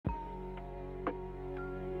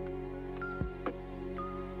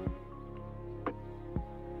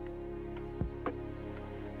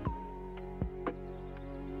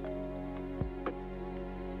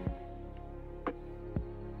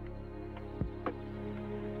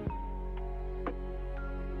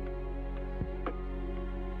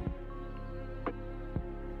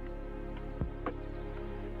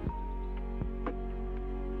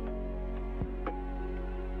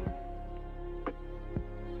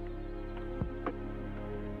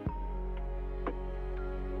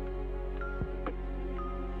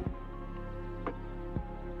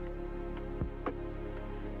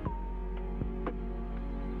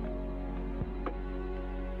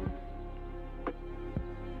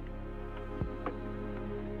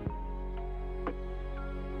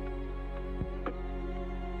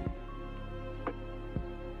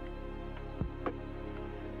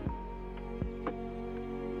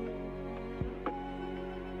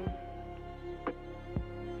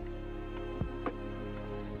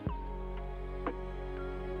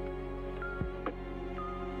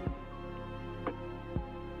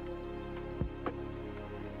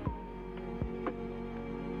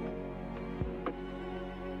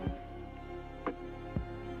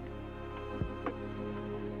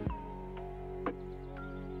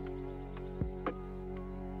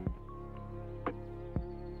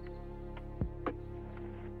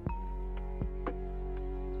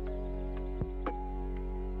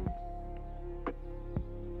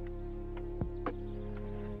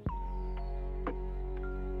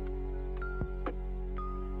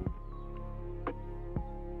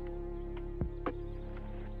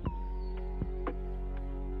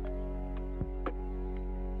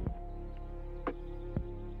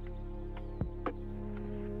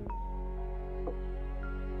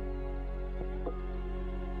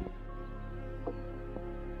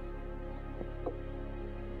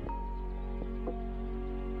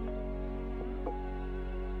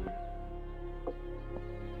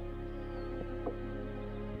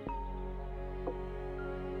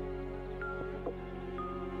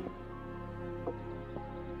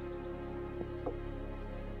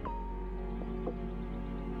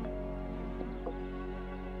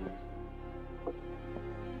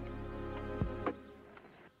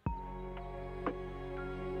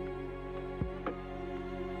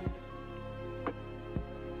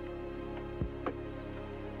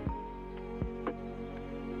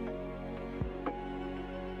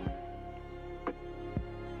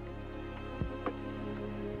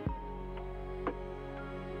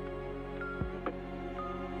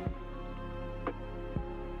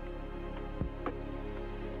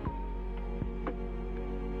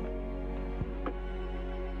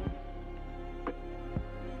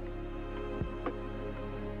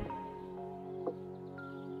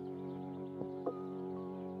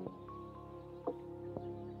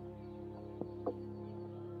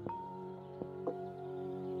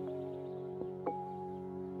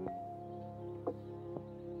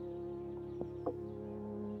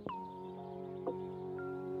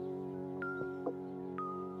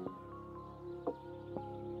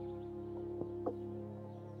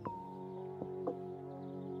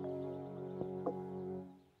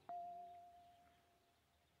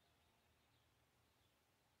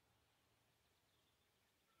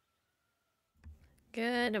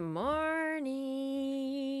Good morning.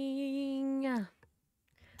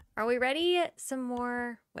 Are we ready? Some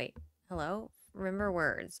more. Wait, hello? Remember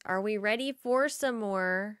words. Are we ready for some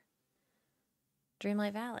more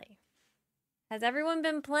Dreamlight Valley? Has everyone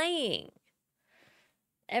been playing?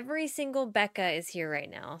 Every single Becca is here right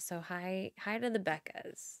now. So hi to the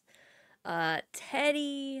Beccas.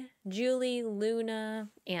 Teddy, Julie, Luna,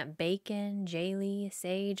 Aunt Bacon, Jaylee,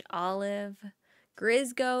 Sage, Olive,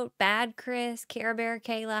 Grizgoat, Bad Chris, Care Bear,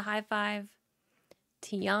 Kayla, High Five,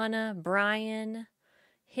 Tiana, Brian,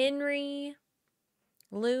 Henry,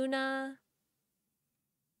 Luna,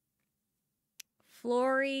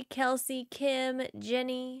 Flory, Kelsey, Kim,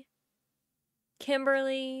 Jenny,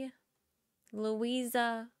 Kimberly,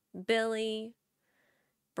 Louisa, Billy,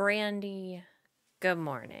 Brandy. Good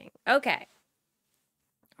morning. Okay.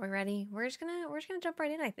 Are we ready? We're just gonna jump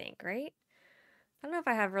right in, I think, right? I don't know if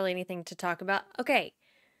I have really anything to talk about. Okay.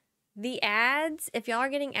 The ads, if y'all are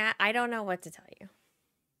getting I don't know what to tell you.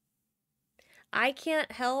 I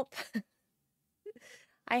can't help.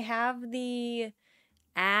 I have the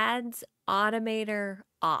ads automator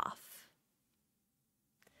off.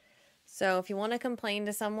 So if you want to complain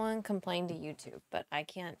to someone, complain to YouTube, but I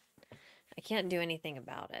can't do anything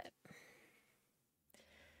about it.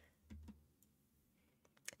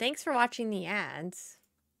 Thanks for watching the ads.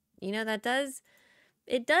 You know,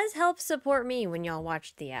 it does help support me when y'all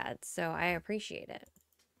watch the ads, so I appreciate it.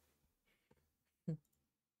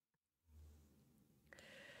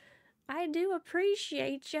 I do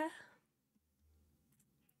appreciate ya.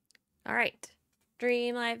 All right.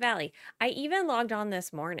 Dreamlight Valley. I even logged on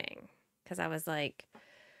this morning because I was like,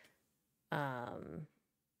 well,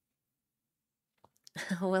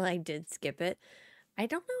 I did skip it. I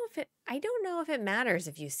don't know if it matters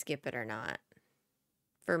if you skip it or not.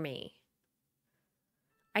 For me.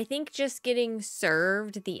 I think just getting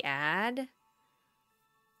served the ad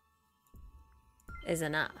is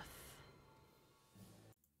enough.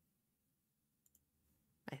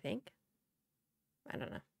 I think. I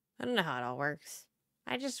don't know. I don't know how it all works.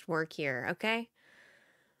 I just work here, okay?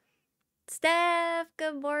 Steph,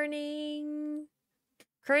 good morning.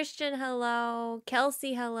 Christian, hello.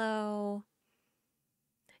 Kelsey, hello.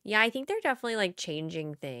 Yeah, I think they're definitely like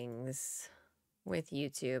changing things with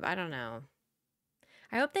YouTube. I don't know.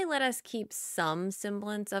 I hope they let us keep some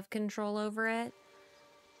semblance of control over it.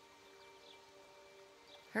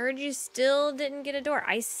 Heard you still didn't get a door.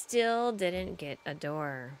 I still didn't get a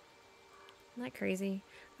door. Isn't that crazy?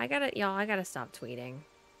 Y'all, I gotta stop tweeting.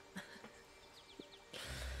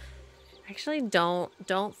 Actually, don't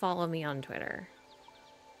follow me on Twitter.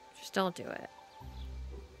 Just don't do it.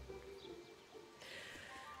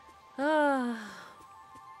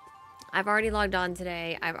 I've already logged on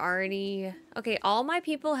today. Okay, all my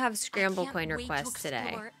people have scramble coin requests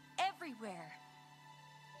today. Everywhere.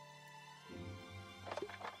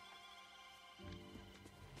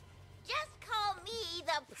 Just call me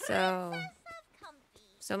the princess of comfy.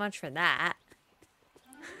 So much for that.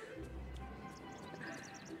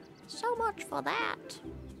 So much for that.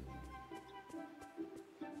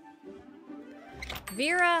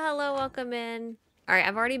 Vera, hello, welcome in. All right,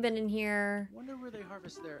 I've already been in here. Wonder where they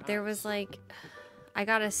harvest their There ice. was like, I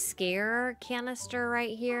got a scare canister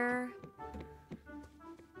right here.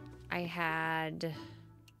 I had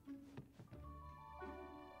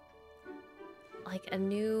like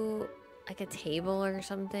a table or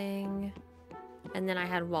something. And then I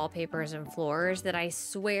had wallpapers and floors that I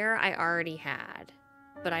swear I already had.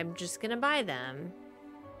 But I'm just gonna buy them.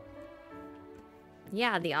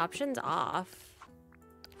 Yeah, the option's off.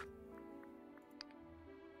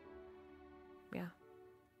 Yeah.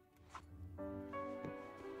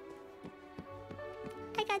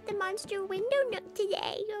 I got the monster window nook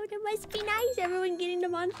today. Oh, that must be nice. Everyone getting the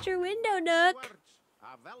monster window nook.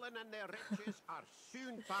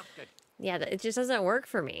 Yeah, it just doesn't work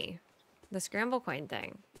for me. The scramble coin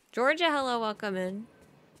thing. Georgia, hello, welcome in.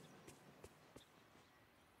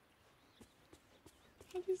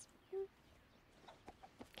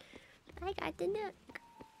 I got the nook.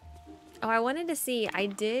 Oh, I wanted to see. I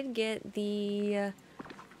did get the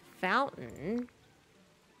fountain.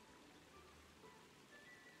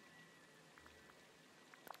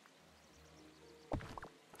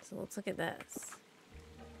 So let's look at this.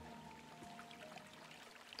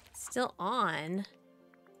 It's still on.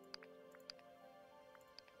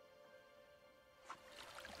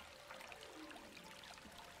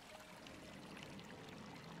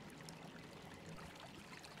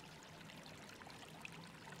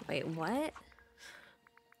 Wait, what?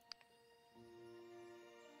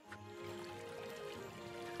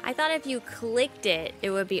 I thought if you clicked it, it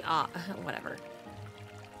would be off. Whatever.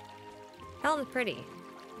 Fountain's pretty.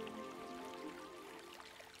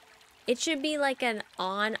 It should be like an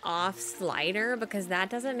on-off slider because that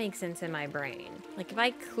doesn't make sense in my brain. Like if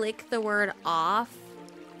I click the word off,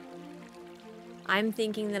 I'm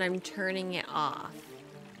thinking that I'm turning it off.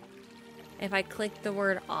 If I click the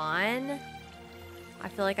word on, I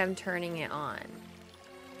feel like I'm turning it on.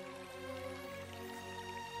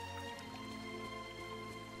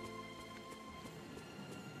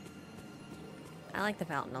 I like the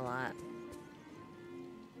fountain a lot.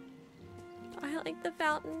 I like the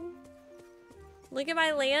fountain. Look at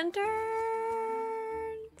my lanterns.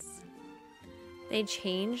 They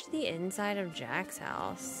changed the inside of Jack's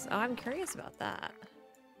house. Oh, I'm curious about that.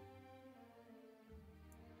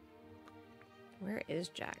 Where is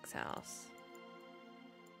Jack's house?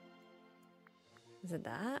 Is it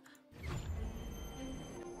that?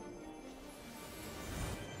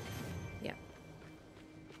 Yep.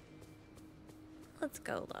 Let's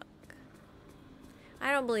go look.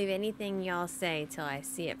 I don't believe anything y'all say till I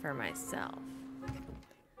see it for myself.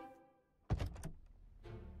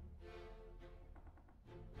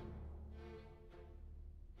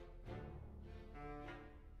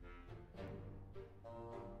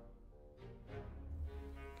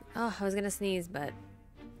 Oh, I was gonna sneeze, but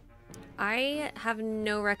I have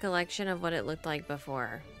no recollection of what it looked like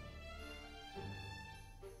before.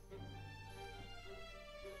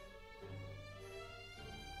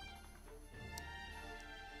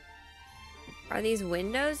 Are these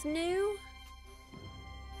windows new?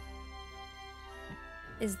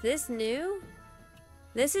 Is this new?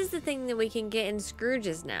 This is the thing that we can get in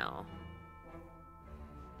Scrooge's now.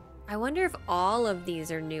 I wonder if all of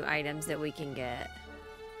these are new items that we can get.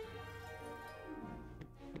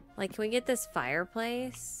 Like, can we get this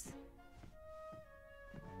fireplace?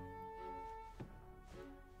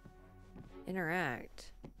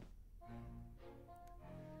 Interact.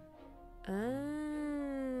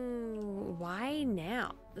 Why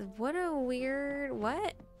now? What a weird...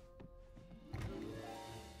 What?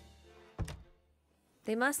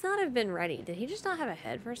 They must not have been ready. Did he just not have a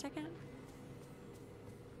head for a second?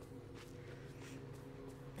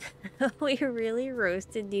 We really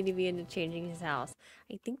roasted DDB into changing his house.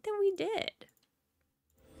 I think that we did.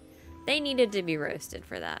 They needed to be roasted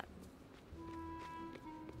for that.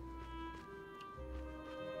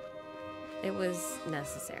 It was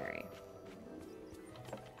necessary.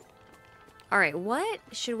 All right, what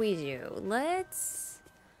should we do? Let's...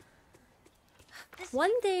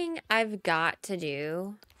 One thing I've got to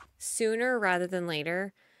do sooner rather than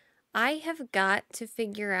later, I have got to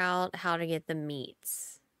figure out how to get the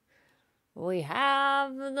meats. We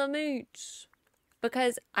have the meats.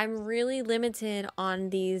 Because I'm really limited on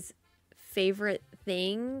these favorite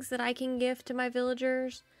things that I can gift to my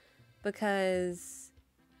villagers. Because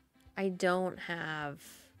I don't have...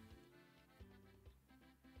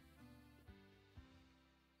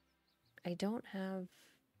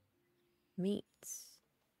 meats.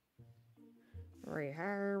 We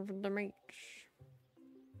have the meats.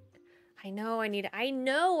 I know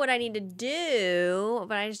what I need to do,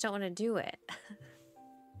 but I just don't want to do it.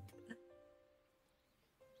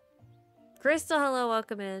 Crystal, hello,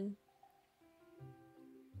 welcome in.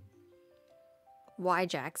 Why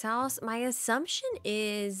Jack's house? My assumption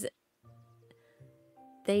is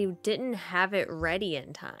they didn't have it ready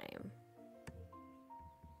in time.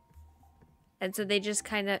 And so they just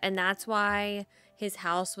kind of, and that's why his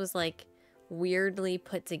house was like weirdly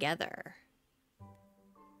put together.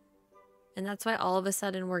 And that's why all of a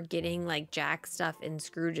sudden we're getting like Jack stuff in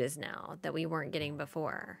Scrooge's now that we weren't getting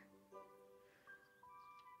before.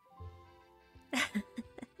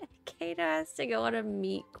 Kato has to go on a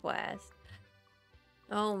meat quest.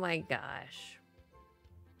 Oh my gosh.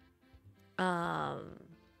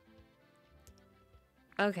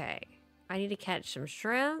 Okay. I need to catch some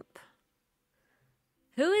shrimp.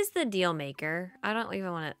 Who is the deal maker? I don't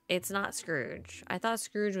even want to... It's not Scrooge. I thought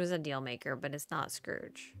Scrooge was a deal maker, but it's not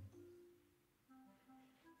Scrooge.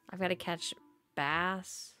 I've got to catch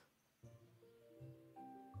bass.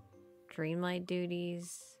 Dreamlight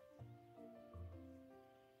duties.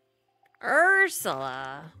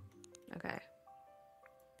 Ursula. Okay.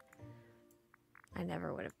 I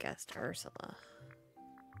never would have guessed Ursula.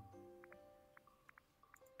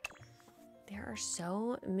 There are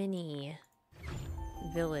so many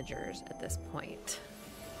villagers at this point.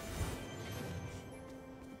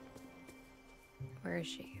 Where is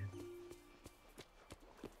she?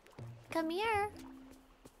 Come here.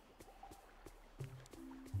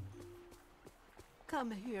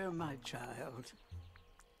 Come here, my child.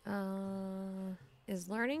 Is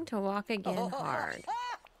learning to walk again hard?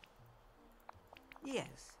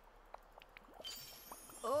 Yes.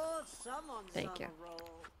 Oh, so Someone's Thank on you. a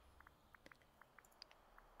roll.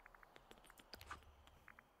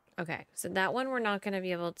 Okay, so that one we're not going to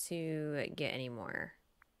be able to get anymore.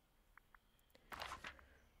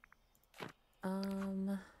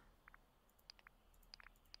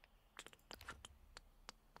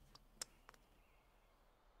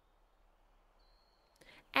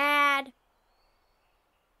 Add.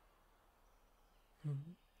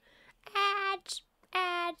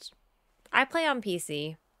 Add. I play on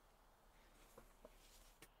PC.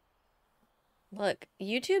 Look,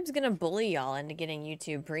 YouTube's gonna bully y'all into getting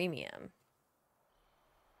YouTube Premium.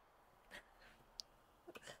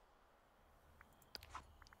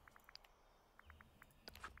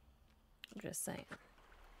 I'm just saying.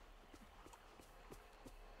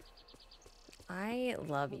 I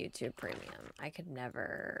love YouTube Premium. I could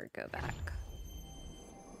never go back.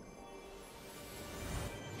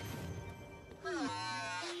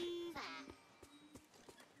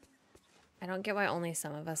 I don't get why only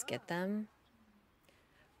some of us get them.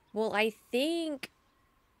 Well, I think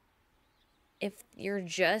if you're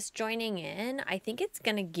just joining in, I think it's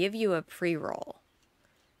going to give you a pre-roll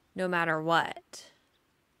no matter what.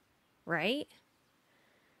 Right?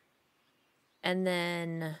 And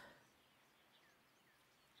then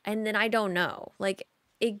I don't know. Like,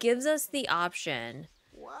 it gives us the option.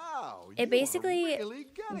 Wow. It basically really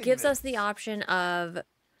gives us the option of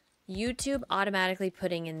YouTube automatically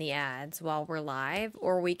putting in the ads while we're live,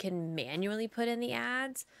 or we can manually put in the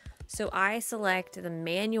ads. So I select the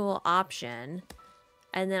manual option,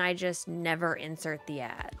 and then I just never insert the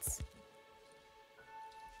ads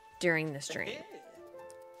during the stream.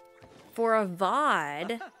 For a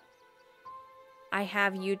VOD, I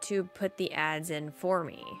have YouTube put the ads in for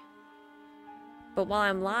me. But while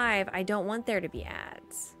I'm live, I don't want there to be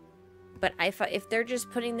ads. But if they're just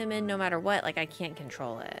putting them in no matter what, like, I can't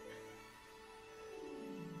control it.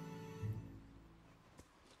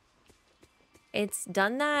 It's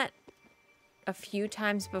done that a few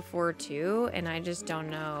times before too, and I just don't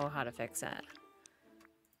know how to fix it.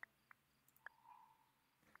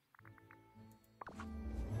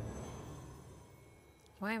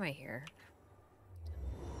 Why am I here?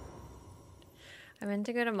 I meant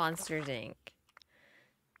to go to Monsters, Inc.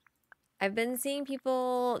 I've been seeing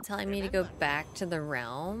people telling me to go back to the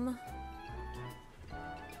realm.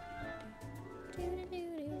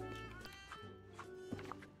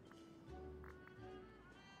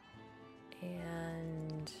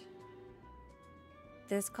 And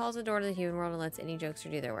this calls a door to the human world and lets any jokester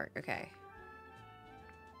do their work. Okay.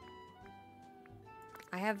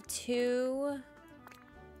 I have 2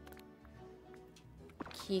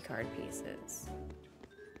 key card pieces.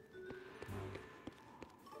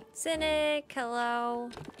 Cynic, hello.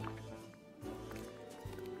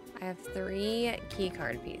 I have 3 key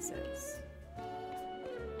card pieces.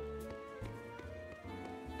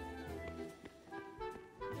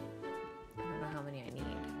 I don't know how many I need.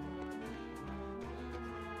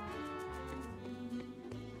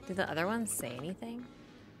 Do the other ones say anything?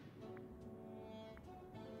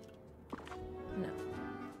 No.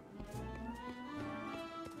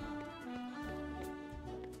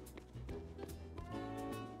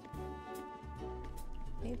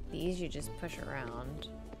 I think these you just push around.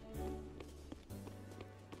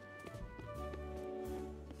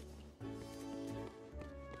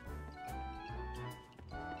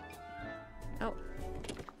 Oh.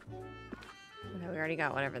 Okay, we already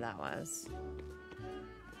got whatever that was.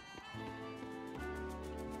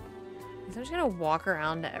 So I'm just gonna walk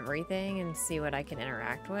around to everything and see what I can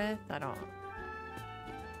interact with. I don't...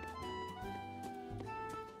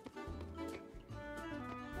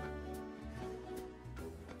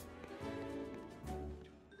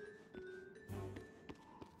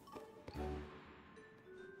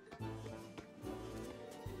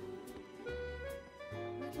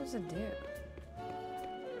 What am I supposed to do?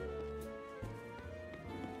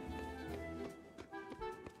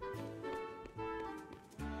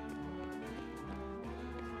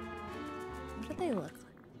 What do they look like?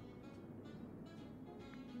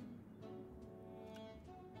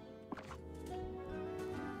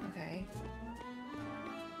 Okay.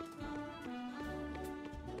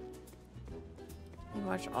 You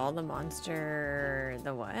watch all the monster...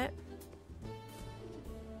 The what?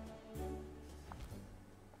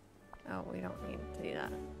 Oh, we don't need to do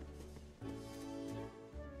that.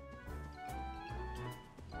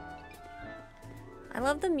 I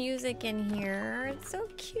love the music in here. It's so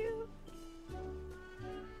cute.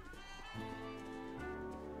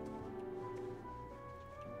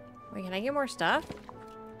 Wait, can I get more stuff?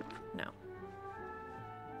 No.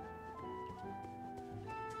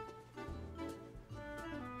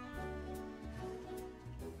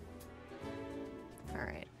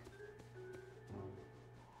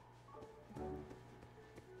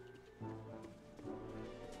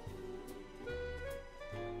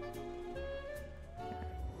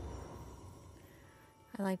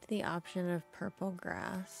 I liked the option of purple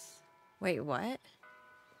grass. Wait, what?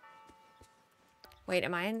 Wait,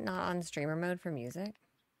 am I not on streamer mode for music?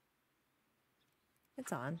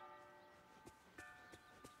 It's on.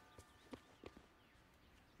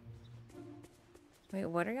 Wait,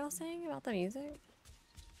 what are y'all saying about the music?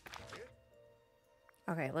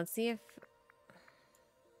 Okay, let's see if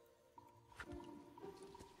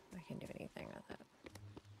I can do anything with it.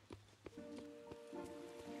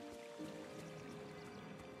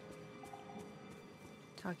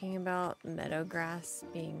 Talking about meadow grass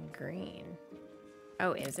being green.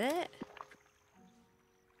 Oh, is it?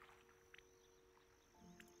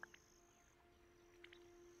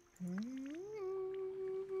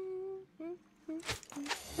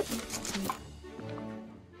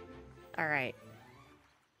 All right.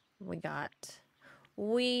 We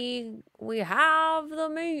have the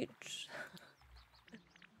meats.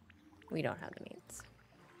 We don't have the meats.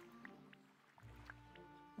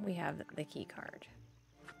 We have the key card.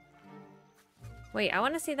 Wait, I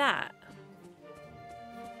want to see that.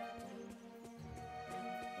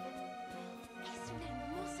 Es un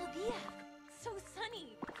hermoso día. So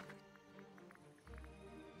sunny.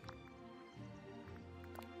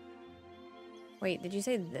 Wait, did you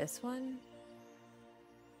say this one?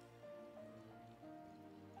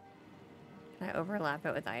 Can I overlap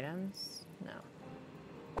it with items? No.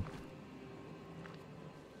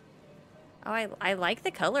 Oh, I like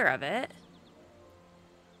the color of it.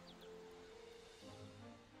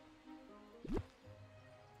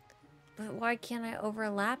 But why can't I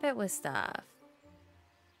overlap it with stuff?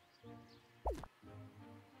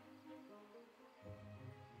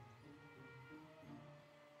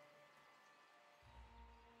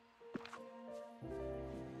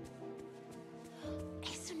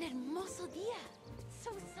 Es un hermoso día.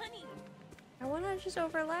 So sunny. I want to just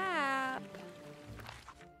overlap.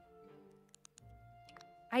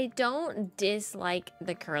 I don't dislike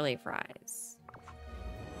the curly fries.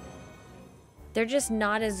 They're just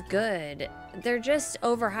not as good. They're just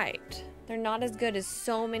overhyped. They're not as good as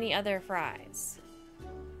so many other fries.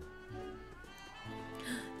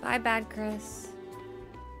 Bye, Bad Chris.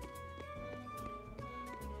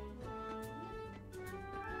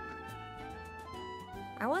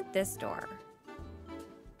 I want this door.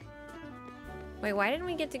 Wait, why didn't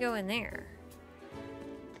we get to go in there?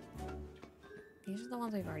 These are the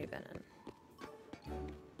ones we've already been in.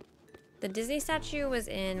 The Disney statue was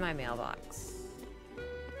in my mailbox.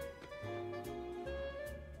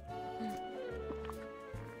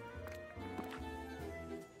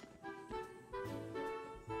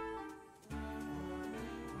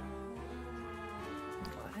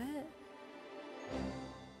 What?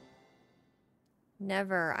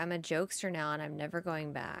 Never. I'm a jokester now and I'm never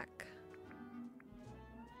going back.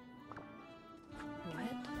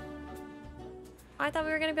 What? I thought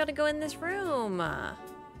we were gonna be able to go in this room.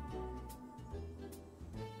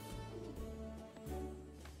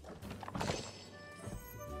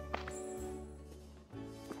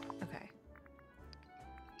 Okay.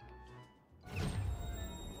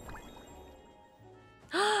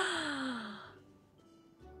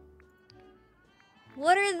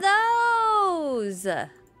 What are those?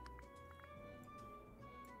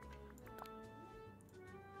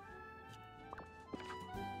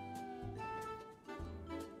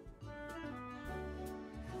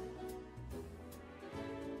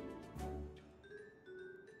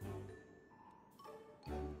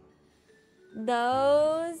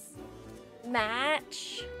 Those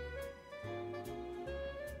match.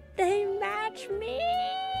 They match me.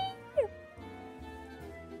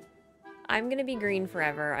 I'm gonna be green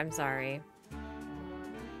forever. I'm sorry.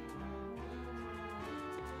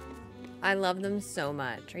 I love them so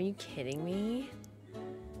much. Are you kidding me?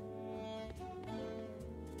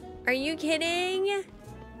 Are you kidding?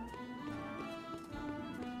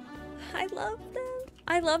 I love them.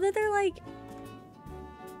 I love that they're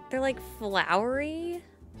like flowery.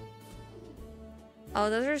 Oh,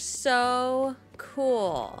 those are so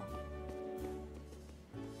cool.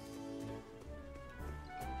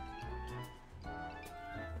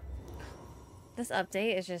 This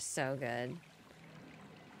update is just so good.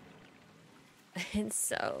 It's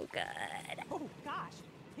so good. Oh gosh,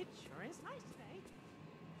 it sure is nice today.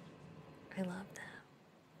 I love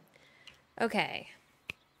that. Okay.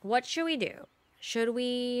 What should we do? Should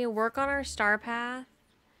we work on our star path?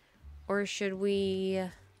 Or should we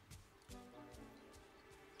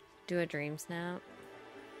do a dream snap?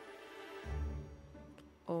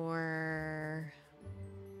 Or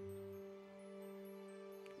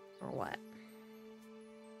what?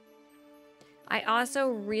 I also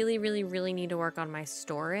really need to work on my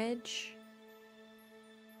storage.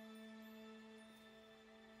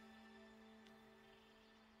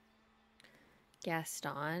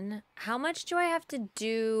 Gaston. How much do I have to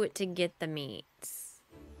do to get the meats?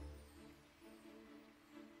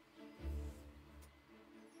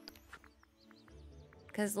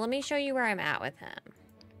 Because let me show you where I'm at with him.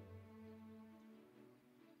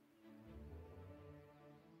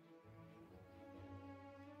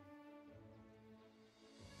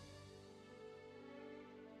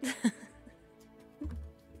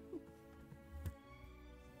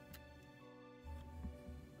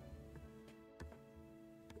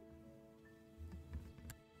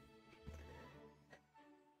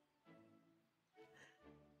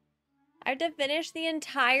 I have to finish the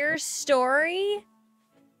entire story?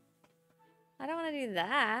 I don't want to do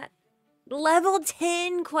that. Level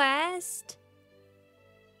 10 quest?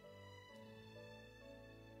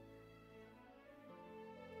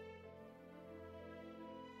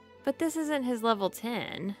 But this isn't his level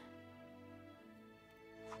 10.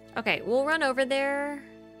 Okay, we'll run over there.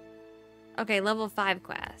 Okay, level 5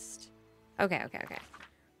 quest. Okay.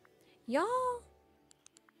 Y'all...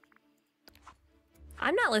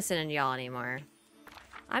 I'm not listening to y'all anymore.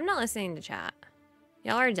 I'm not listening to chat.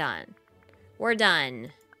 Y'all are done. We're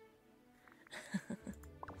done.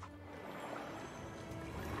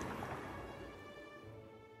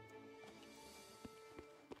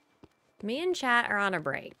 Me and chat are on a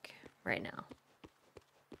break right now.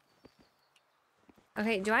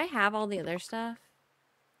 Okay, do I have all the other stuff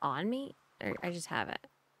on me? Or I just have it?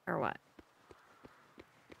 Or what?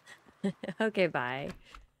 Okay, bye.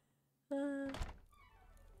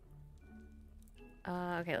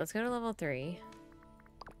 Okay, let's go to level 3.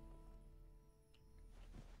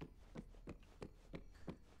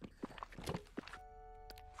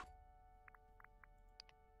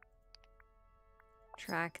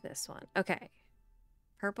 Track this one. Okay.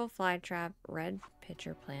 Purple fly trap, red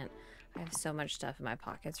pitcher plant. I have so much stuff in my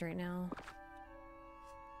pockets right now.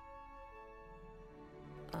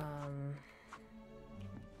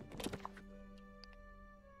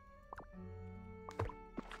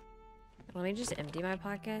 Let me just empty my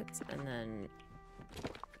pockets and then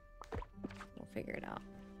we'll figure it out.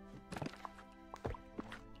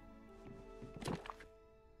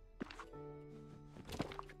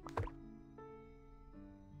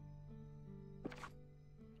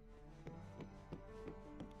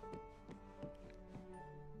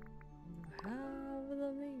 Have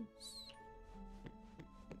the meats.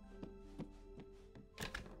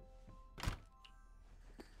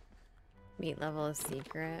 Meat level is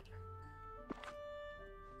secret.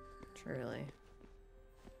 Truly.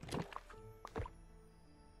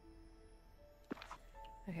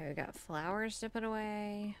 Okay, we got flowers to put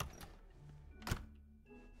away.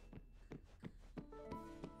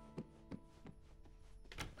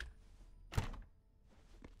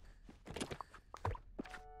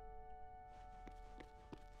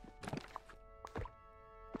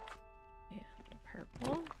 And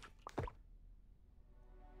purple.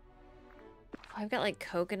 I've got like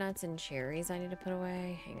coconuts and cherries I need to put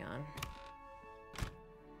away. Hang on.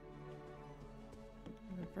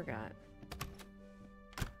 I forgot.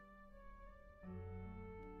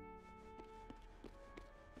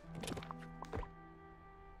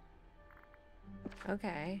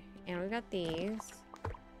 Okay, and we got these.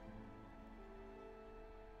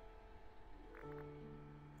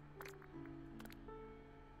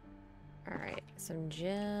 All right, some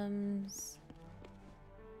gems.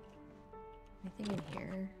 Anything in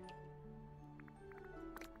here?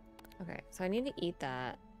 Okay, so I need to eat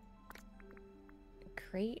that. A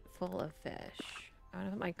crate full of fish. I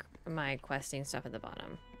want to put my questing stuff at the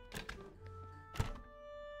bottom.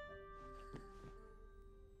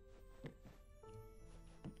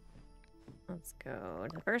 Let's go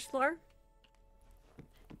to the first floor.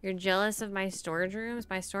 You're jealous of my storage rooms?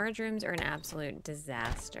 My storage rooms are an absolute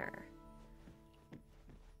disaster.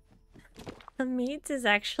 The meats is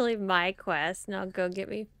actually my quest. Now go get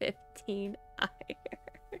me 15 iron.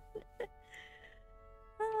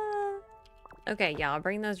 Okay, yeah, I'll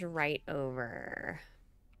bring those right over.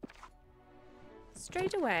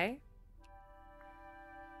 Straight away.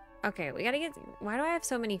 Okay, we gotta get... Why do I have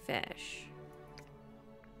so many fish?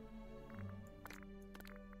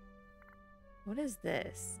 What is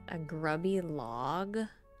this? A grubby log?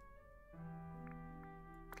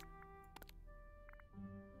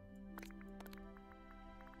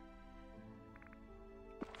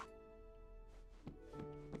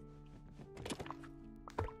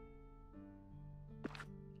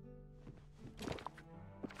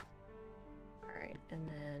 Alright, and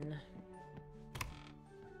then...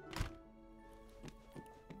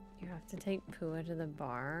 You have to take Pua to the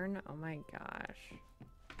barn? Oh my gosh.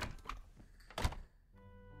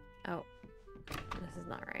 Oh, this is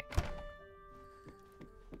not right.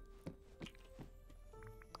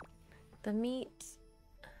 The meat.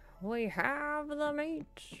 We have the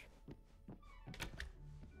meat.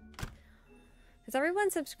 Is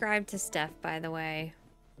everyone subscribed to Steph, by the way?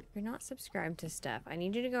 If you're not subscribed to Steph, I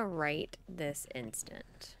need you to go right this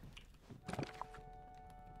instant.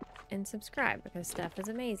 And subscribe, because Steph is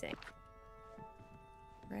amazing.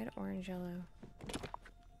 Red, orange, yellow.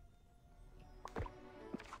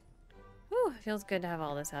 Whew, feels good to have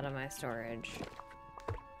all this out of my storage.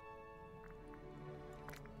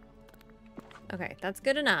 Okay, that's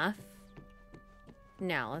good enough.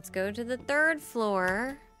 Now, let's go to the 3rd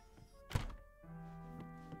floor.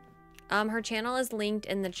 Her channel is linked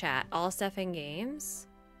in the chat. All Stuff and Games.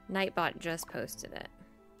 Nightbot just posted it.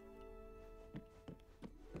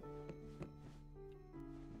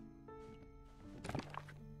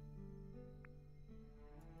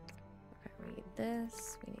 Okay, we need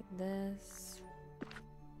this. We need this.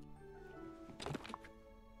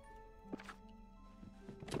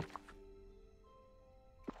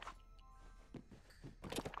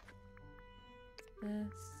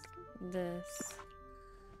 This.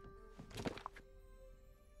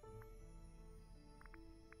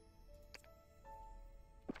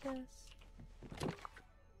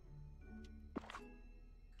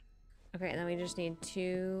 Okay, and then we just need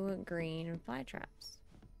 2 green fly traps.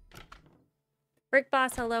 Brick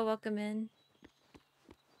Boss, hello, welcome in.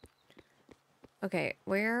 Okay,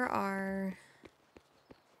 where are...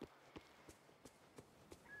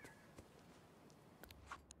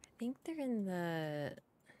 I think they're in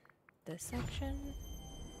this section.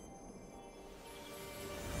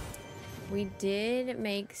 We did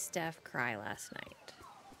make Steph cry last night.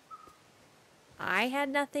 I had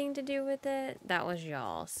nothing to do with it. That was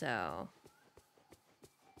y'all, so.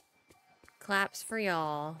 Claps for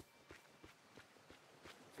y'all.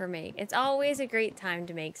 For me. It's always a great time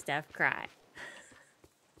to make Steph cry.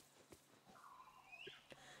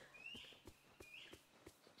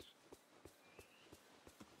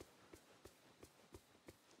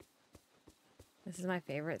 This is my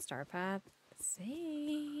favorite star path.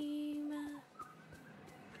 Same.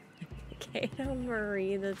 Kato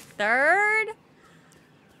Marie the 3rd?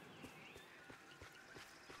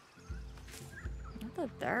 Not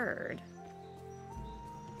the 3rd.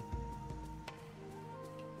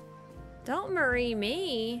 Don't Marie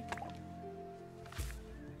me.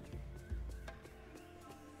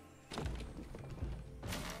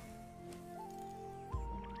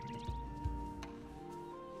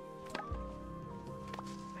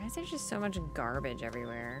 Why is there just so much garbage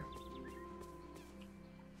everywhere?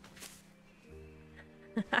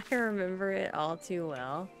 I remember it all too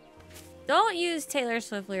well. Don't use Taylor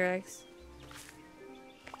Swift lyrics.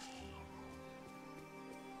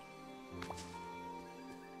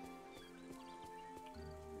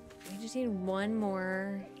 We just need 1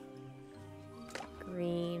 more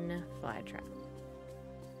green fly trap.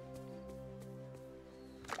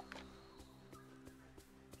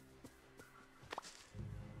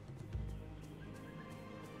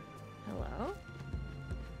 Hello?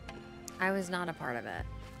 I was not a part of it.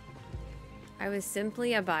 I was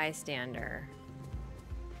simply a bystander.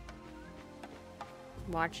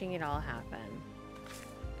 Watching it all happen.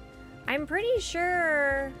 I'm pretty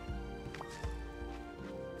sure...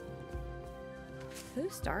 Who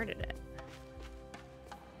started it?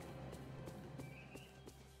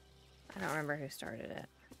 I don't remember who started it.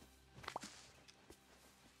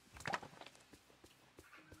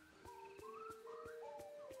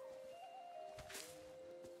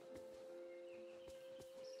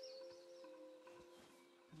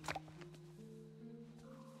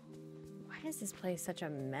 Why is this place such a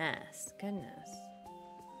mess? Goodness.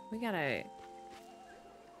 We gotta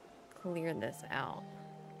clear this out.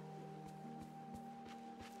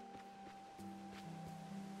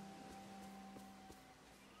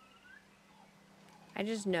 I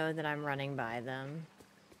just know that I'm running by them.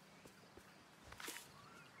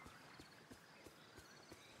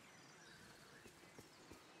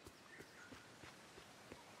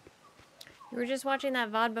 We were just watching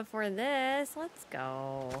that VOD before this. Let's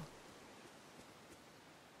go.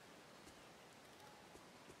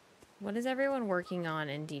 What is everyone working on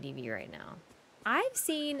in DDV right now? I've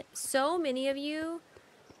seen so many of you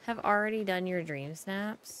have already done your dream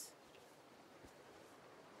snaps.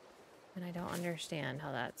 And I don't understand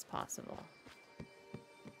how that's possible.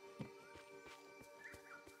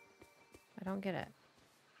 I don't get it.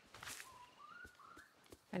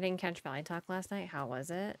 I didn't catch Valley Talk last night. How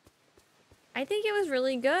was it? I think it was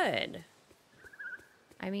really good.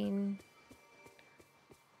 I mean,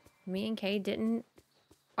 me and Kay didn't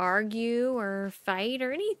argue or fight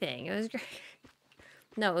or anything. It was great.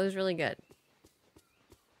 No, it was really good.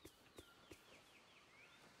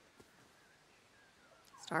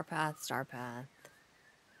 Star path, star path.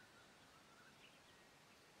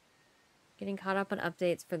 Getting caught up on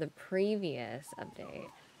updates for the previous update.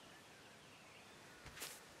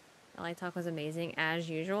 LA Talk was amazing as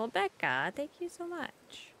usual. Becca, thank you so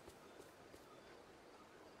much.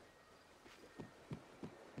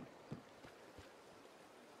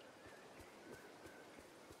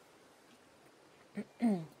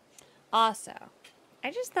 Also,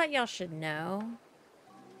 I just thought y'all should know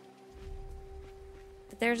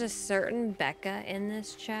that there's a certain Becca in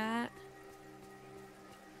this chat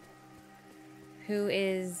who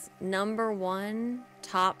is #1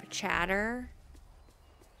 top chatter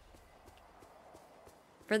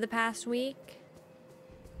for the past week.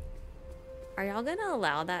 Are y'all gonna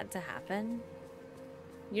allow that to happen?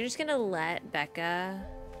 You're just gonna let Becca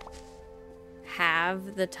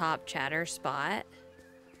have the top chatter spot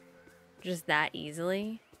just that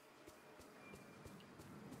easily?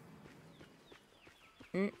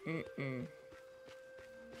 Mm-mm-mm.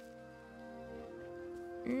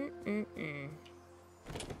 Mm-mm-mm.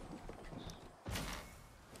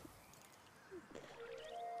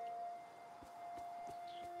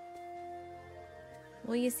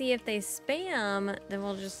 Well, you see, if they spam, then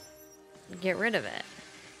we'll just get rid of it.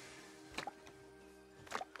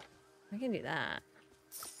 I can do that.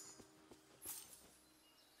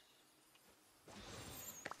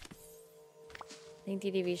 I think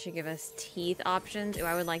DDV should give us teeth options. Ooh,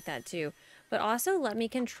 I would like that too. But also let me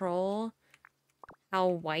control how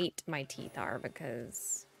white my teeth are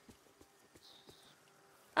because...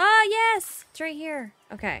 Ah, yes! It's right here.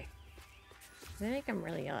 Okay. They make them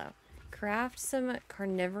really yellow. Craft some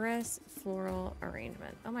carnivorous floral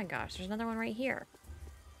arrangement. Oh my gosh, there's another one right here.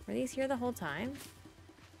 Were these here the whole time?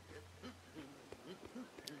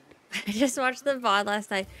 I just watched the VOD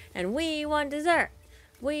last night and we want dessert.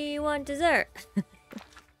 We want dessert.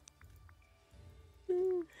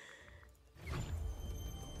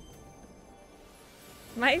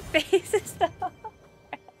 My face is so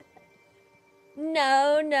red.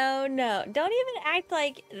 No, no, no. Don't even act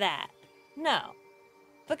like that. No.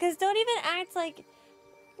 Because don't even act like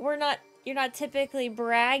you're not typically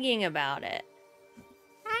bragging about it.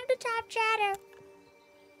 I'm the top chatter.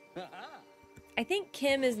 I think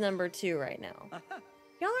Kim is #2 right now.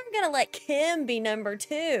 Y'all aren't gonna let Kim be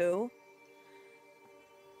 #2.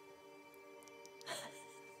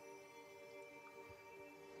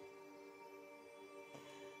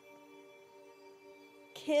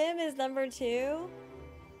 Kim is #2?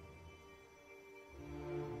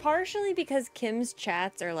 Partially because Kim's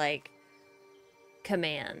chats are like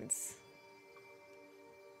commands.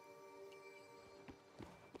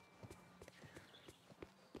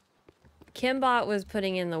 Kimbot was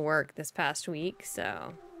putting in the work this past week,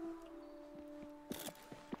 so...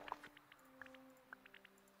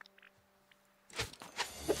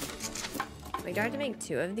 Wait, do I have to make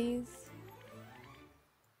 2 of these?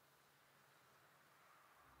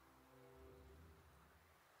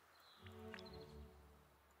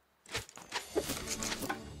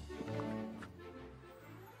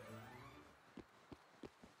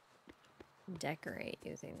 Decorate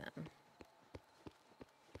using them.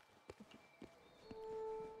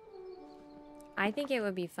 I think it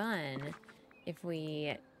would be fun if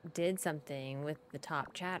we did something with the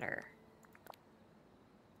top chatter.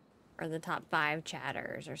 Or the top 5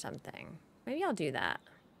 chatters or something. Maybe I'll do that.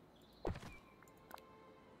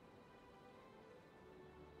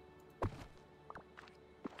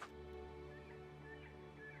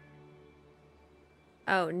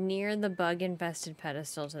 Oh, near the bug-infested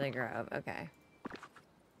pedestal to the grove. Okay.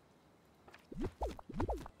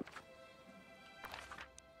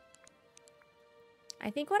 I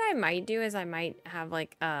think what I might do is I might have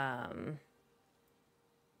like, you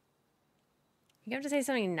have to say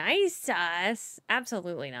something nice to us.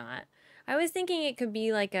 Absolutely not. I was thinking it could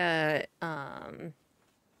be like a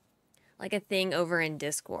thing over in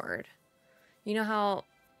Discord. You know how,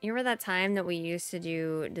 you remember that time that we used to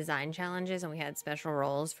do design challenges and we had special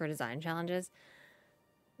roles for design challenges?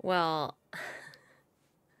 Well,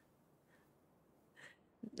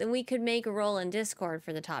 then we could make a role in Discord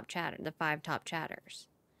for the top chatter, the 5 top chatters.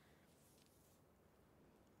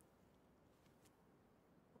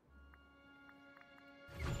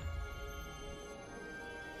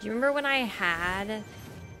 Do you remember when I had...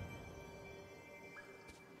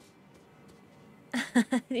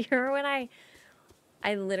 Do you remember when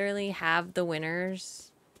I literally have the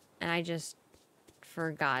winners and I just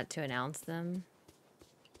forgot to announce them?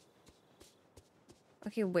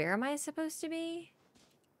 Okay, where am I supposed to be?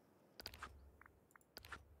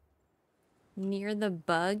 Near the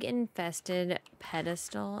bug-infested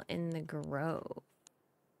pedestal in the grove.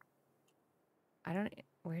 I don't...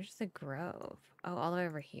 Where's the grove? Oh, all the way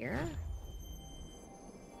over here?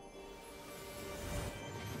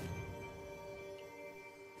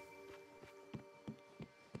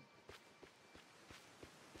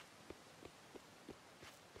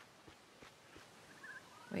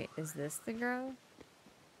 Wait, is this the grove?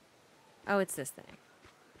 Oh, it's this thing.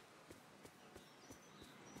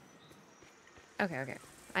 Okay, okay.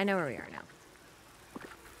 I know where we are now.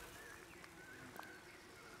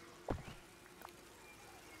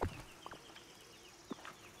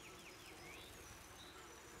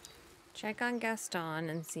 Check on Gaston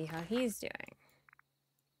and see how he's doing.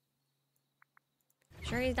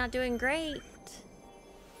 Sure, he's not doing great.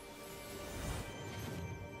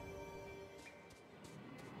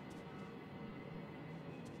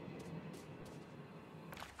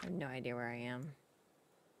 I have no idea where I am.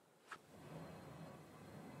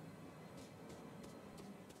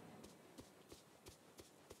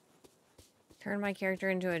 Turn my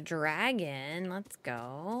character into a dragon. Let's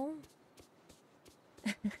go.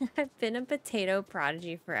 I've been a potato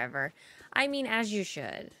prodigy forever. I mean, as you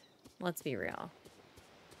should. Let's be real.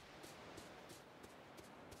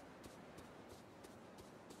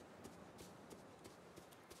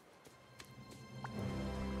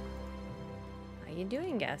 How you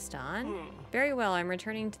doing, Gaston? Very well. I'm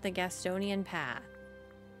returning to the Gastonian path.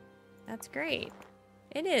 That's great.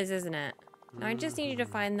 It is, isn't it? Now I just need you to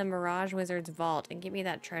find the Mirage Wizard's vault and get me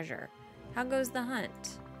that treasure. How goes the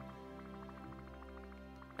hunt?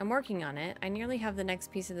 I'm working on it. I nearly have the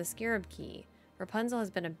next piece of the scarab key. Rapunzel has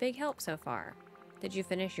been a big help so far. Did you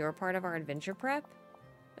finish your part of our adventure prep?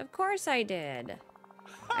 Of course I did.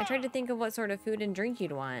 I tried to think of what sort of food and drink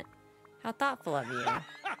you'd want. How thoughtful of you.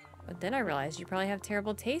 But then I realized you probably have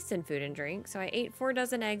terrible taste in food and drink, so I ate 4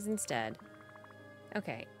 dozen eggs instead.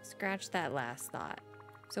 Okay, scratch that last thought.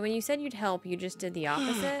 So when you said you'd help, you just did the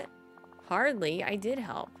opposite? Hardly, I did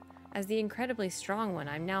help. As the incredibly strong one,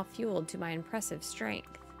 I'm now fueled to my impressive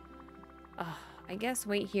strength. Ugh, I guess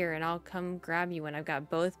wait here and I'll come grab you when I've got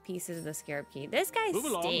both pieces of the scarab key. This guy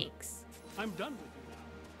stinks. I'm done with you now.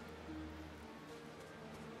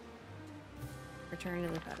 Return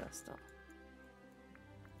to the pedestal.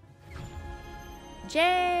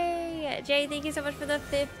 Jay! Jay, thank you so much for the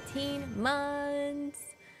 15 months.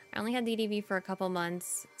 I only had the EDV for a couple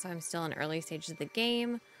months, so I'm still in early stages of the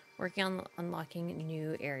game, working on unlocking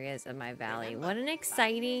new areas of my valley. What an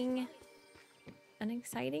exciting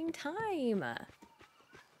time.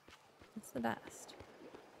 It's the best.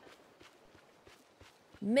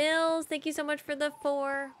 Mills, thank you so much for the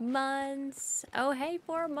 4 months. Oh, hey,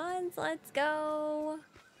 4 months. Let's go.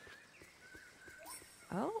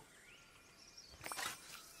 Oh.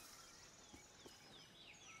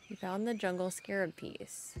 You found the jungle scarab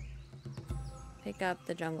piece. Pick up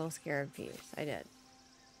the jungle scarab piece. I did.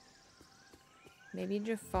 Maybe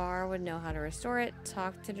Jafar would know how to restore it.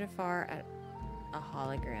 Talk to Jafar at a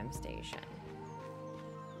hologram station.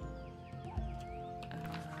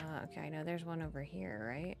 Okay, I know there's one over here,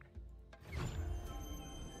 right?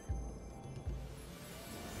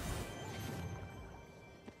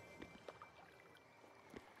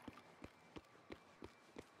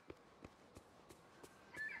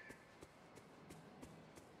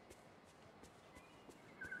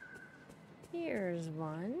 Here's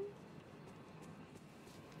one.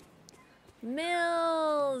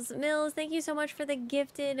 Mills! Mills, thank you so much for the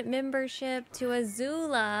gifted membership to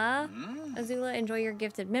Azula. Azula, enjoy your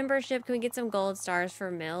gifted membership. Can we get some gold stars for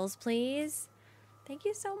Mills, please? Thank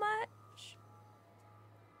you so much.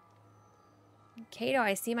 Kato,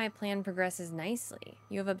 I see my plan progresses nicely.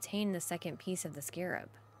 You have obtained the second piece of the scarab.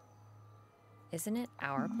 Isn't it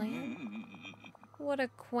our plan? What a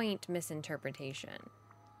quaint misinterpretation.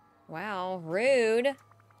 Wow, rude.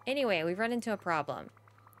 Anyway, we've run into a problem.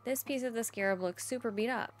 This piece of the scarab looks super beat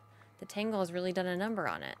up. The Tangle has really done a number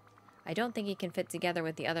on it. I don't think it can fit together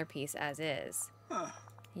with the other piece as is.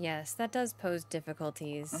 Yes, that does pose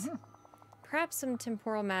difficulties. Perhaps some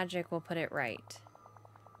temporal magic will put it right.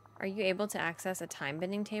 Are you able to access a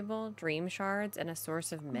time-bending table, dream shards, and a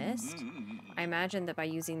source of mist? I imagine that by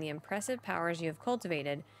using the impressive powers you have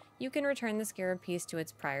cultivated, you can return the scarab piece to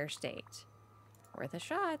its prior state. Worth a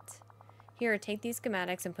shot. Here, take these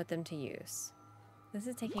schematics and put them to use. This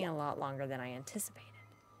is taking a lot longer than I anticipated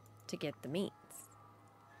to get the meats.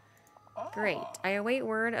 Great. I await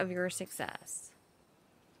word of your success.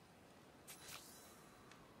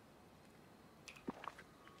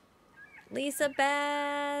 Lisa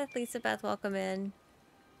Beth, welcome in.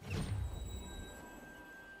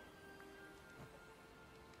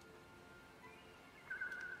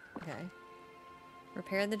 Okay.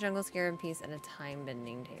 Repair the jungle scarab piece at a time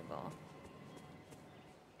bending table.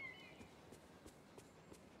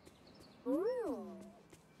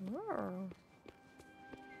 I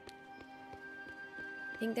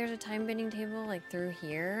think there's a time bending table like through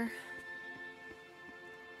here.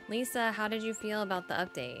 Lisa, how did you feel about the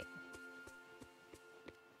update?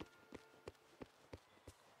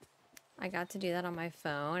 I got to do that on my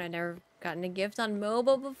phone. I'd never gotten a gift on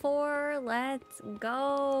mobile before. Let's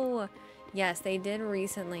go. Yes, they did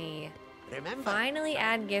recently finally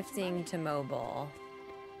add gifting to mobile.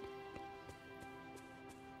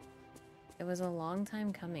 It was a long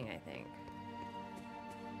time coming, I think.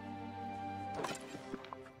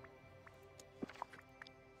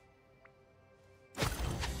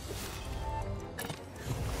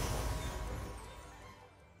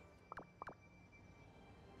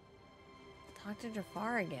 Talk to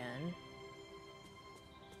Jafar again.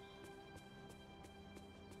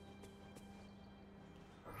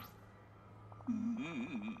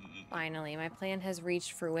 Finally, my plan has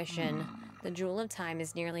reached fruition. The Jewel of Time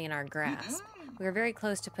is nearly in our grasp. We are very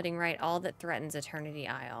close to putting right all that threatens Eternity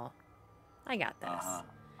Isle. I got this.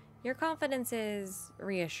 Your confidence is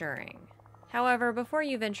reassuring. However, before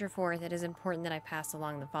you venture forth, it is important that I pass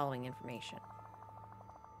along the following information.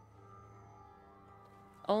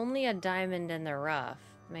 Only a diamond in the rough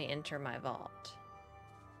may enter my vault.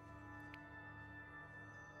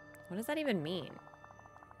 What does that even mean?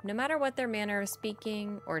 No matter what their manner of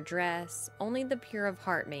speaking or dress, only the pure of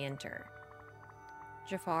heart may enter.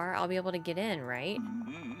 Jafar, I'll be able to get in, right?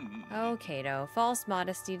 Oh, Kato, false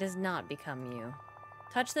modesty does not become you.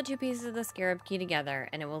 Touch the two pieces of the scarab key together,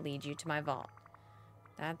 and it will lead you to my vault.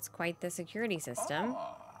 That's quite the security system.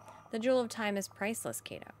 The Jewel of Time is priceless,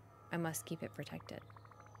 Kato. I must keep it protected.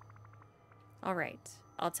 All right,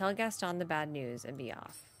 I'll tell Gaston the bad news and be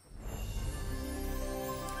off.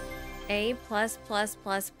 A++++.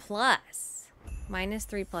 Minus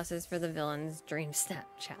 3 pluses for the villain's Dream Snap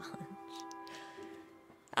challenge.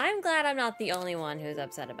 I'm glad I'm not the only one who's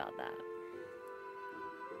upset about that.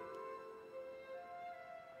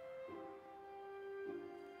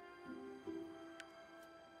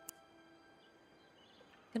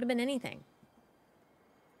 Could have been anything.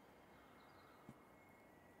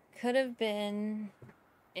 Could have been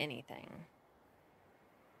anything.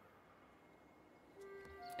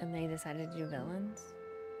 And they decided to do villains?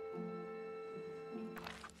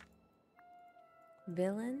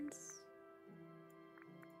 Villains?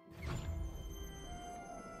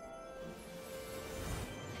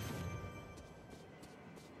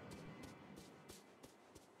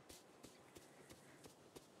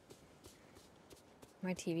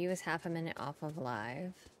 My TV was half a minute off of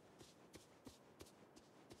live.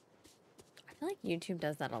 I feel like YouTube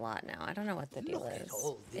does that a lot now. I don't know what the deal is.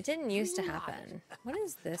 It didn't used to happen. What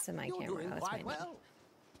is this in my camera? Oh, it's my knee.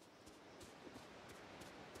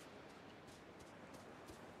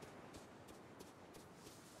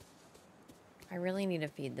 I really need to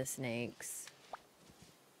feed the snakes.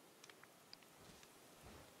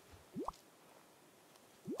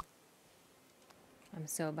 I'm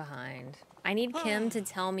so behind. I need Kim to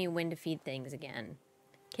tell me when to feed things again.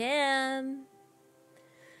 Kim!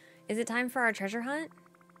 Is it time for our treasure hunt?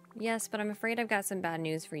 Yes, but I'm afraid I've got some bad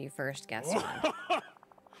news for you first, Gaston.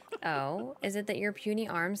 Oh, is it that your puny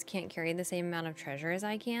arms can't carry the same amount of treasure as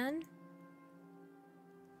I can?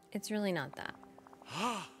 It's really not that.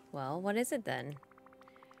 Well, what is it then?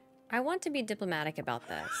 I want to be diplomatic about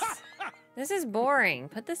this. This is boring.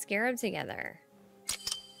 Put the scarab together.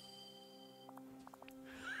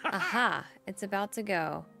 Aha, it's about to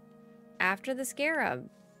go. After the scarab.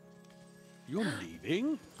 You're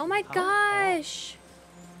leaving? Oh my gosh!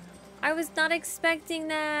 I was not expecting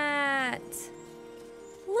that.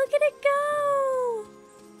 Look at it go!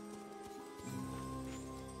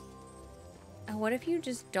 Oh, what if you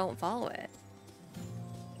just don't follow it?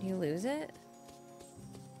 Do you lose it?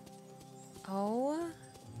 Oh.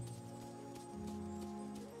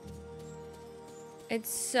 It's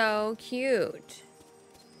so cute.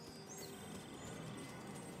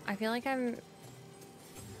 I feel like I'm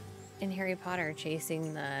in Harry Potter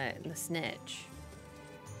chasing the snitch.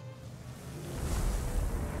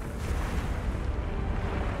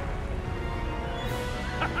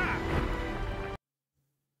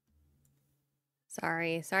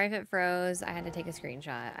 Sorry if it froze. I had to take a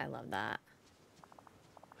screenshot. I love that.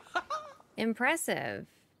 Impressive.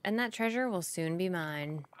 And that treasure will soon be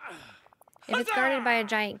mine. If it's guarded by a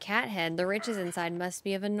giant cat head, the riches inside must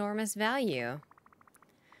be of enormous value.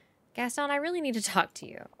 Gaston, I really need to talk to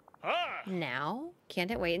you. Now?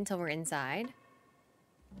 Can't it wait until we're inside?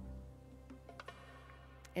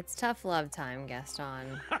 It's tough love time,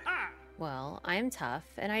 Gaston. Well, I'm tough,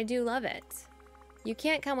 and I do love it. You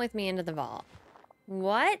can't come with me into the vault.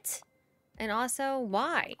 What? And also,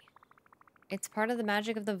 why? It's part of the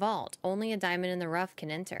magic of the vault. Only a diamond in the rough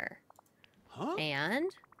can enter. Huh?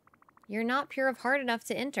 And you're not pure of heart enough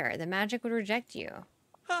to enter. The magic would reject you.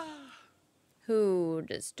 Who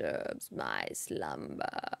disturbs my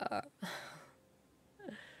slumber?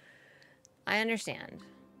 I understand.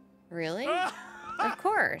 Really? Of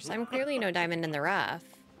course. I'm clearly no diamond in the rough.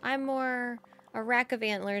 I'm more a rack of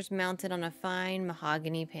antlers mounted on a fine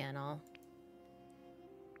mahogany panel.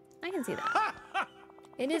 I can see that.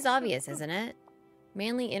 It is obvious, isn't it?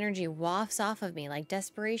 Manly energy wafts off of me like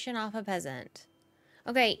desperation off a peasant.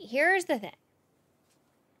 Okay, here's the thing.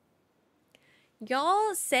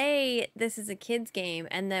 Y'all say this is a kid's game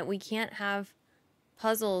and that we can't have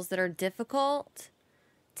puzzles that are difficult.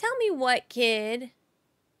 Tell me what kid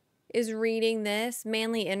is reading this.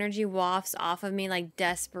 Manly energy wafts off of me like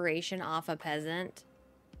desperation off a peasant.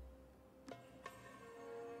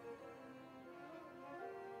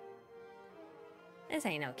 This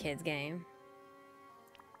ain't no kid's game.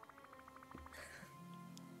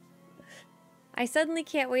 I suddenly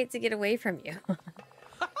can't wait to get away from you.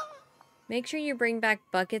 Make sure you bring back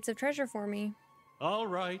buckets of treasure for me. All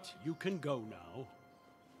right, you can go now.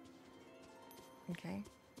 Okay.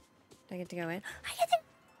 Do I get to go in? I get to...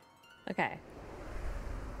 Okay.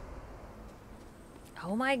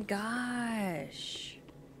 Oh my gosh.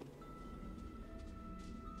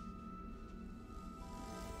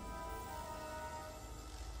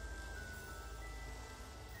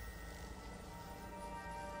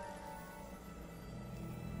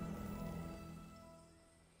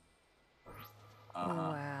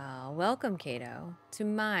 Wow. Welcome, Kato, to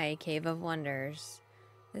my Cave of Wonders.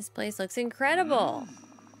 This place looks incredible.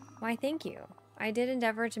 Why, thank you. I did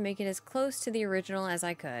endeavor to make it as close to the original as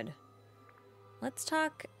I could. Let's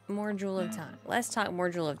talk more Jewel of Time.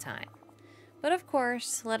 But of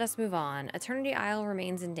course, let us move on. Eternity Isle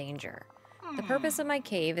remains in danger. The purpose of my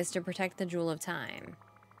cave is to protect the Jewel of Time.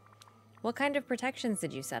 What kind of protections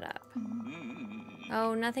did you set up?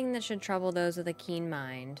 Oh, nothing that should trouble those with a keen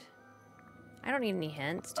mind. I don't need any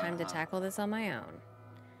hints. Time to tackle this on my own.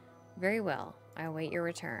 Very well. I await your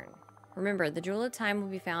return. Remember, the Jewel of Time will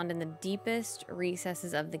be found in the deepest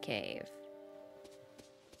recesses of the cave.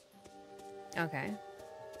 Okay.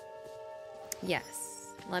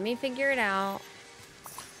 Yes. Let me figure it out.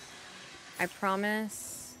 I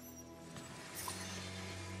promise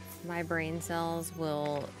my brain cells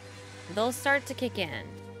will... They'll start to kick in.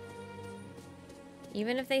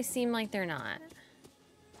 Even if they seem like they're not.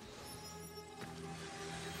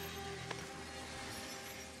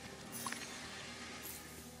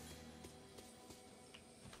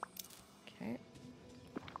 Okay.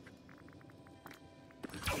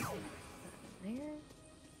 There.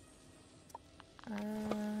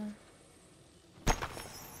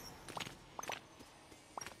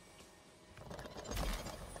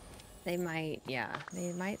 They might, yeah,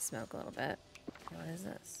 they might smoke a little bit. Okay, what is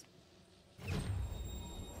this?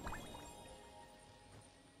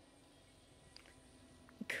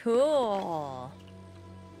 Cool.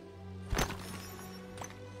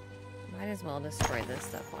 Might as well destroy this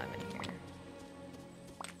stuff while I'm in here.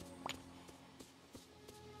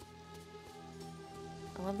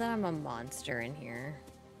 I love that I'm a monster in here.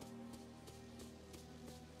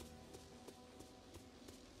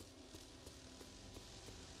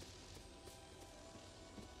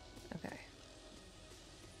 Okay.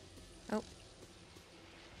 Oh.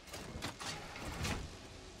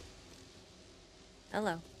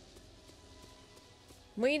 Hello.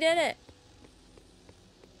 We did it!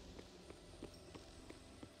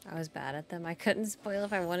 I was bad at them. I couldn't spoil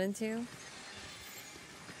if I wanted to.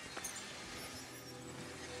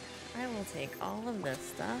 I will take all of this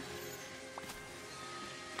stuff.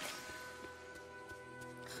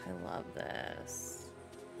 I love this.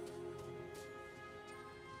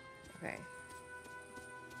 Okay.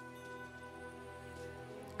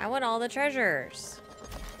 I want all the treasures.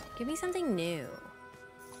 Give me something new.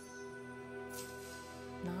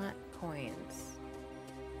 Not coins.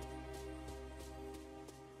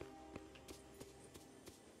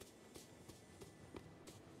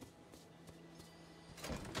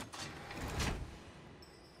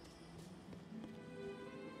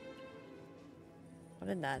 What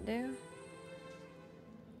did that do?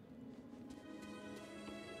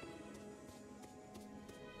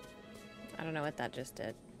 I don't know what that just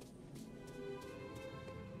did.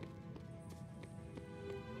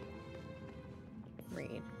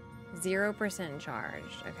 Read. 0% charged.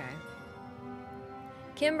 Okay.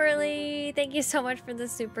 Kimberly, thank you so much for the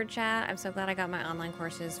super chat. I'm so glad I got my online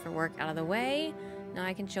courses for work out of the way. Now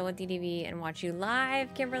I can chill with DDV and watch you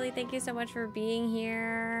live. Kimberly, thank you so much for being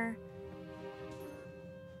here.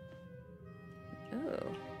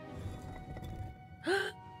 Ooh.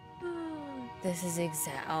 This is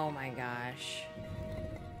oh my gosh.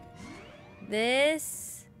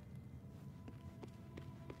 This.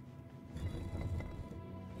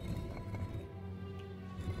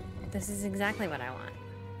 This is exactly what I want.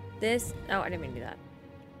 This, oh, I didn't mean to do that.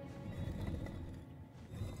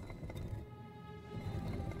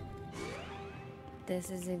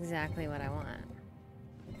 This is exactly what I want.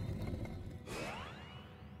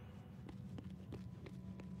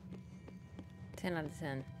 Ten out of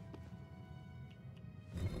 10.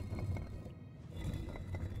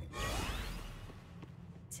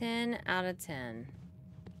 Ten out of 10.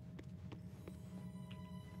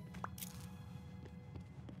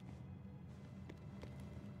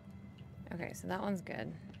 Okay, so that one's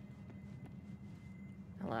good.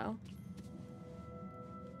 Hello?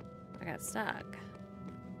 I got stuck.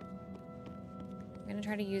 I'm gonna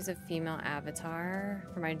try to use a female avatar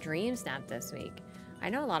for my dream snap this week. I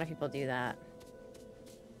know a lot of people do that.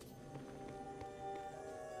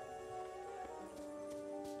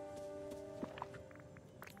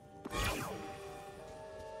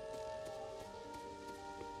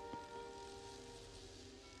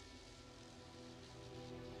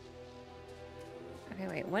 Okay,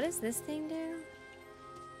 wait, what does this thing do?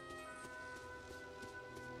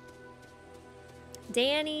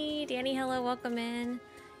 Danny, hello, welcome in.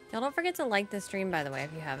 Y'all don't forget to like the stream, by the way,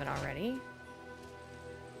 if you haven't already.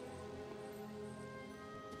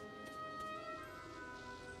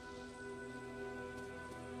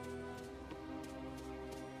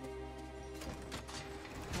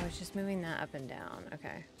 I was just moving that up and down.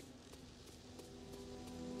 Okay.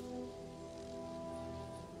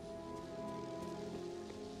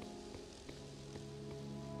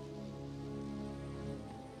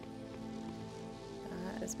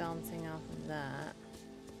 That is bouncing off of that.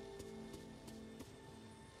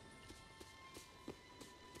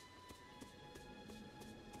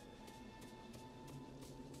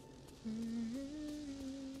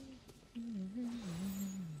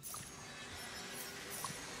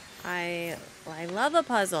 I love a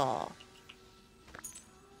puzzle.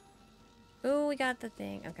 Ooh, we got the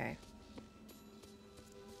thing. Okay.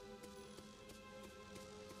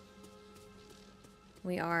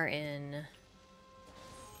 We are in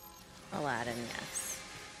Aladdin, yes.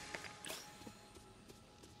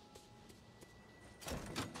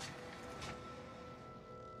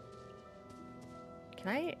 Can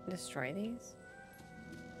I destroy these?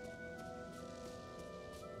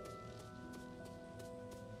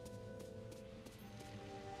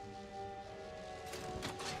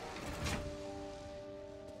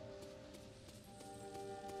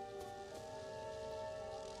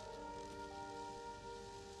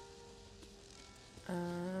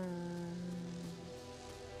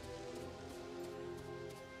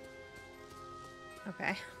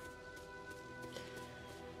 Okay.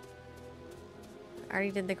 I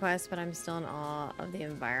already did the quest, but I'm still in awe of the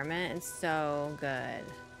environment. It's so good.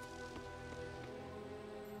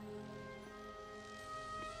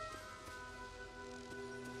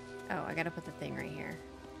 Oh, I gotta put the thing right here.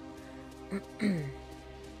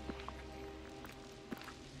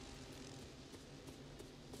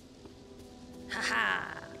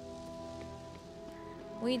 Haha!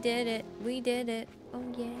 We did it. We did it. Oh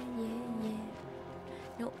yeah, yeah, yeah.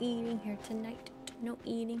 No eating here tonight. No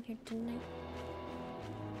eating here tonight.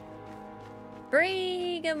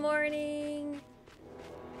 Bree, good morning.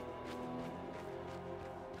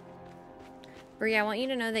 Bree, I want you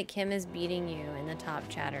to know that Kim is beating you in the top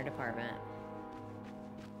chatter department.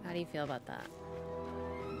 How do you feel about that?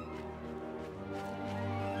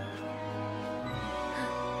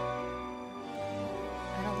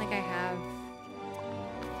 I don't think I have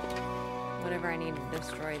whatever I need to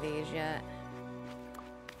destroy these yet.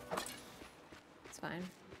 It's fine.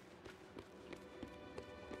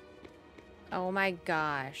 Oh my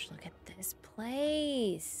gosh, look at this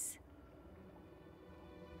place.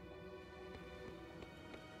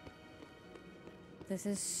 This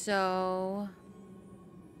is so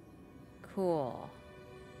cool.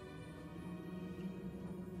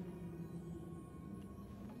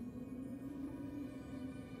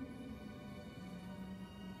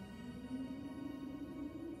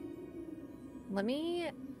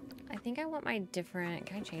 I think I want my different,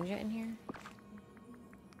 can I change it in here?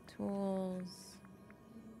 Tools.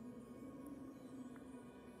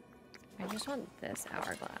 I just want this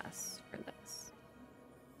hourglass for this.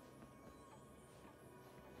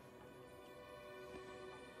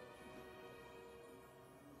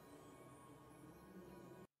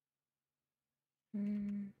 There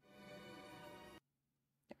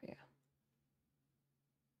we go.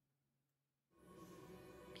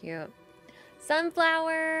 Cute.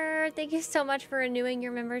 Sunflower, thank you so much for renewing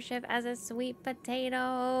your membership as a sweet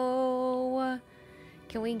potato.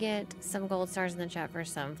 Can we get some gold stars in the chat for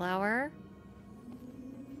Sunflower?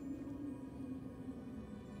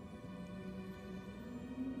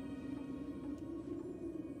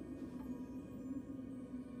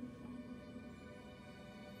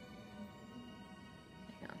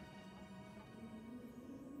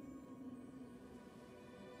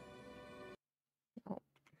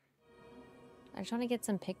 I just want to get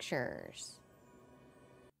some pictures.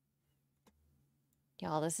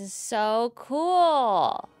 Y'all, this is so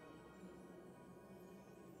cool.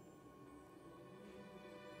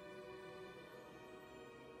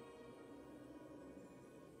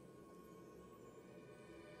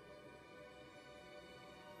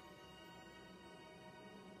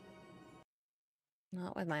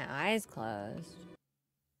 Not with my eyes closed.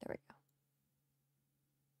 There we go.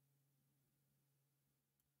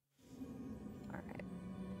 All right.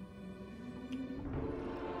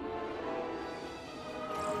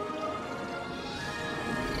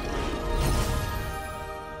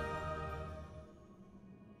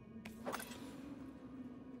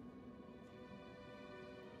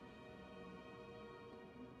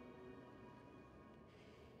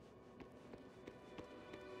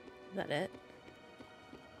 Is that it?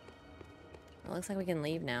 It looks like we can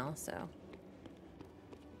leave now, so.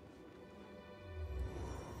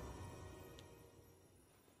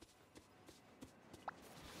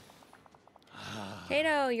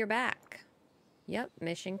 Kato, you're back. Yep,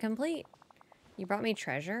 mission complete. You brought me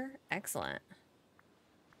treasure? Excellent.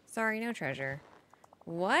 Sorry, no treasure.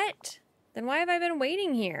 What? Then why have I been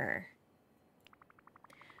waiting here?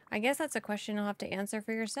 I guess that's a question you'll have to answer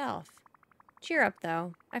for yourself. Cheer up,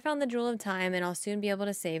 though. I found the Jewel of Time, and I'll soon be able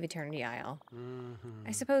to save Eternity Isle.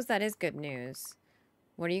 I suppose that is good news.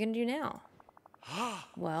 What are you going to do now?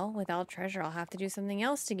 Well, without treasure, I'll have to do something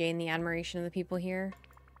else to gain the admiration of the people here.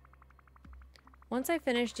 Once I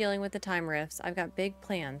finish dealing with the time rifts, I've got big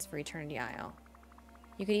plans for Eternity Isle.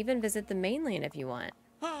 You could even visit the mainland if you want.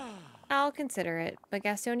 I'll consider it, but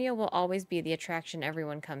Gastonia will always be the attraction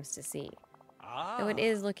everyone comes to see. Though it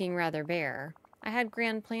is looking rather bare. I had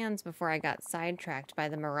grand plans before I got sidetracked by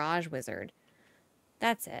the Mirage Wizard.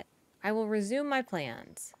 That's it. I will resume my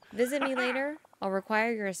plans. Visit me later. I'll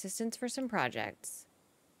require your assistance for some projects.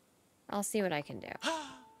 I'll see what I can do.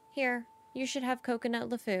 Here, you should have Coconut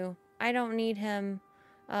LeFou. I don't need him,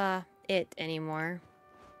 it anymore.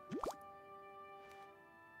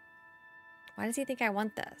 Why does he think I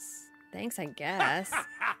want this? Thanks, I guess.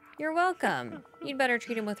 You're welcome. You'd better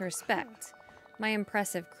treat him with respect. My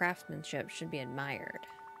impressive craftsmanship should be admired.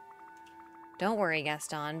 Don't worry,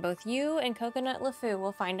 Gaston. Both you and Coconut LeFou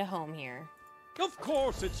will find a home here. Of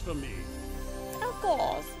course it's for me. Of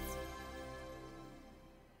course.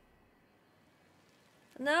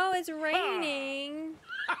 No, it's raining.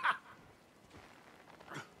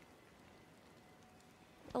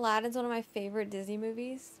 Aladdin's one of my favorite Disney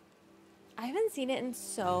movies. I haven't seen it in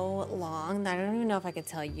so long that I don't even know if I could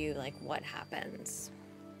tell you, like, what happens.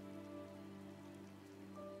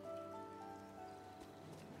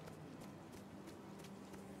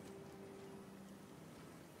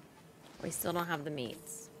 We still don't have the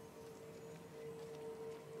meats.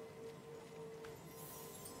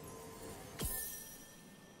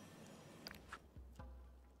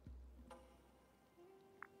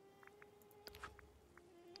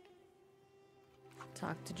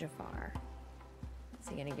 Talk to Jafar. Is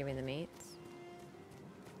he gonna give me the meats?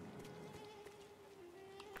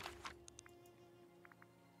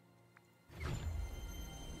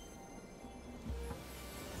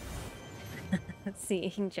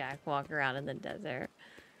 Seeing Jack walk around in the desert.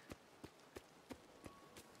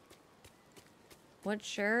 What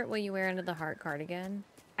shirt will you wear under the heart cardigan?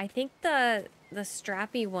 I think the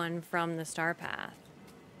strappy one from the Star Path.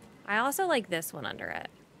 I also like this one under it.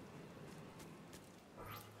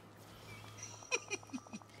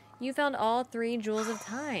 You found all 3 jewels of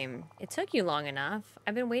time. It took you long enough.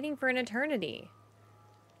 I've been waiting for an eternity.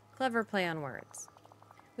 Clever play on words.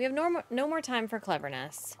 We have no more time for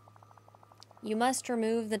cleverness. You must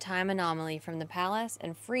remove the time anomaly from the palace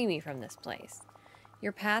and free me from this place.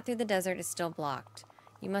 Your path through the desert is still blocked.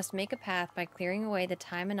 You must make a path by clearing away the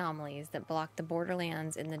time anomalies that block the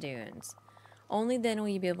borderlands in the dunes. Only then will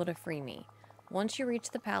you be able to free me. Once you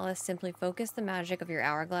reach the palace, simply focus the magic of your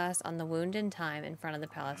hourglass on the wound in time in front of the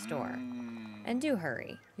palace door. And do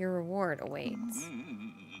hurry. Your reward awaits.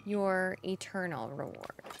 Your eternal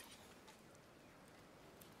reward.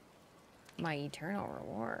 My eternal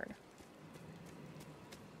reward.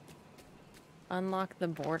 Unlock the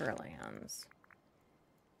borderlands.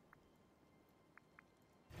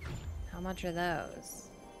 How How much are those?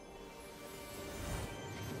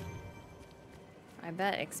 I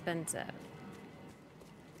bet expensive.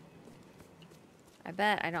 I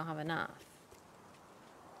bet I don't have enough.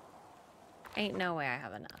 Ain't no way I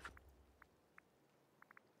have enough.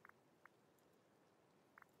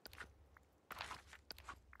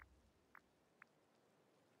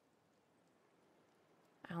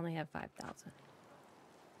 I only have 5,000.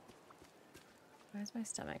 Why is my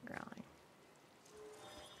stomach growling?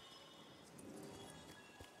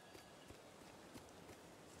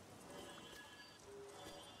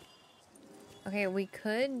 Okay, we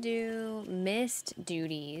could do missed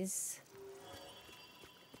duties,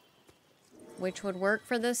 which would work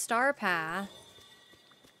for the star path.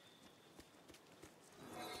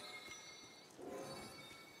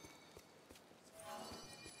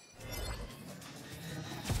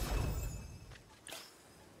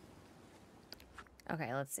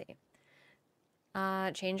 Okay, let's see.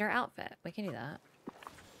 Change our outfit. We can do that.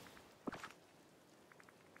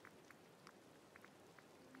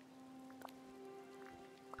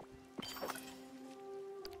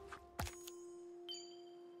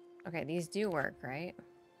 Okay, these do work, right?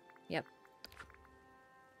 Yep.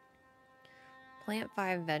 Plant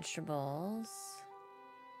 5 vegetables.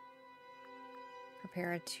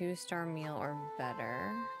 Prepare a 2-star meal or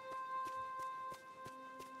better.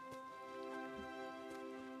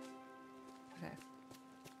 Okay.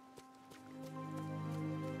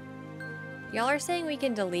 Y'all are saying we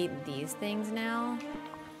can delete these things now?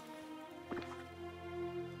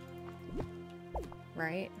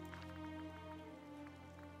 Right?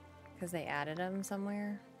 Because they added them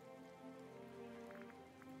somewhere.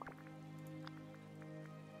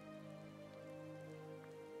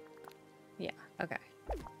 Yeah, okay.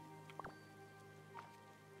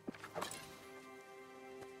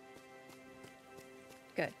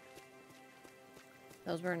 Good.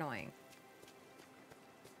 Those were annoying.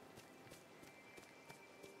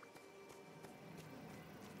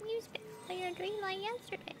 You spent all your dreamlight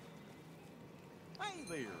yesterday. Hey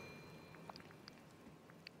there.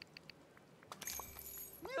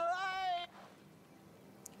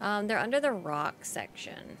 They're under the rock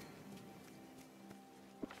section.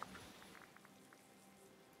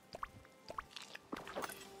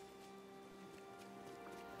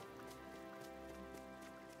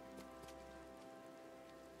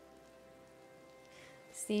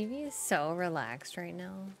 Stevie is so relaxed right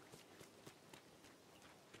now.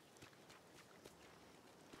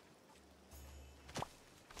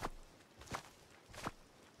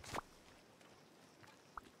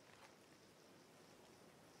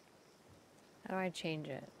 How do I change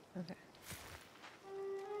it? Okay.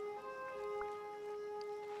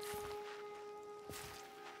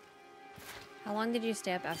 How long did you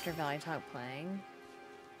stay up after Valley Talk playing?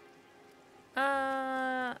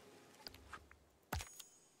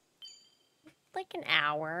 Like an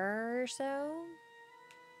hour or so.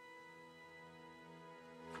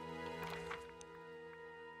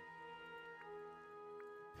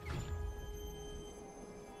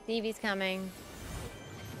 Stevie's coming.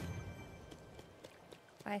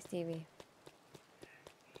 Bye, Stevie.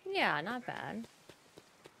 Yeah, not bad.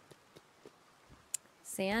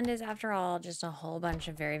 Sand is, after all, just a whole bunch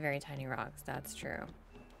of very, very tiny rocks. That's true.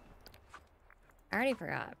 I already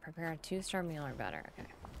forgot. Prepare a 2-star meal or better. Okay.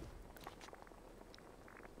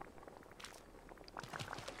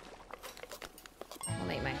 I'll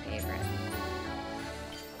make my favorite.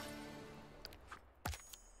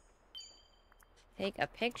 Take a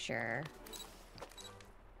picture.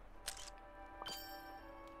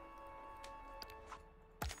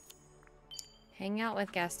 Hang out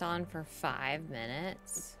with Gaston for 5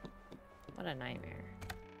 minutes. What a nightmare.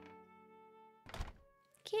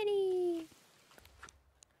 Kitty!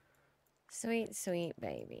 Sweet, sweet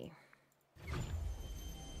baby.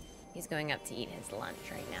 He's going up to eat his lunch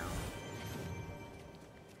right now.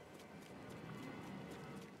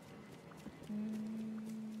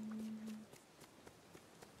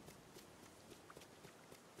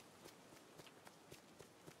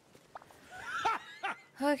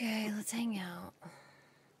 Okay, let's hang out.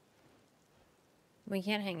 We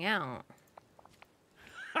can't hang out.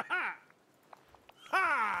 I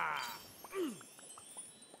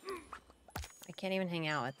can't even hang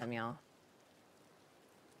out with them, y'all.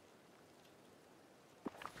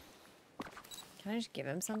 Can I just give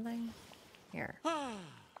him something? Here.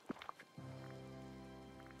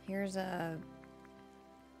 Here's a...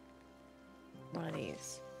 one of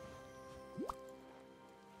these.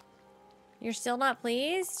 You're still not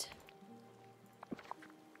pleased?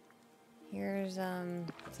 Here's, some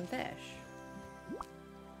fish.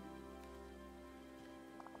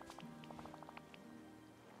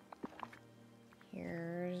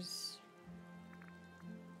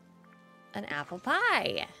 an apple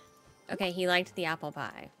pie. Okay, he liked the apple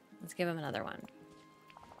pie. Let's give him another one.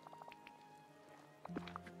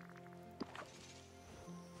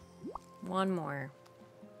 One more.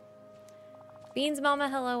 Beans Mama,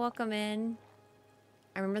 hello, welcome in.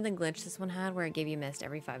 I remember the glitch this one had where it gave you mist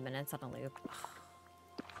every 5 minutes on a loop.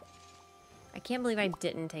 I can't believe I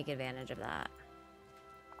didn't take advantage of that.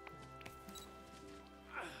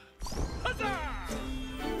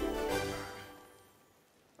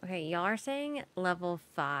 Okay, y'all are saying level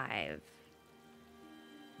 5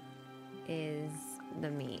 is the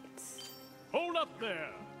meat. Hold up there.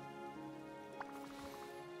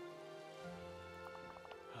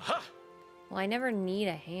 Well, I never need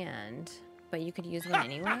a hand, but you could use one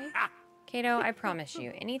anyway. Kato, I promise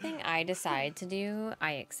you, anything I decide to do,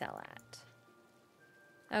 I excel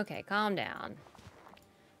at. Okay, calm down.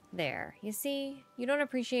 There, you see, you don't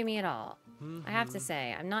appreciate me at all. I have to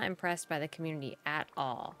say, I'm not impressed by the community at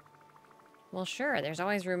all. Well, sure, there's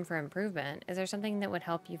always room for improvement. Is there something that would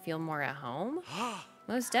help you feel more at home?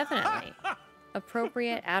 Most definitely.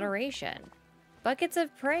 Appropriate adoration. Buckets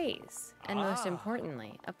of praise. And most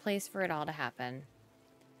importantly, a place for it all to happen.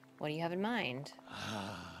 What do you have in mind?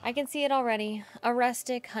 I can see it already. A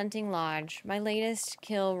rustic hunting lodge, my latest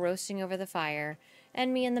kill roasting over the fire,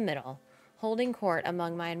 and me in the middle, holding court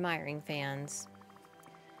among my admiring fans.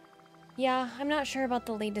 Yeah, I'm not sure about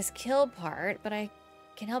the latest kill part, but I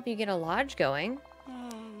can help you get a lodge going.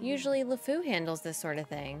 Usually LeFou handles this sort of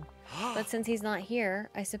thing, but since he's not here,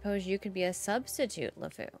 I suppose you could be a substitute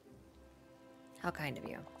LeFou. How kind of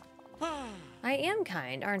you. I am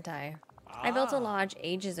kind, aren't I? I built a lodge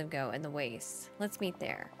ages ago in the wastes. Let's meet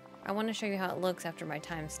there. I want to show you how it looks after my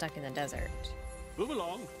time stuck in the desert. Move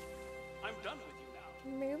along. I'm done with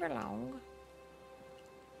you now. Move along.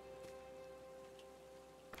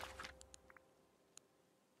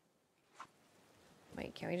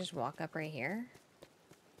 Wait, can we just walk up right here?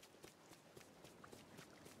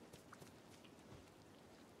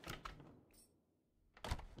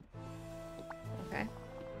 Okay.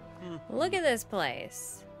 Look at this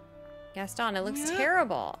place. Gaston, it looks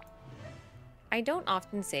terrible. I don't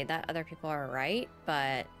often say that other people are right,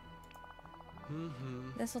 but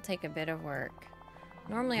this will take a bit of work.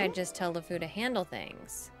 Normally I'd just tell LeFou to handle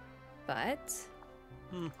things, but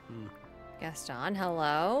Gaston,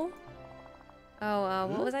 hello? Oh,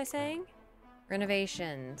 what was I saying?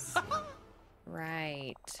 Renovations.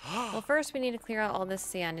 Right. Well, first we need to clear out all this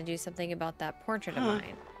sand and do something about that portrait of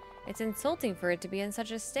mine. It's insulting for it to be in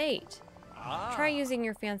such a state. Try using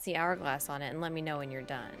your fancy hourglass on it and let me know when you're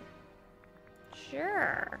done.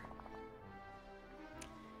 Sure.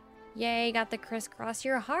 Yay, got the crisscross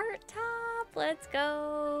your heart top. Let's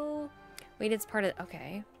go. Wait, it's part of...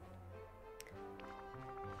 Okay.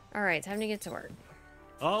 All right, time to get to work.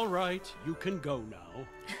 All right, you can go now.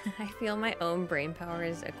 I feel my own brain power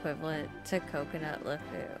is equivalent to coconut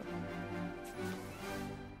LeFou.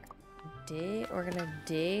 We're gonna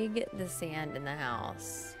dig the sand in the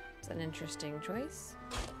house. It's an interesting choice.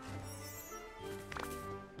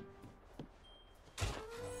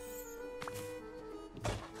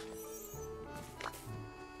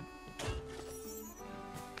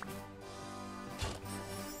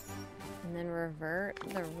 And then revert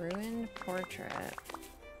the ruined portrait.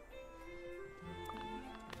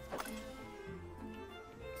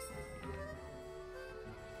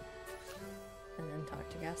 And then talk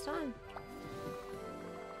to Gaston.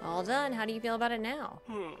 All done. How do you feel about it now?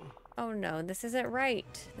 Oh no, this isn't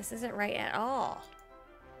right. This isn't right at all.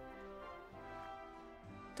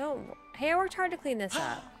 Hey, I worked hard to clean this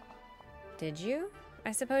up. Did you?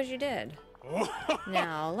 I suppose you did.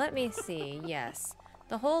 Now, let me see. Yes.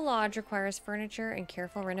 The whole lodge requires furniture and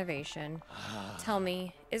careful renovation. Tell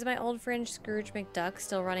me, is my old friend Scrooge McDuck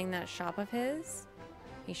still running that shop of his?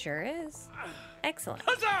 He sure is. Excellent.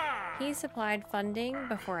 He supplied funding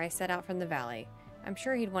before I set out from the valley. I'm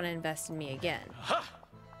sure he'd want to invest in me again.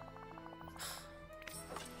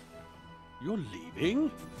 You're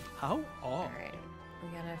leaving? How odd. Alright, we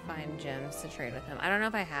gotta find gems to trade with him. I don't know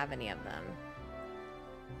if I have any of them.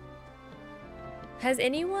 Has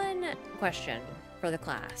anyone... Question for the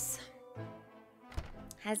class.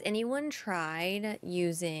 Has anyone tried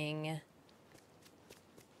using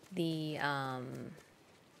the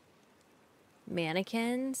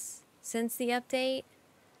mannequins since the update?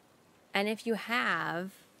 And if you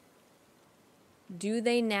have, do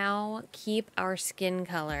they now keep our skin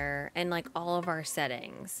color and like all of our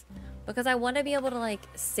settings? Because I want to be able to like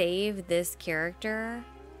save this character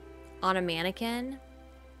on a mannequin,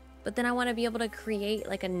 but then I want to be able to create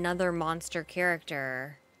like another monster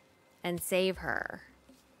character and save her.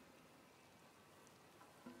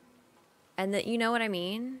 And that, you know what I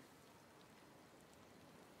mean?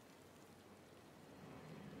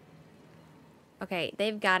 Okay,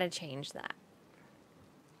 they've got to change that.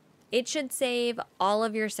 It should save all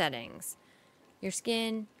of your settings. Your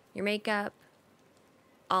skin, your makeup,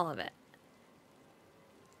 all of it.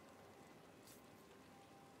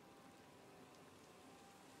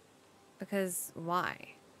 Because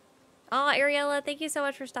why? Oh, Ariella, thank you so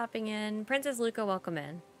much for stopping in. Princess Luca, welcome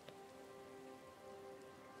in.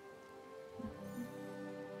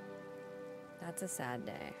 That's a sad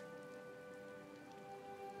day.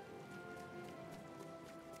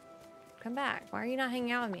 Come back. Why are you not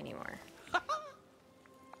hanging out with me anymore?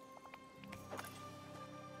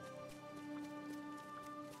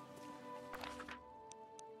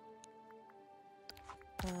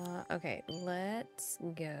 Okay, let's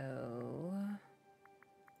go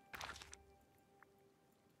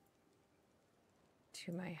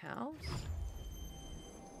to my house.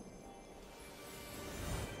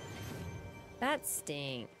 That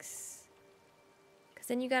stinks. Because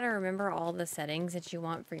then you gotta remember all the settings that you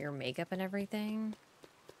want for your makeup and everything.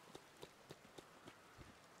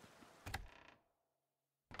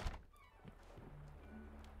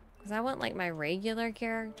 Because I want like my regular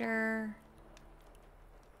character.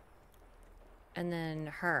 And then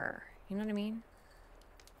her. You know what I mean?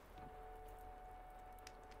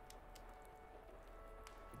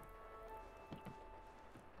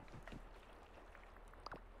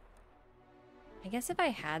 I guess if I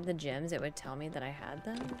had the gems, it would tell me that I had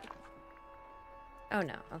them. Oh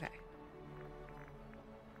no, okay.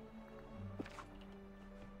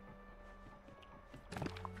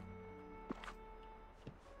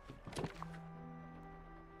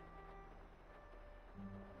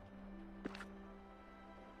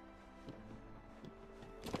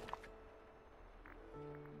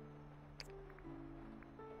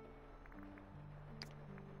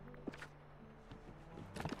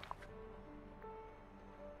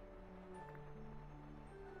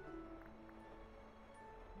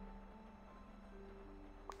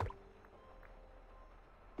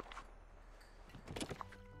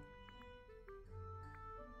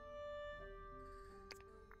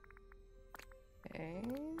 Okay.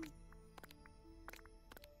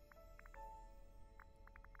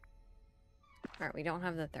 Alright, we don't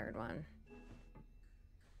have the third one.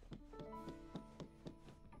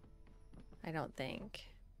 I don't think.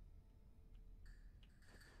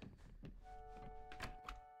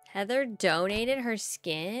 Heather donated her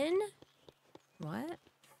skin? What?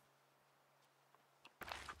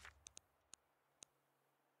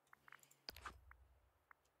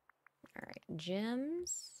 Alright,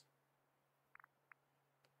 gems.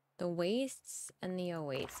 The wastes and the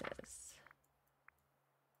oasis.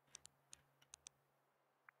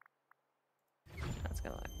 Let's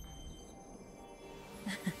go look.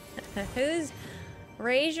 Who's...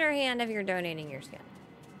 Raise your hand if you're donating your skin.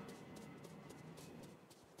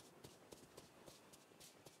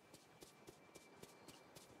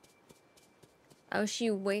 Oh,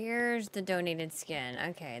 she wears the donated skin.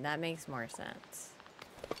 Okay, that makes more sense.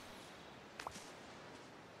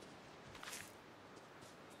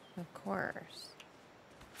 Of course.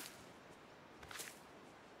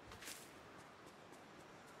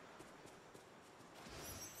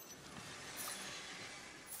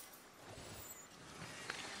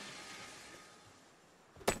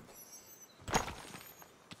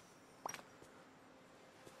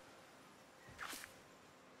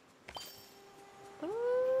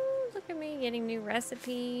 Look at me getting new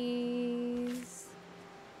recipes.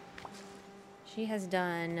 She has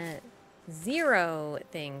done 0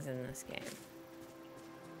 things in this game.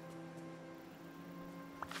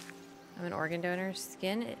 I'm an organ donor.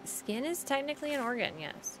 Skin is technically an organ,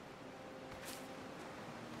 yes.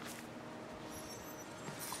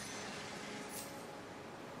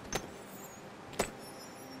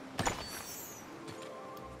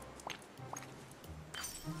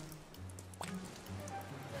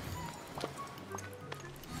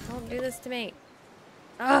 Don't do this to me.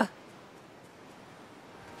 Ugh.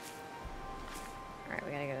 Alright,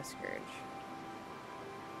 we gotta go to Scourge.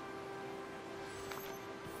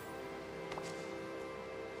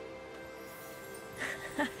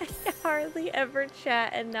 I hardly ever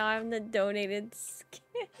chat, and now I'm the donated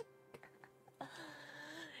skin.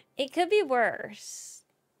 It could be worse.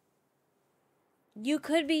 You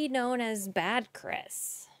could be known as Bad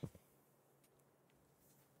Chris.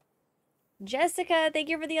 Jessica, thank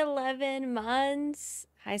you for the 11 months.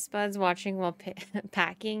 Hi, Spuds, watching while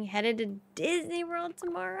packing. Headed to Disney World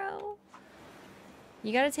tomorrow.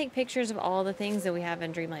 You gotta take pictures of all the things that we have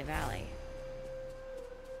in Dreamlight Valley.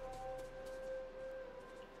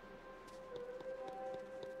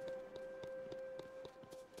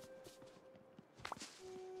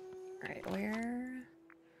 Alright, where?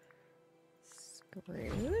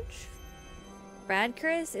 Scrooge? Brad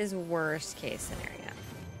Chris is worst case scenario.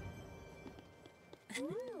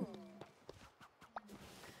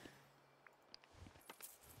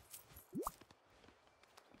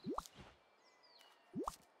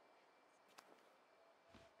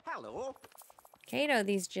 Hello. Kato,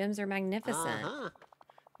 these gems are magnificent.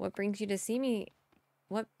 What brings you to see me?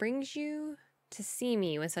 What brings you to see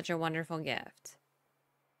me with such a wonderful gift?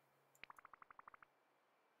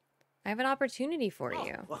 I have an opportunity for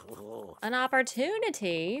you. An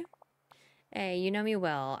opportunity? Hey, you know me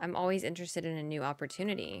well. I'm always interested in a new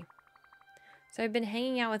opportunity. So I've been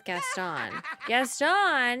hanging out with Gaston.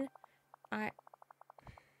 Gaston!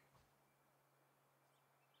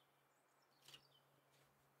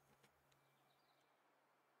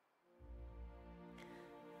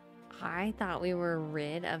 I thought we were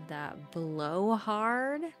rid of that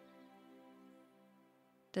blowhard.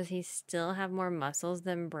 Does he still have more muscles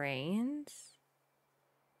than brains?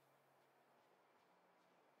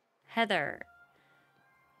 Heather,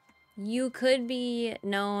 you could be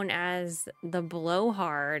known as the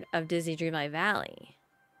blowhard of Disney Dreamlight Valley.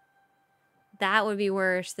 That would be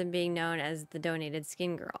worse than being known as the donated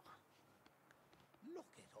skin girl. Look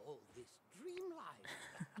at all this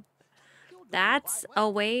dreamlight. That's a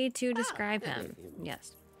way to describe him.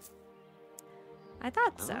 Yes. I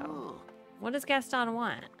thought so. What does Gaston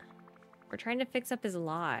want? We're trying to fix up his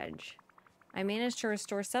lodge. I managed to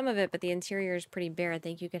restore some of it, but the interior is pretty bare. I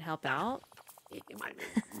think you could help out.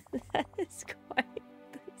 That is quite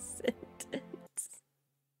the sentence.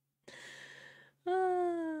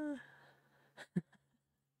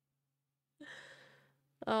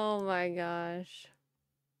 Oh my gosh.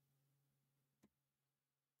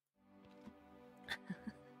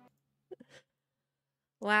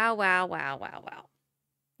 Wow, wow, wow, wow, wow.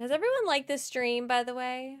 Does everyone like this stream, by the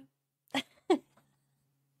way?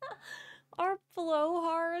 Are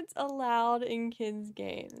blowhards allowed in kids'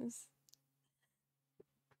 games?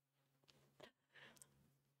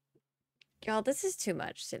 Y'all, this is too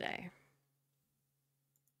much today.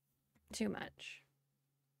 Too much.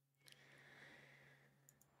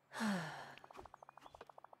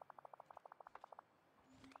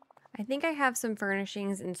 I think I have some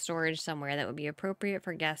furnishings in storage somewhere that would be appropriate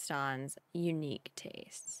for Gaston's unique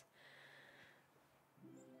tastes.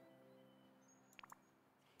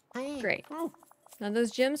 Great. Now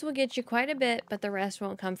those gems will get you quite a bit, but the rest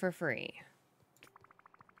won't come for free.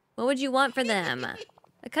 What would you want for them?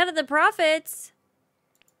 A cut of the profits?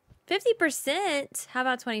 50%? How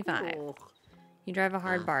about 25? You drive a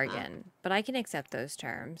hard bargain, but I can accept those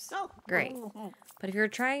terms. Great. But if you're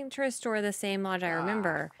trying to restore the same lodge I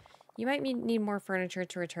remember, you might need more furniture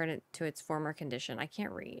to return it to its former condition. I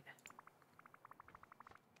can't read.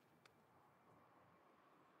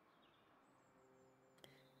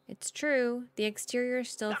 It's true. The exterior is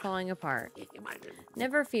still falling apart.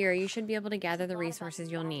 Never fear. You should be able to gather the resources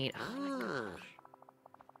you'll need. Oh my gosh.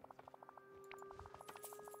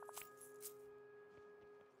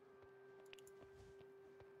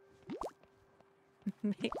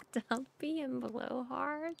 McDumpy and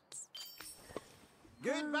blowhards.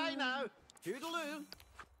 Goodbye now. Toodaloo.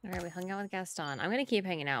 Alright, we hung out with Gaston. I'm gonna keep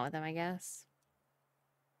hanging out with him, I guess.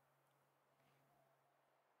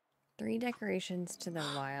 3 decorations to the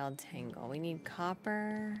wild tangle. We need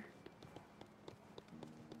copper.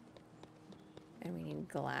 And we need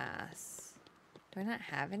glass. Do I not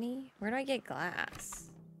have any? Where do I get glass?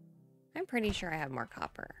 I'm pretty sure I have more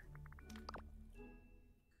copper.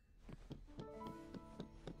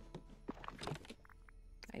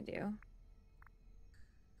 I do.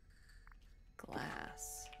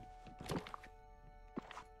 Glass.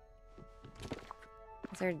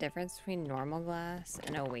 Is there a difference between normal glass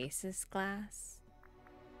and oasis glass?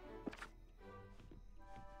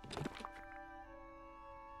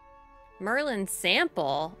 Merlin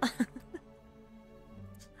sample?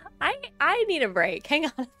 I need a break. Hang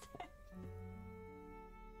on.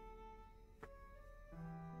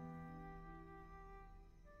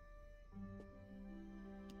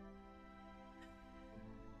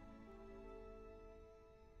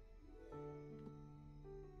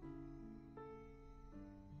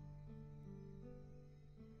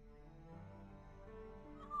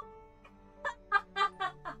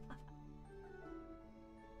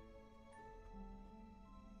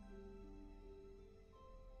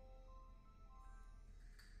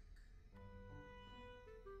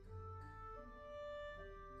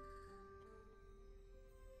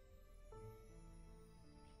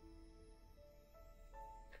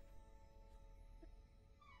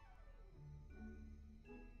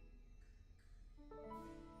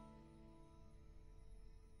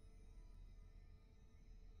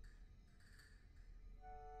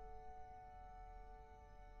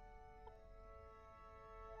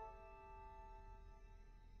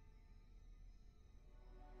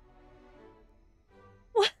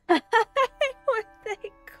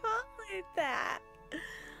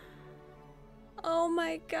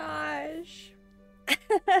 my gosh.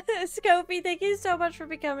 Scopy, thank you so much for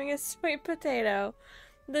becoming a sweet potato.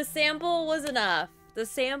 The sample was enough. The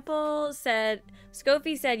sample said,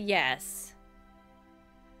 Scopy said yes.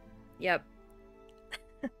 Yep.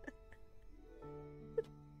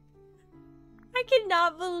 I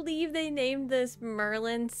cannot believe they named this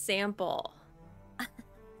Merlin sample.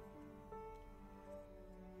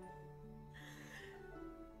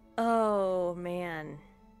 Oh, man.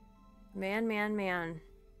 Man.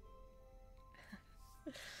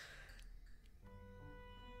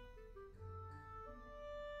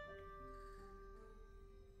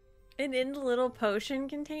 And in the little potion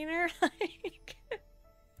container, like...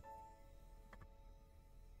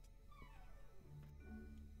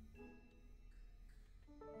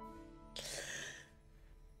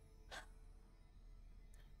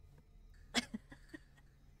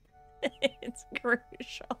 It's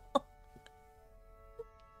crucial.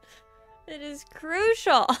 It is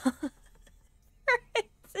crucial for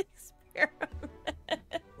its experiment.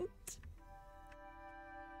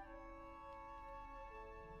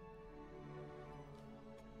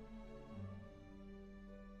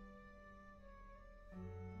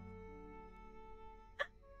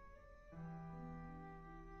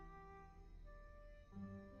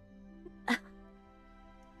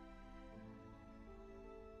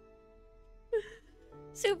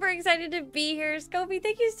 Super excited to be here. Scopy,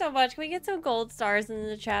 thank you so much. Can we get some gold stars in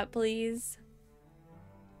the chat, please?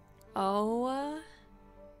 Oh.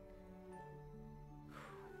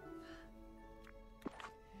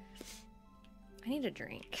 I need a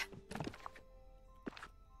drink.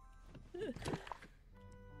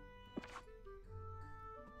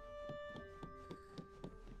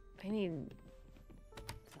 I need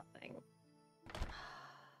something.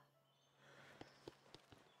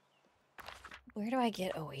 Where do I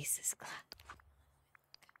get Oasis glass?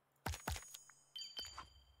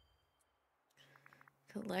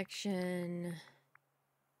 Collection.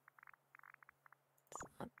 It's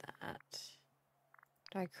not that.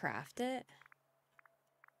 Do I craft it?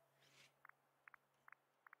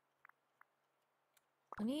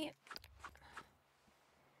 Let me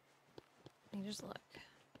just look.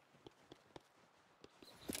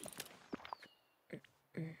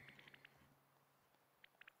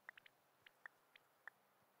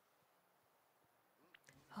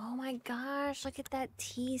 Oh my gosh, look at that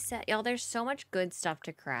tea set. Y'all, there's so much good stuff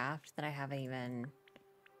to craft that I haven't even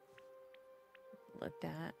looked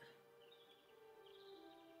at.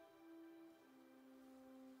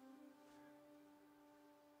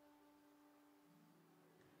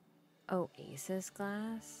 Oasis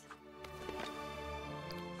glass.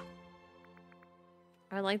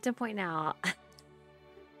 I would like to point out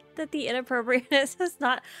that the inappropriateness is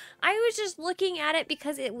not... I was just looking at it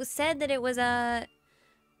because it was said that it was a...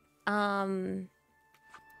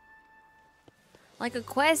 like a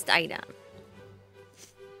quest item.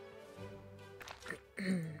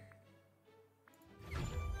 And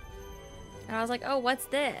I was like, oh, what's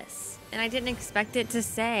this? And I didn't expect it to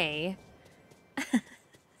say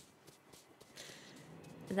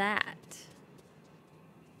that.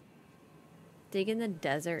 Dig in the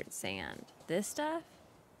desert sand. This stuff?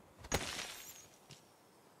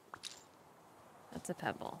 That's a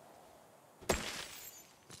pebble.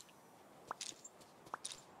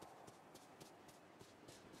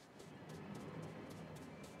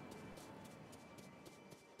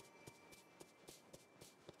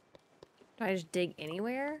 Do I just dig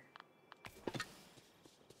anywhere?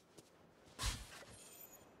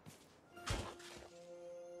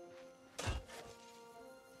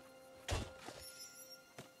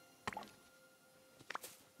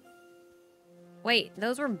 Wait,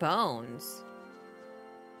 those were bones.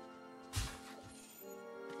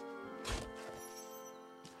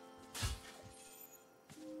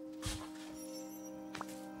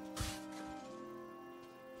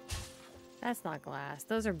 That's not glass.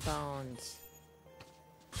 Those are bones.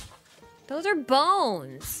 Those are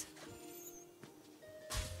bones.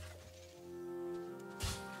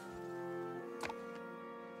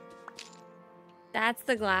 That's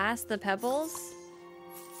the glass, the pebbles.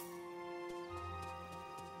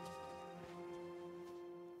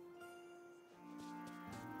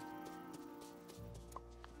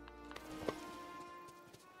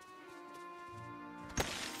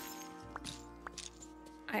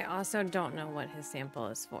 I also don't know what his sample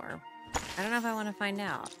is for. I don't know if I want to find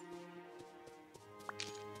out.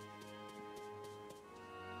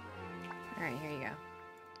 All right, here you go.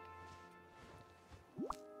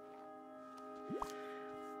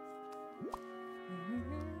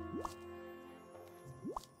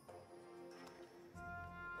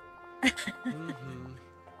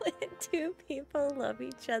 Two people love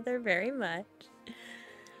each other very much.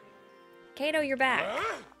 Kato, you're back.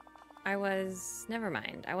 Never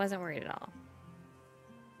mind. I wasn't worried at all.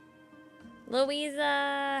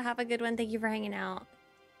 Louisa, have a good one. Thank you for hanging out.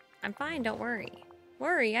 I'm fine, don't worry.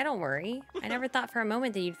 Worry? I don't worry. I never thought for a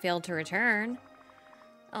moment that you'd fail to return.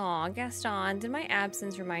 Aw, Gaston, did my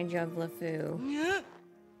absence remind you of LeFou?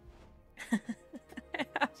 I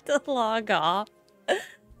have to log off.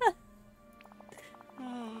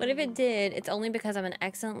 But if it did, it's only because I'm an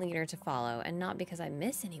excellent leader to follow and not because I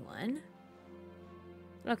miss anyone.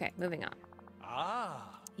 Okay, moving on.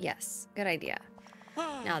 Ah. Yes, good idea.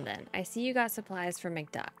 Now then, I see you got supplies for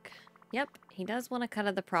McDuck. Yep, he does want a cut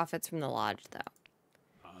of the profits from the lodge, though.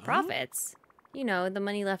 Profits? You know, the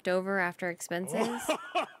money left over after expenses.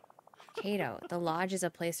 Kato, the lodge is a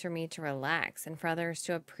place for me to relax and for others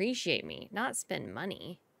to appreciate me, not spend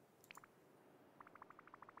money.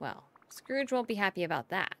 Well, Scrooge won't be happy about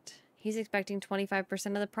that. He's expecting 25%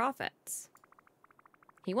 of the profits.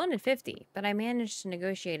 He wanted 50, but I managed to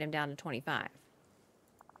negotiate him down to 25.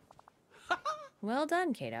 Well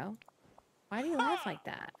done, Kato. Why do you laugh like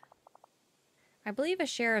that? I believe a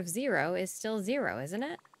share of 0 is still 0, isn't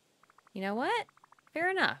it? You know what? Fair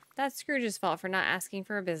enough. That's Scrooge's fault for not asking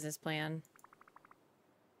for a business plan.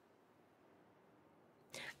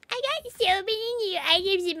 I got so many new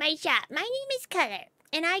items in my shop. My name is Color.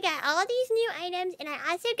 And I got all these new items, and I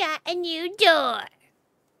also got a new door.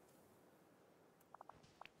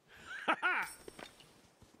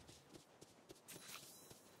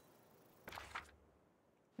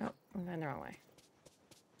 Nope, I'm going the wrong way.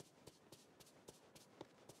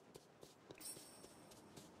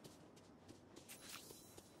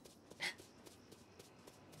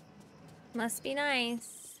 Must be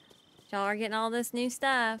nice. Y'all are getting all this new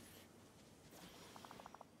stuff.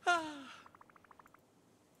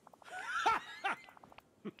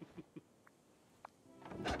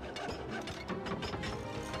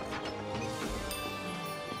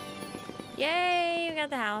 Yay, we got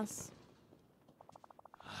the house.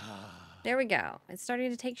 There we go. It's starting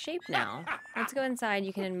to take shape now. Let's go inside.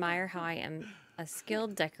 You can admire how I am a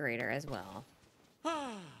skilled decorator as well.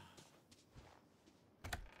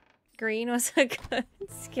 Green was a good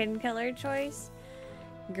skin color choice.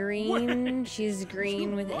 Green, she's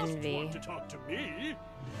green with envy. Want to talk to me?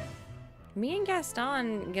 Me and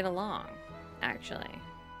Gaston get along, actually.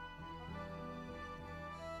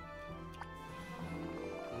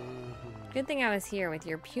 Good thing I was here. With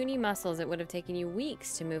your puny muscles, it would have taken you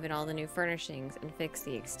weeks to move in all the new furnishings and fix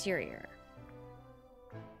the exterior.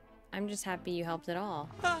 I'm just happy you helped at all.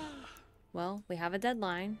 Well, we have a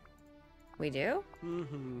deadline. We do?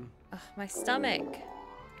 Mm-hmm. Ugh, my stomach.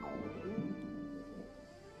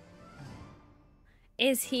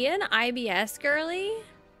 Is he an IBS girly?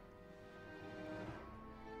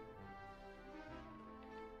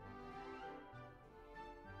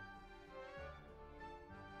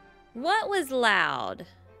 What was loud?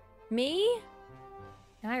 Me?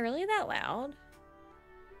 Am I really that loud?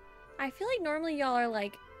 I feel like normally y'all are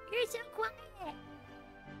like, You're so quiet.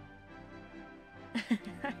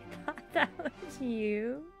 I thought that was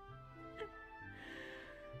you.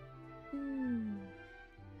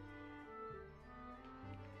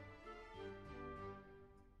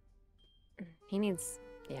 He needs,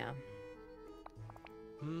 yeah.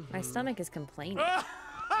 My stomach is complaining.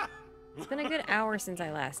 It's been a good hour since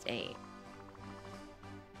I last ate.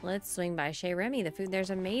 Let's swing by Chez Remy. The food there's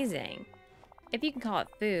amazing. If you can call it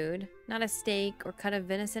food, not a steak or cut of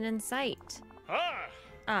venison in sight.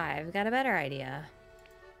 I've got a better idea.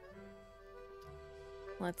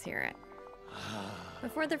 Let's hear it.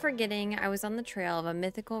 Before the forgetting, I was on the trail of a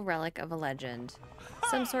mythical relic of a legend.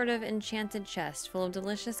 Some sort of enchanted chest full of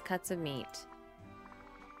delicious cuts of meat.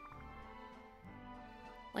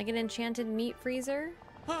 Like an enchanted meat freezer?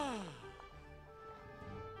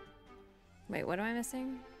 Wait, what am I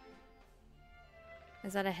missing?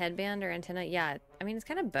 Is that a headband or antenna? Yeah, I mean, it's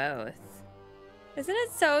kind of both. Isn't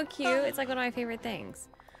it so cute? It's like one of my favorite things.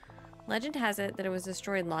 Legend has it that it was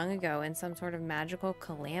destroyed long ago in some sort of magical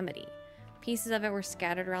calamity. Pieces of it were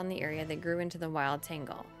scattered around the area that grew into the wild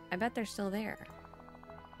tangle. I bet they're still there.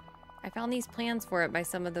 I found these plans for it by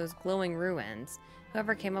some of those glowing ruins.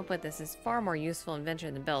 Whoever came up with this is far more useful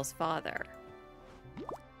inventor than Belle's father.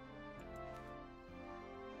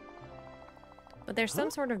 But there's some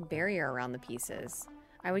sort of barrier around the pieces.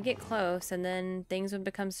 I would get close and then things would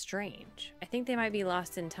become strange. I think they might be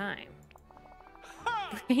lost in time.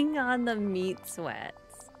 Bring on the meat sweats.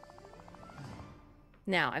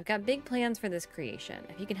 Now, I've got big plans for this creation.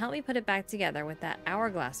 If you can help me put it back together with that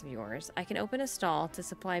hourglass of yours, I can open a stall to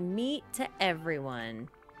supply meat to everyone.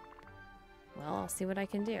 Well, I'll see what I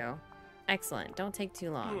can do. Excellent. Don't take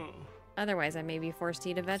too long. Otherwise, I may be forced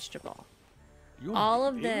to eat a vegetable. All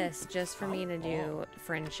of this just for me to do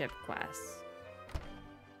friendship quests.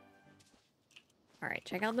 Alright,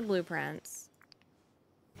 check out the blueprints.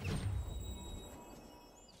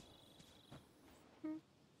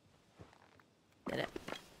 Did it.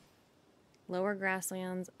 Lower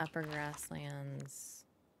grasslands, upper grasslands.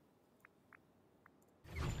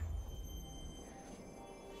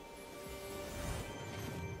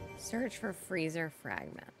 Search for freezer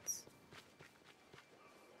fragments.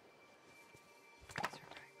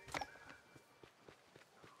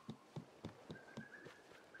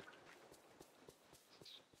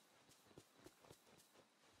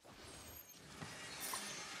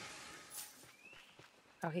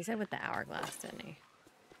 Oh, he said with the hourglass, didn't he?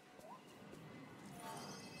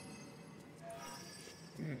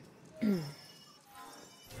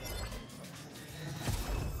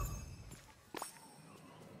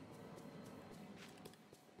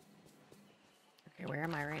 Okay, where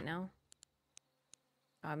am I right now?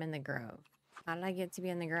 Oh, I'm in the grove. How did I get to be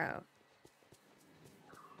in the grove?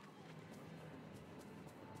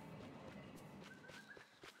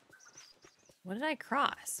 What did I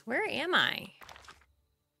cross? Where am I?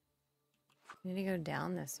 I need to go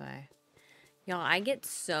down this way. Y'all, I get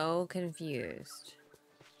so confused.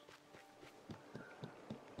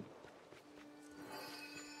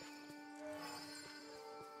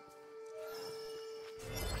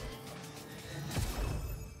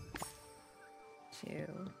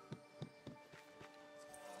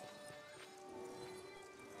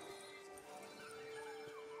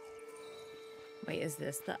 Wait, is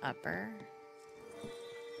this the upper?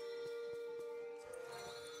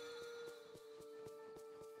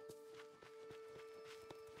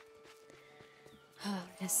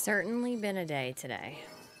 It's certainly been a day today.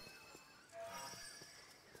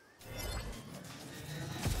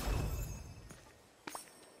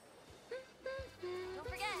 Don't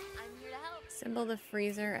forget, I'm here to help. Assemble the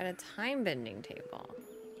freezer at a time bending table.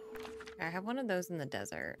 I have one of those in the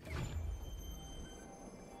desert.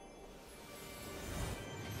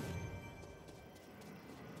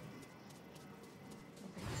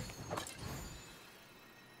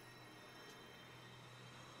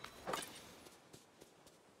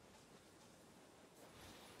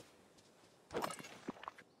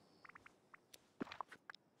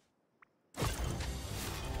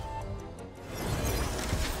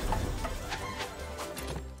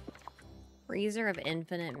 Freezer of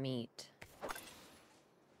infinite meat.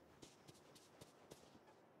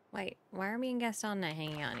 Wait, why are me and Gaston not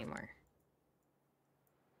hanging out anymore?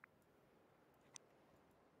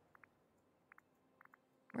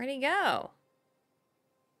 Where'd he go?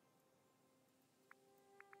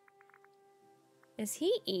 Is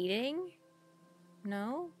he eating?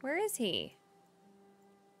 No? Where is he?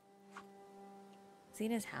 Is he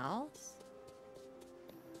in his house?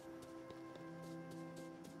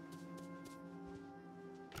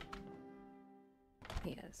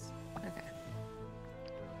 He is. Okay.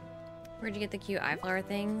 Where'd you get the cute eye flower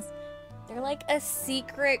things? They're like a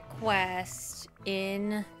secret quest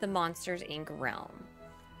in the Monsters, Inc. realm.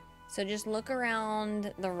 So just look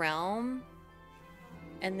around the realm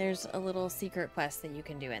and there's a little secret quest that you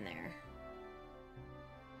can do in there.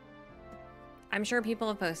 I'm sure people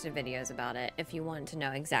have posted videos about it if you want to know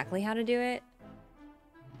exactly how to do it.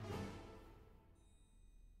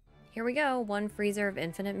 Here we go. 1 freezer of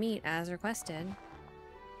infinite meat as requested.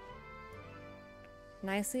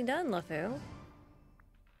 Nicely done, LeFou.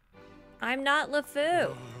 I'm not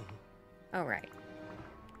LeFou. Oh, right.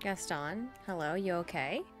 Gaston, hello, you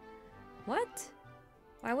okay? What?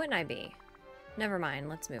 Why wouldn't I be? Never mind,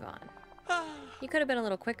 let's move on. You could have been a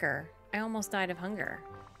little quicker. I almost died of hunger.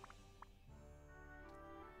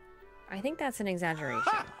 I think that's an exaggeration.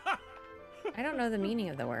 I don't know the meaning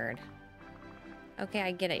of the word. Okay,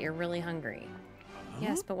 I get it. You're really hungry.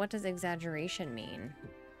 Yes, but what does exaggeration mean?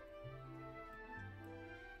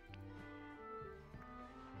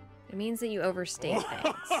 It means that you overstate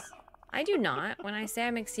things. I do not. When I say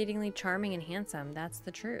I'm exceedingly charming and handsome, that's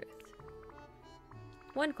the truth.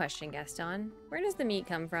 One question, Gaston. Where does the meat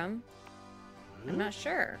come from? I'm not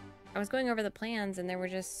sure. I was going over the plans and there were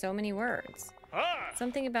just so many words.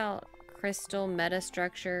 Something about crystal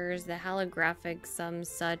metastructures, the holographic some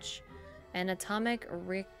such, an atomic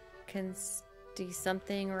reconsti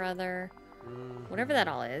something or other. Whatever that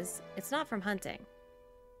all is, it's not from hunting.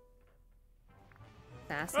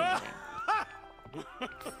 Fascinating.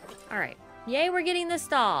 Alright. Yay, we're getting the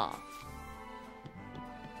stall.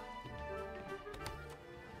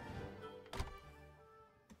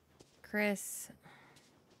 Chris,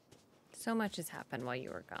 so much has happened while you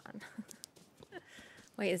were gone.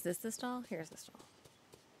 Wait, is this the stall? Here's the stall.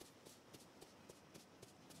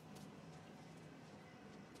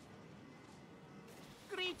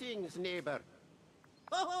 Greetings, neighbor.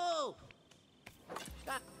 Ho ho!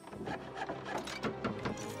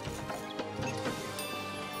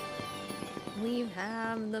 We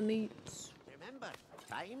have the meats. Remember,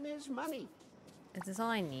 time is money. Is this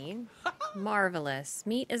all I need? Marvelous.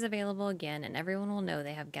 Meat is available again, and everyone will know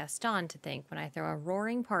they have Gaston to thank when I throw a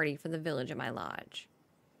roaring party for the village at my lodge.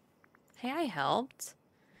 Hey, I helped.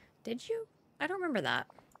 Did you? I don't remember that.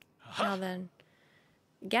 Now then.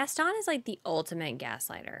 Gaston is like the ultimate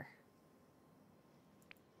gaslighter.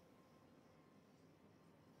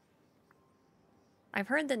 I've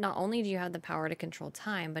heard that not only do you have the power to control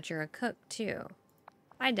time, but you're a cook too.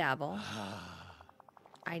 I dabble.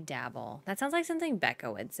 I dabble. That sounds like something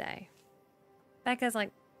Becca would say. Becca's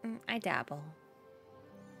like, I dabble.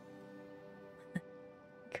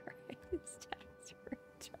 Christ has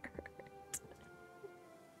returned.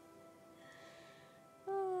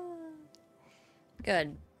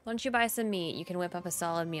 Good. Once you buy some meat, you can whip up a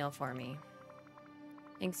solid meal for me.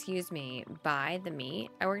 Excuse me, buy the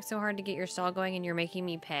meat? I worked so hard to get your stall going and you're making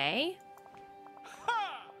me pay?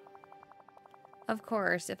 Of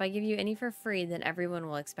course, if I give you any for free, then everyone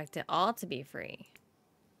will expect it all to be free.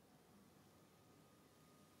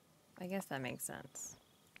 I guess that makes sense.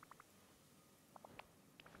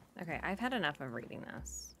 Okay, I've had enough of reading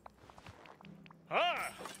this.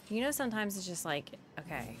 You know, sometimes it's just like,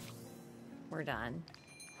 okay, we're done.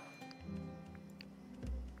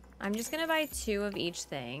 I'm just gonna buy 2 of each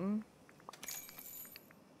thing.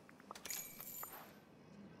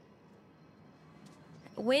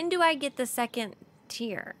 When do I get the second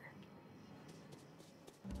tier?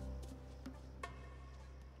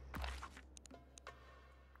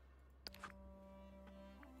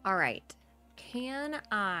 All right. Can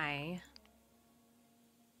I...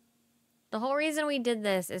 The whole reason we did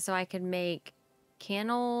this is so I could make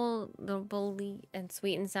cannellini and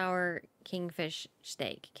sweet and sour kingfish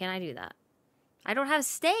steak. Can I do that? I don't have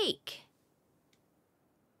steak.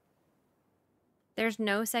 There's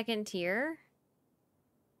no second tier.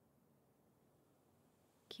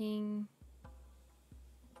 King.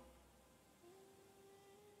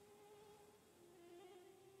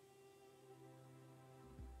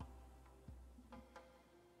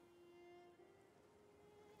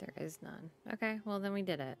 There is none. Okay, well then we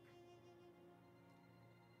did it.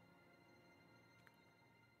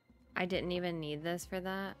 I didn't even need this for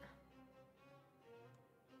that.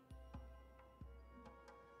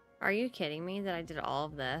 Are you kidding me that I did all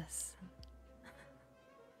of this?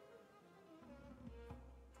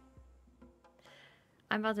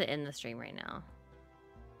 I'm about to end the stream right now.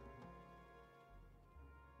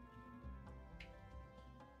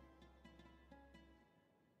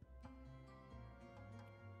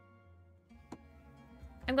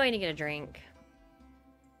 I'm going to get a drink.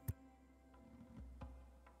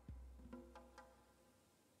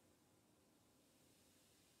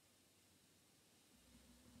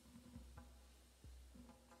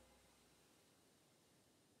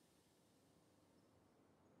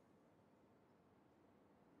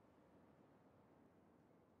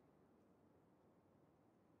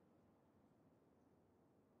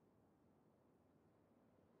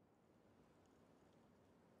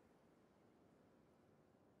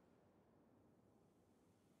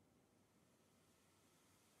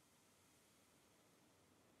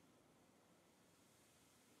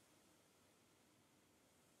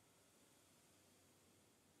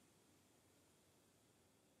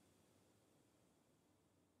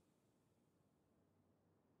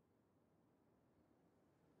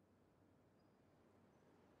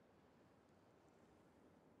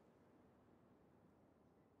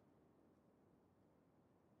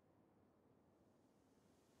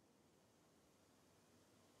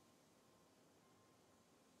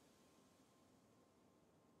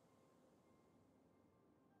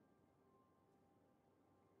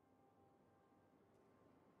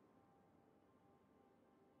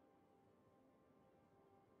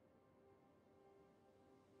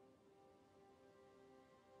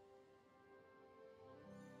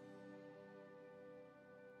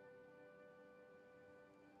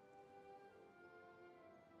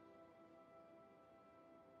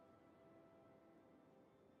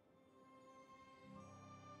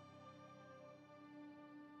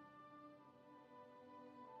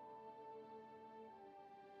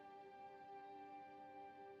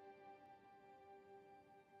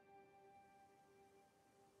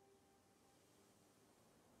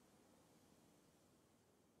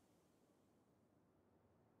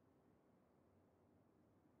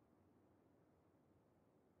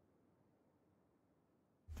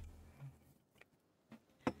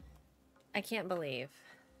 I can't believe.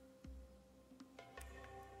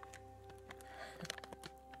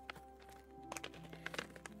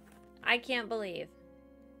 I can't believe.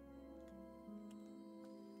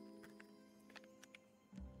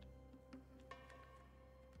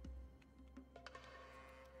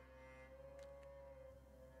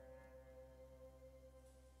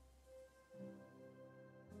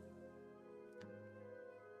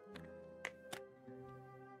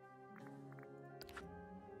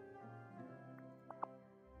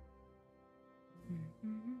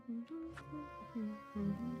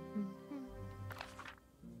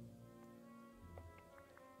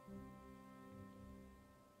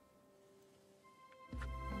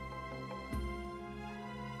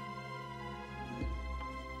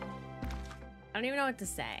 I don't even know what to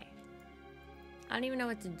say. I don't even know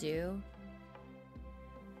what to do.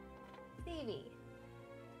 Stevie.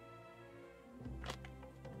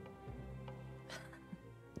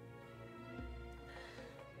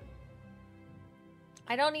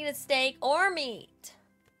 I don't need a steak or meat.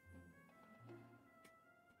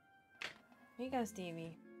 Here you go,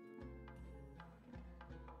 Stevie.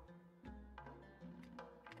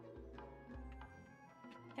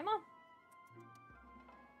 Come on.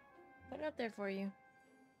 Put it up there for you.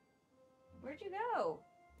 Where'd you go?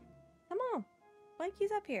 Come on.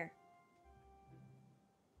 Mikey's up here.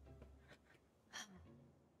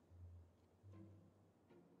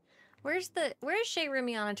 Where's Shay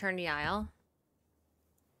Remy on Eternity Isle?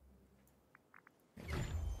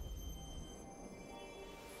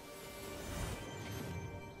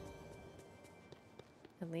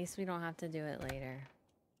 At least we don't have to do it later.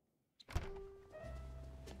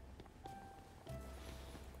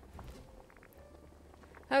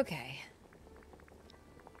 Okay.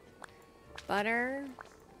 Butter,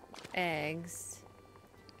 eggs.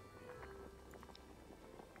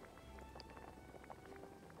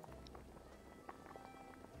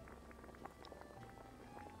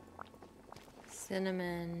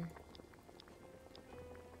 Cinnamon.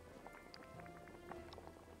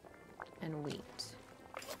 And wheat.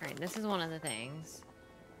 Alright, this is one of the things.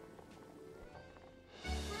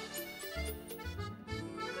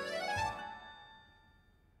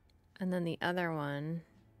 And then the other one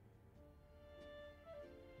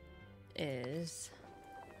is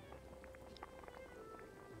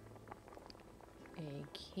a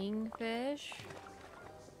kingfish,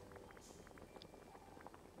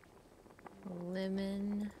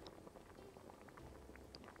 lemon.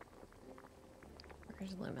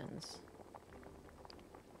 Where's lemons?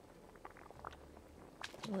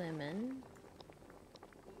 Lemon.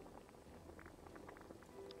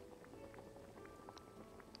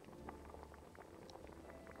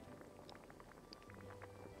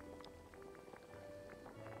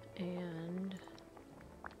 And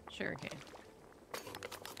sugarcane.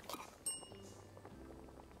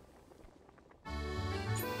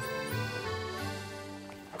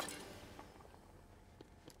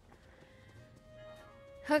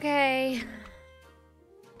 Okay.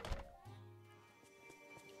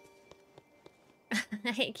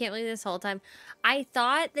 I can't believe this whole time. I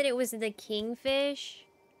thought that it was the kingfish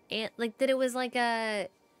and like that it was like a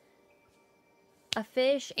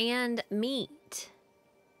fish and meat.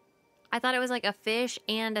 I thought it was like a fish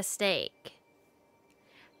and a steak.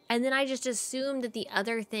 And then I just assumed that the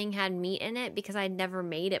other thing had meat in it because I'd never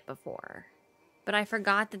made it before. But I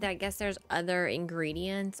forgot that I guess there's other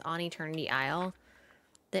ingredients on Eternity Isle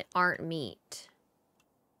that aren't meat.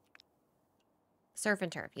 Surf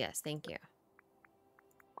and turf. Yes, thank you.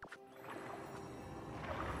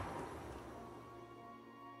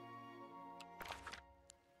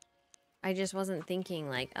 I just wasn't thinking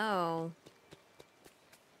like, oh.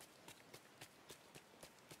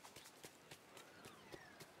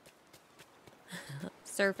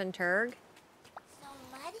 Surf and turg. So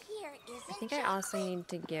mud here isn't I think I also need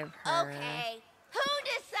to give her... Okay, who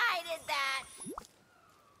decided that?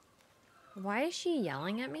 Why is she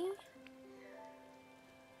yelling at me?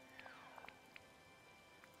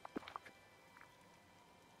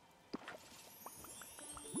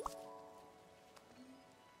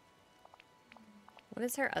 What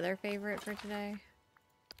is her other favorite for today?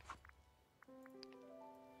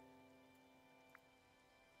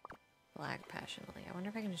 Black passionately. I wonder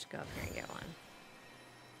if I can just go up here and get one.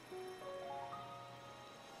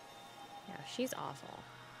 Yeah, she's awful.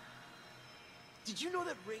 Did you know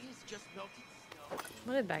that rains just melted snow?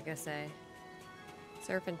 What did Becca say?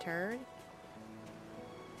 Surf and turd?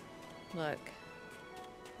 Look.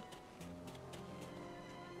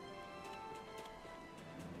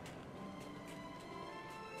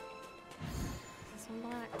 Is this one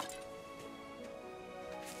black?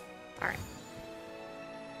 Alright.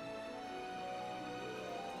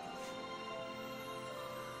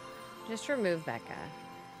 Just remove Becca.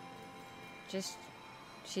 Just,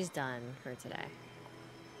 she's done for today.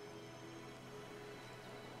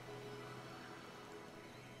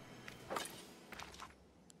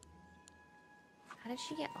 How did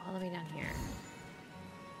she get all the way down here?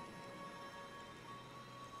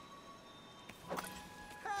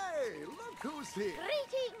 Hey, look who's here.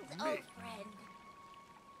 Greetings, Me. old friend.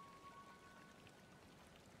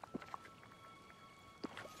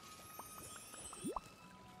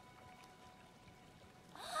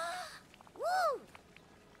 Woo!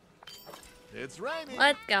 It's raining.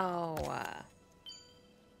 Let's go.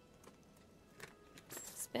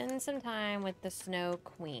 Spend some time with the Snow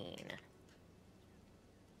Queen.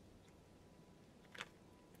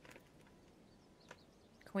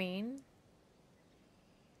 Queen?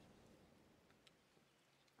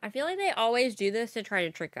 I feel like they always do this to try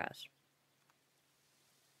to trick us.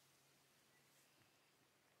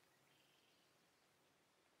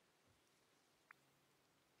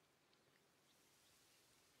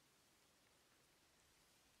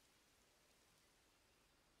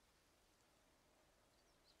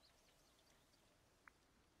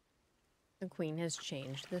 The Queen has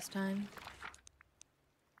changed this time.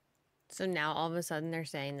 So now all of a sudden they're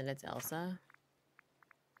saying that it's Elsa.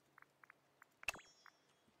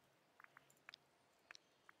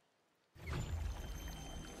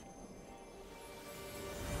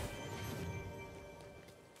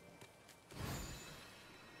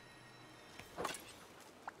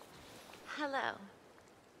 Hello.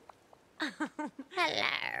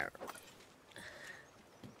 Hello.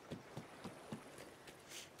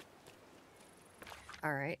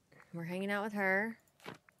 All right, we're hanging out with her.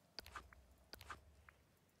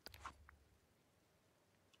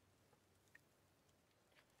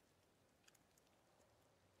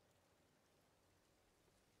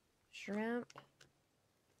 Shrimp.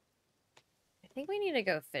 I think we need to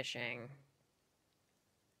go fishing.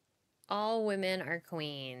 All women are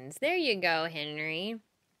queens. There you go, Henry.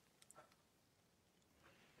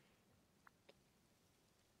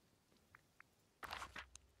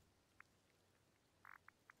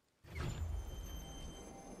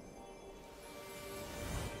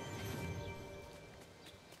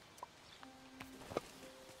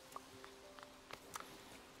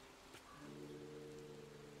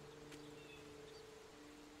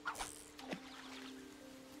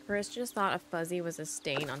 Chris just thought a fuzzy was a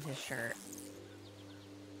stain on his shirt.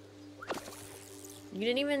 You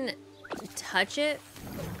didn't even touch it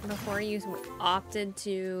before you opted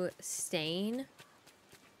to stain?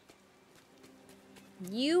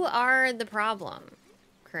 You are the problem,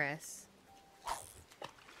 Chris.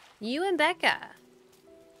 You and Becca.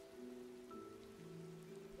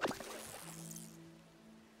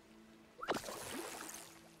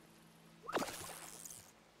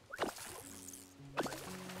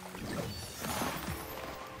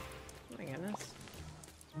 My goodness.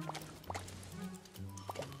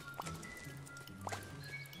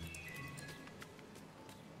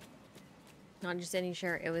 Not just any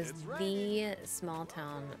shirt, it was the small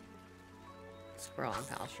town squirrel and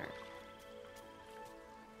pal shirt.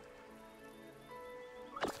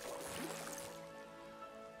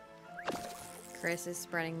 Chris is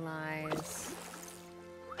spreading lies.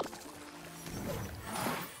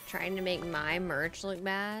 Trying to make my merch look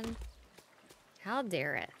bad. How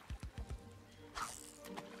dare it?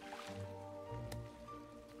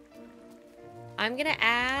 I'm gonna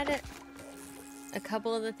add a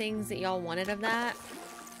couple of the things that y'all wanted of that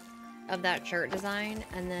shirt design,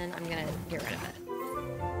 and then I'm gonna get rid of it.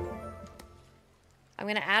 I'm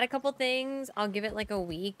gonna add a couple things, I'll give it like a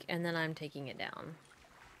week, and then I'm taking it down.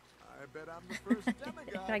 I bet I'm the first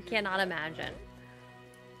demigod. I cannot imagine.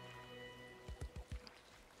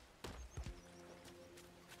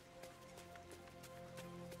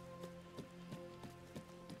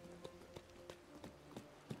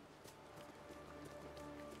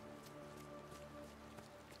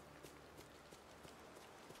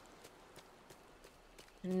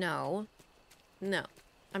 No. No.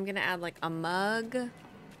 I'm gonna add like a mug.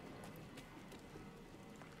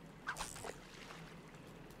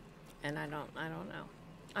 And I don't know.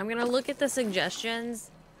 I'm gonna look at the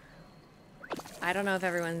suggestions. I don't know if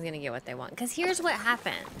everyone's gonna get what they want. Because here's what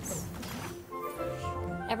happens.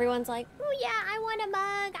 Everyone's like, oh yeah, I want a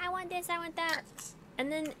mug. I want this, I want that.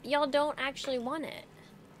 And then y'all don't actually want it.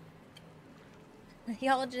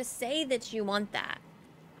 Y'all just say that you want that.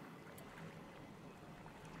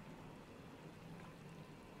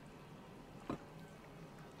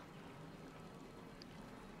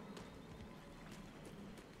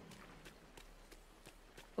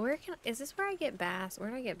 Where can, is this where I get bass? Where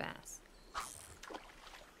do I get bass?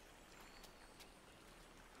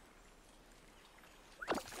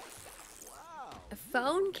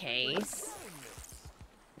 phone case?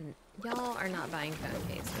 Y'all are not buying phone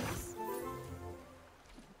cases.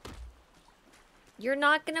 You're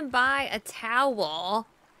not gonna buy a towel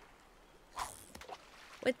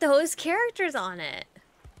with those characters on it.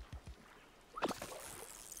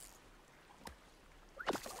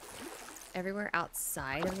 Everywhere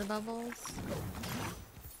outside of the bubbles?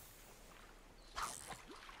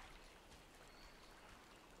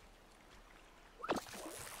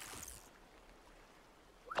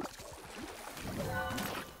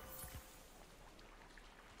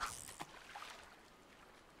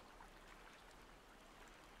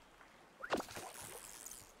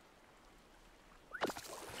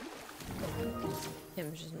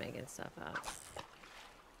 Tim's just making stuff up.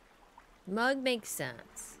 Mug makes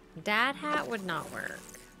sense. Dad hat would not work.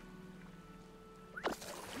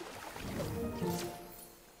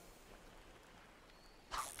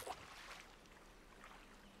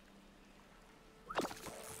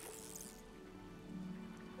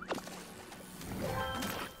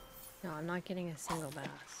 No, I'm not getting a single bass.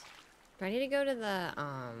 Do I need to go to the,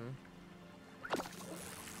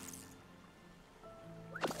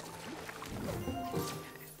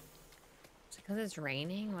 Is it because it's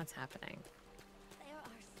raining? What's happening? There are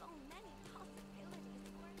so many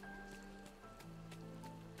possibilities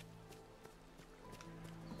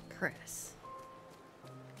for Chris.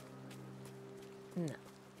 No.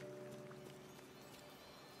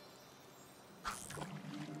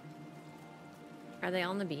 Are they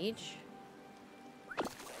on the beach?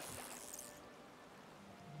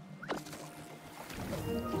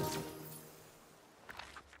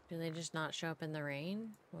 Do they just not show up in the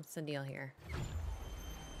rain? What's the deal here?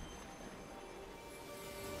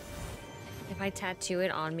 If I tattoo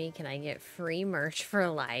it on me, can I get free merch for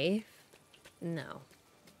life? No.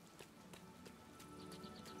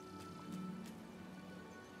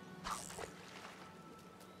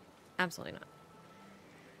 Absolutely not.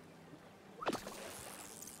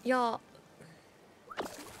 Y'all.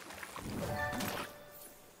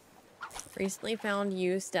 Recently found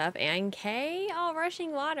you, Steph, and Kay. Oh,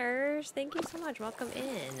 Rushing Waters. Thank you so much. Welcome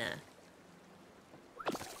in.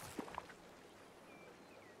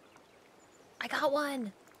 I got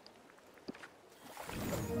one.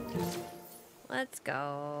 Let's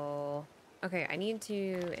go. Okay, I need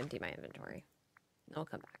to empty my inventory. I'll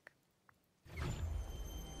come back.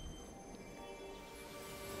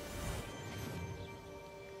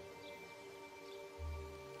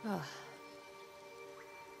 Oh.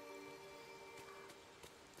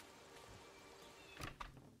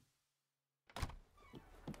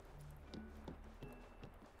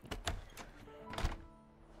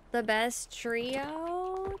 The best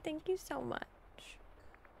trio? Thank you so much.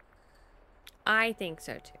 I think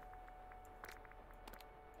so too.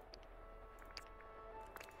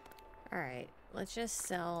 Alright, let's just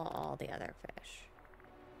sell all the other fish.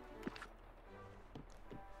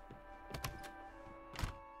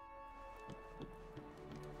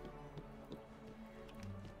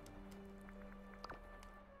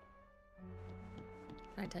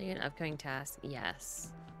 Did I tell you an upcoming task? Yes.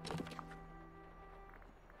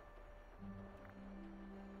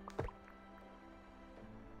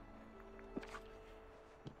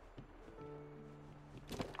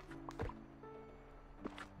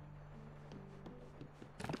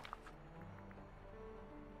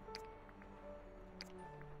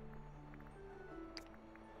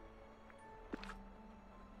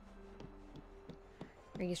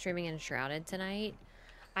 Are you streaming in Shrouded tonight?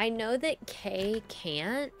 I know that Kay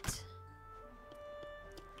can't.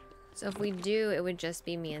 So if we do, it would just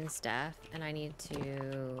be me and Steph, and I need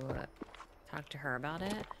to talk to her about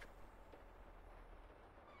it.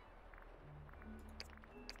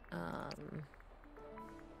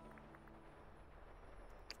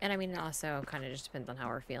 And I mean, it also kind of just depends on how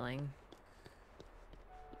we're feeling.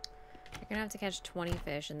 You're gonna have to catch 20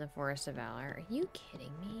 fish in the Forest of Valor. Are you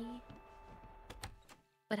kidding me?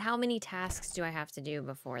 But how many tasks do I have to do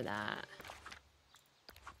before that?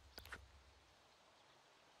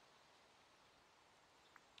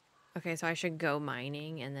 Okay, so I should go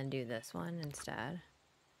mining and then do this one instead.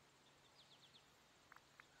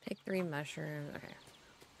 Pick 3 mushrooms. Okay.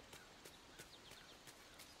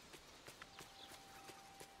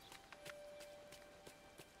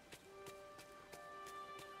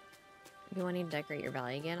 You want to decorate your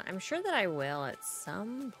valley again? I'm sure that I will at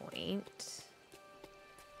some point.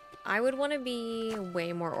 I would want to be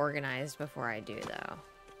way more organized before I do, though.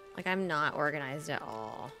 Like, I'm not organized at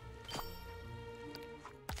all.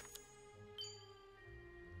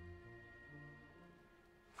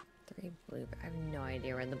 I have no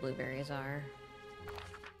idea where the blueberries are.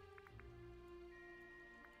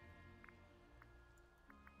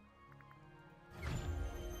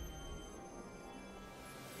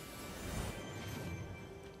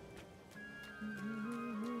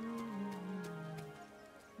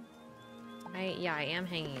 Yeah, I am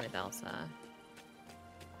hanging with Elsa.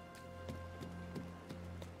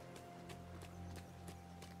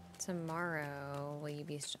 Tomorrow, will you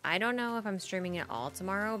be... I don't know if I'm streaming it all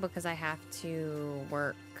tomorrow because I have to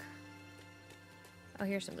work. Oh,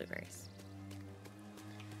 here's some blueberries.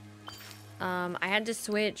 I had to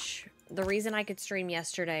switch. The reason I could stream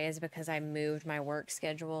yesterday is because I moved my work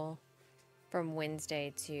schedule from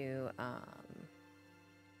Wednesday to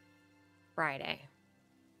Friday.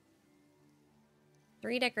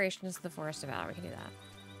 3 decorations to the Forest of Valor. We can do that.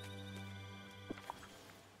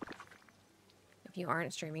 If you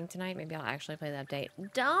aren't streaming tonight, maybe I'll actually play the update.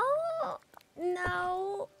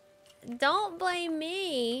 No. Don't blame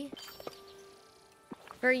me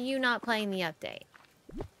for you not playing the update.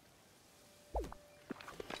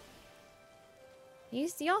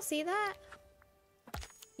 Y'all see that?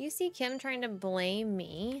 You see Kim trying to blame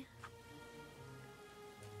me?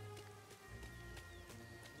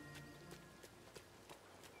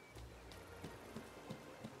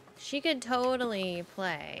 She could totally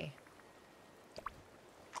play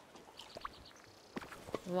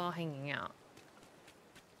while hanging out.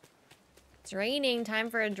 It's raining. Time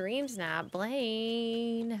for a dream snap.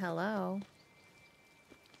 Blaine, hello.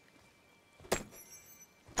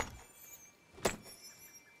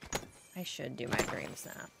 I should do my dream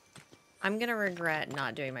snap. I'm gonna regret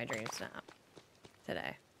not doing my dream snap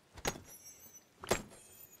today.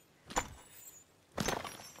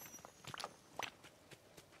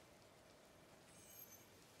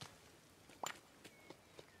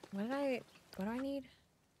 What do I need?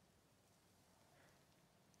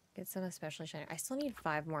 Get some especially shiny. I still need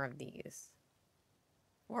 5 more of these.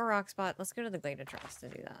 4 rock spot. Let's go to the Glade of Trust to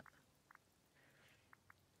do that.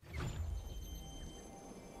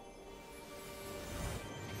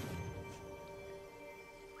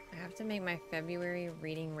 I have to make my February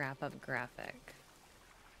reading wrap-up graphic.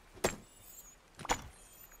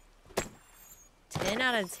 10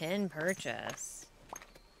 out of 10 purchase.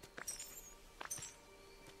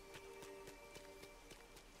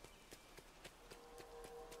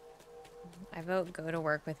 I vote go to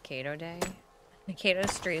work with Kato Day. Kato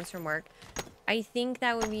streams from work. I think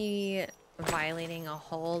that would be violating a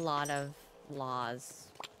whole lot of laws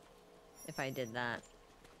if I did that.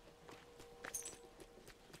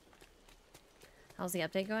 How's the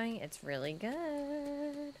update going? It's really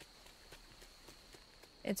good.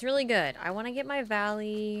 It's really good. I want to get my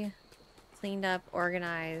valley cleaned up,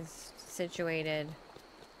 organized, situated,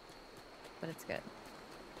 but it's good.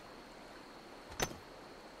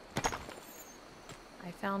 I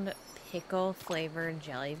found pickle flavored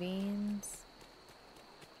jelly beans.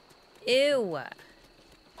 Ew.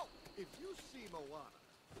 Oh, if you see Moana,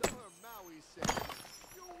 tell her Maui said,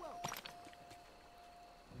 you're welcome.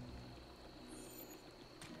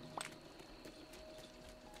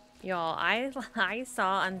 Y'all, I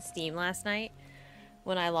saw on Steam last night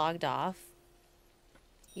when I logged off.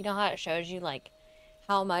 You know how it shows you like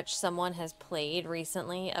how much someone has played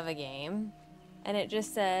recently of a game? And it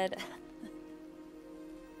just said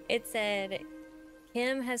it said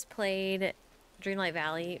Kim has played Dreamlight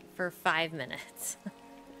Valley for 5 minutes.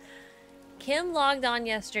 Kim logged on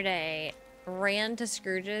yesterday, ran to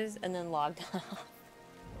Scrooge's, and then logged off.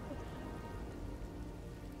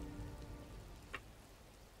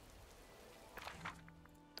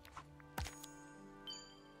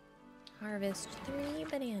 Harvest 3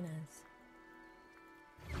 bananas.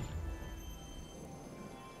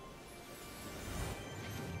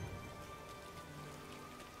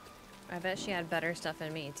 I bet she had better stuff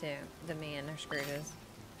than me, too. Than me and her Scrooges.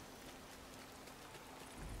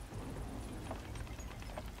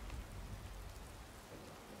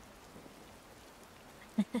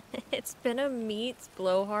 It's been a meats,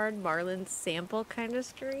 blowhard, marlin sample kind of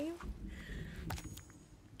stream.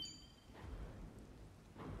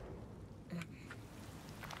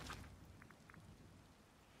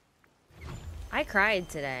 I cried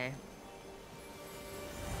today.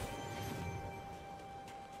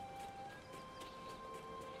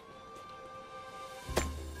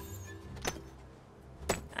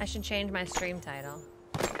 I should change my stream title.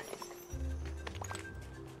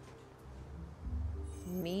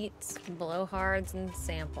 Meats, blowhards, and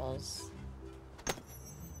samples.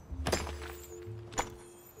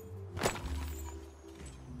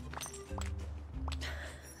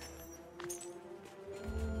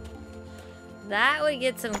 That would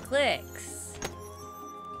get some clicks.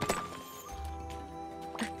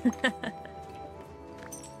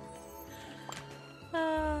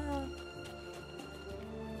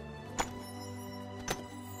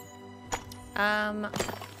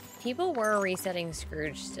 People were resetting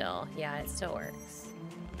Scrooge still. Yeah, it still works.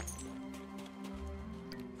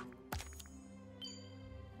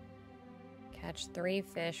 Catch 3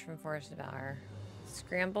 fish from Forest Devour.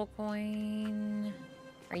 Scramble coin.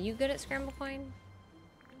 Are you good at scramble coin?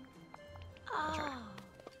 Oh.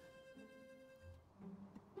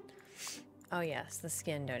 Oh yes, the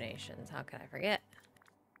skin donations. How could I forget?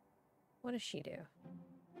 What does she do?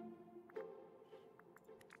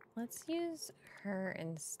 Let's use her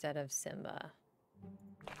instead of Simba.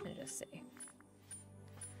 And just see.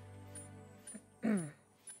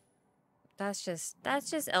 That's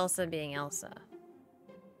just Elsa being Elsa.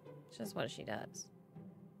 It's just what she does.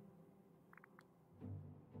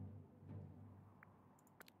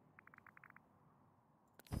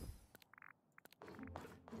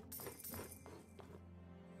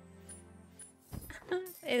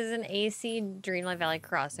 Is an AC Dreamlight Valley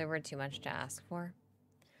crossover too much to ask for?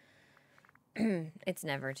 It's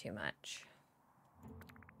never too much.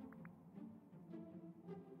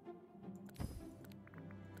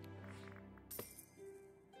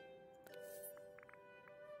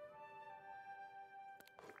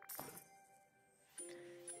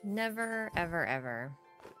 Never, ever, ever.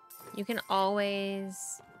 You can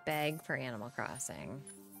always beg for Animal Crossing.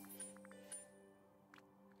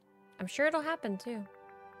 I'm sure it'll happen too.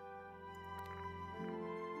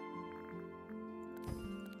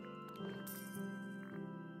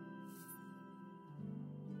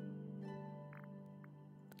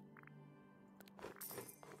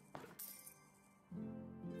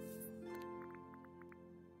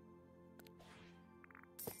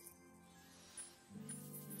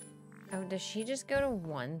 Oh, does she just go to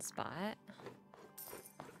one spot?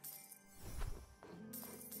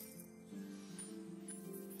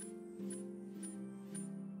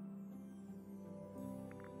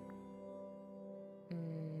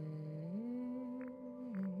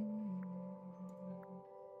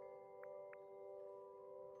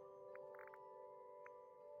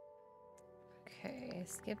 Okay,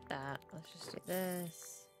 skip that. Let's just do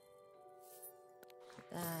this.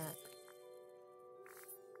 That.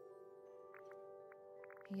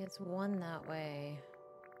 He gets one that way.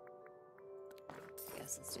 I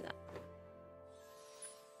guess let's do that.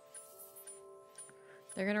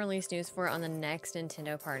 They're gonna release news for it on the next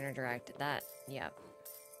Nintendo Partner Direct. Yep.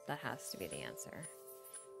 That has to be the answer.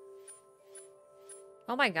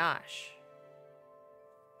 Oh my gosh.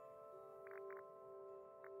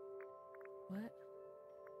 What?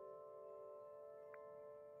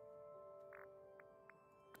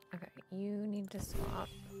 Okay, you need to swap.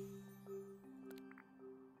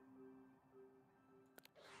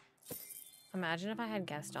 Imagine if I had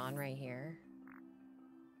Gaston right here.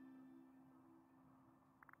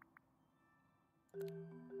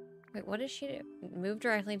 Wait, what does she do? Move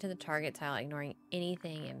directly to the target tile, ignoring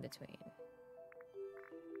anything in between.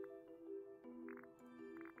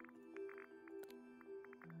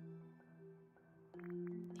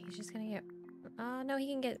 He's just gonna get... no, he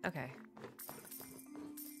can get... Okay.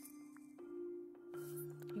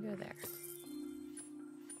 You go there.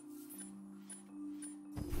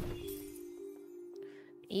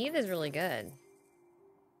 Eve is really good.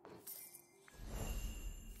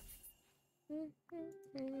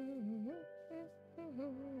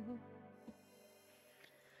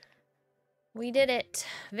 We did it.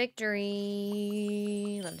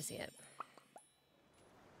 Victory. Love to see it.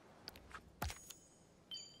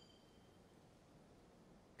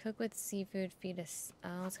 Cook with seafood, feed a...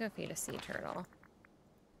 let's go feed a sea turtle.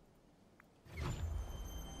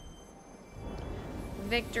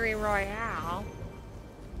 Victory Royale.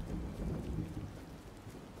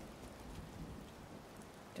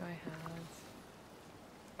 Do I have...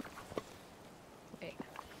 Wait.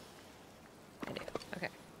 I do. Okay.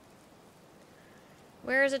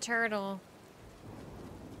 Where is a turtle?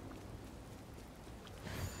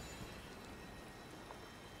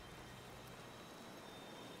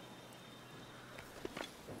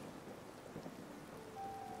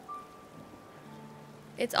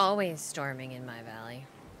 It's always storming in my valley.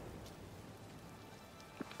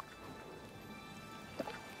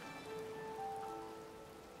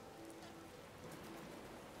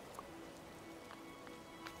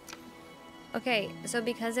 Okay, so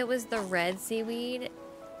because it was the red seaweed,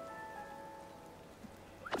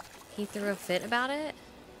 he threw a fit about it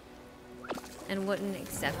and wouldn't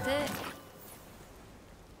accept it.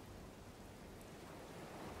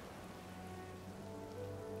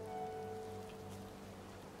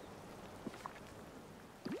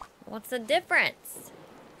 What's the difference?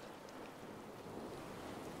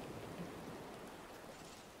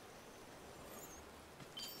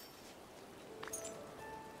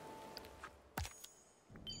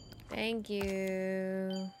 Thank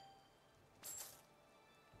you.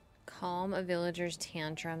 Calm a villager's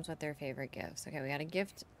tantrums with their favorite gifts. Okay, we gotta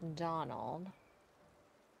gift Donald.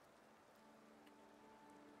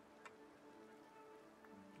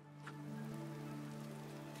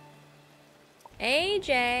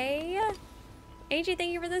 AJ! AJ,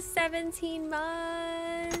 thank you for the 17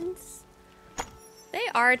 months. They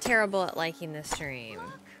are terrible at liking the stream.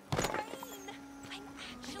 I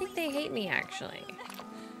think they hate me, actually.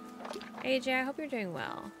 AJ, I hope you're doing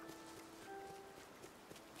well.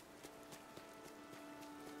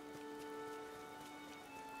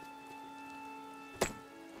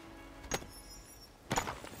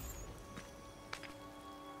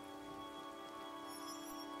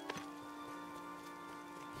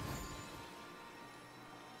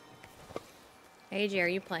 AJ, are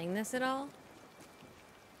you playing this at all?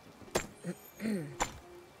 Normal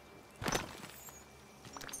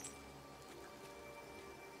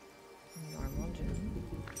gym.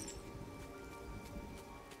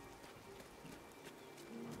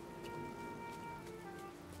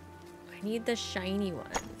 I need the shiny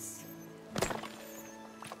ones.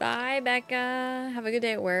 Bye, Becca. Have a good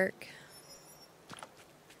day at work.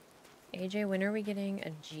 AJ, when are we getting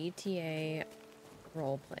a GTA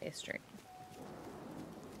roleplay stream?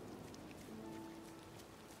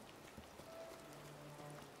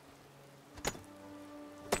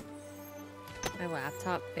 My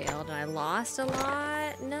laptop failed and I lost a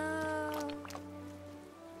lot? No.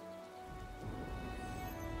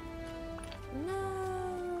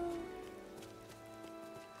 No.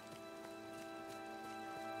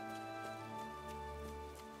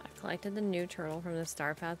 I collected the new turtle from the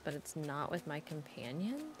star path, but it's not with my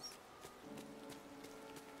companions?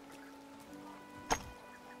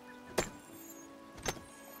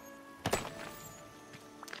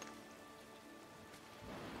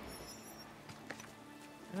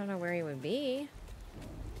 I don't know where he would be.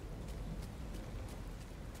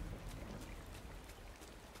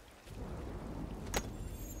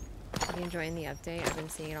 Are you enjoying the update? I've been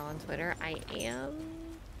seeing it all on Twitter. I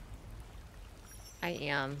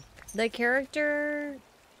am. The character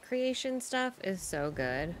creation stuff is so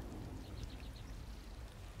good.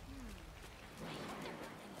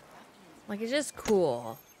 Like, it's just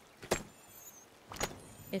cool.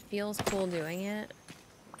 It feels cool doing it.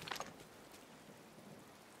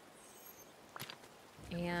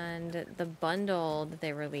 And the bundle that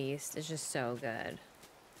they released is just so good.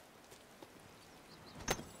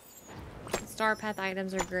 Star Path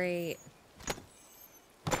items are great.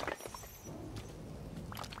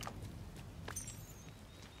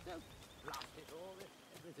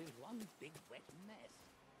 Everything's one big wet mess.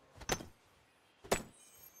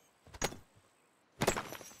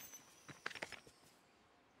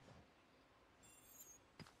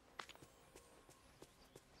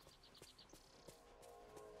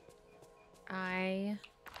 I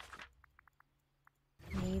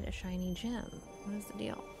need a shiny gem. What is the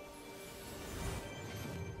deal?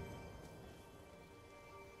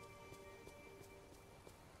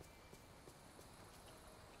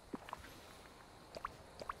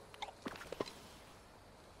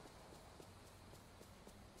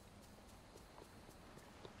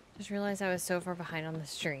 Just realized I was so far behind on the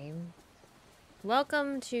stream.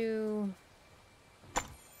 Welcome to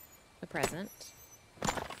the present.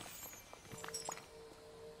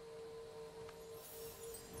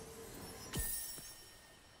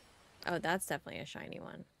 Oh, that's definitely a shiny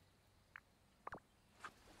one.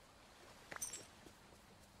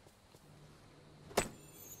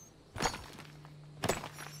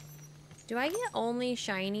 Do I get only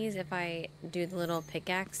shinies if I do the little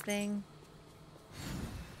pickaxe thing?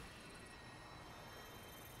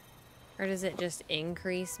 Or does it just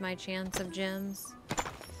increase my chance of gems?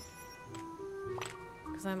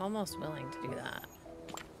 Because I'm almost willing to do that.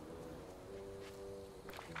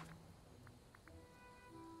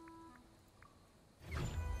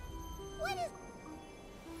 What is...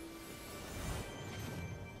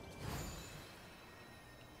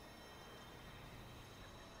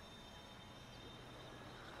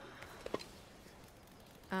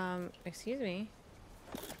 Excuse me.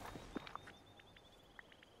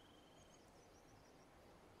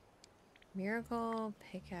 Miracle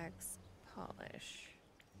pickaxe polish.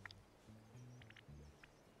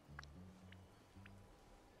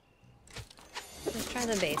 Let's try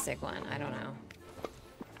the basic one. I don't know.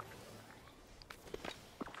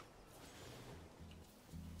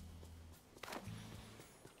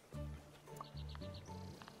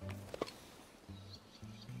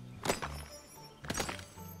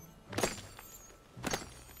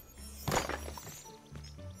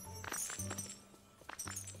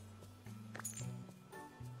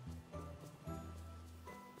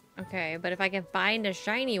 Okay, but if I can find a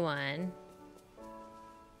shiny one...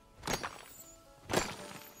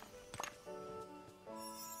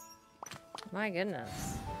 My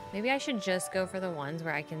goodness. Maybe I should just go for the ones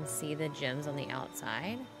where I can see the gems on the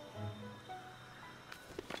outside.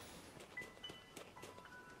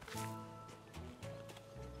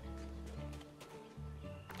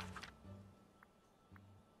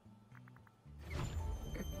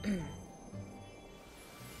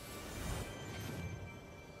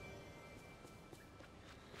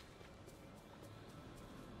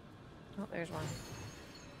 there's one.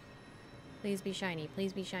 Please be shiny.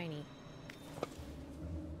 Please be shiny.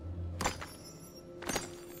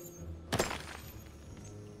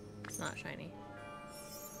 It's not shiny.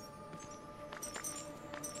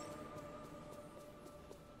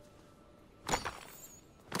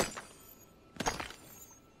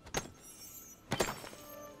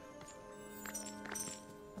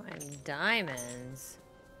 And diamonds.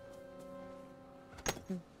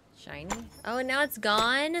 Shiny? Oh, and now it's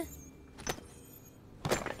gone?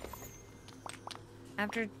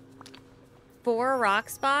 After 4 rock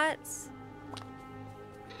spots?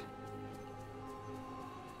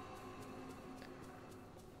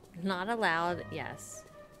 Not allowed, yes.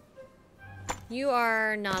 You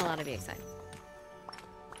are not allowed to be excited.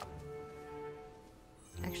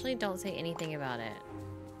 Actually, don't say anything about it.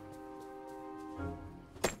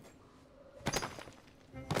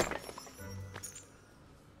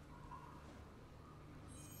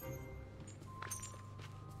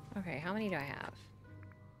 Okay, how many do I have?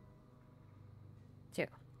 2.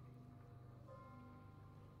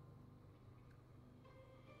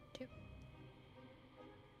 2.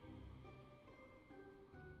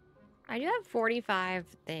 I do have 45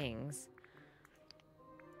 things.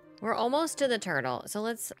 We're almost to the turtle, so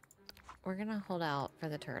we're gonna hold out for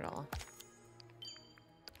the turtle.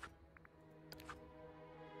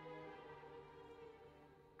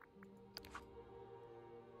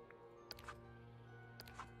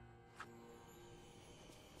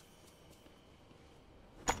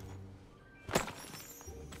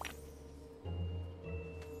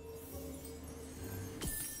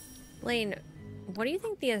 Lane, what do you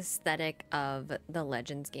think the aesthetic of the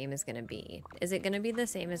Legends game is going to be? Is it going to be the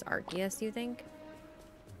same as Arceus, you think?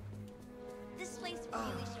 This place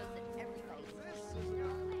really shows that everybody's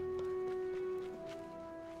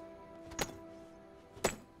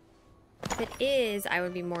If it is, I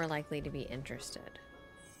would be more likely to be interested.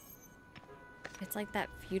 It's like that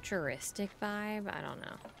futuristic vibe. I don't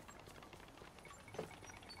know.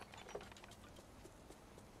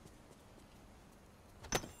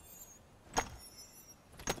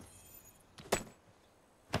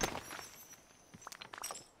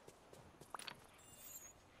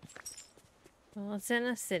 Well, it's in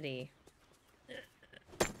a city.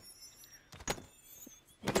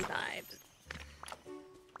 City vibes.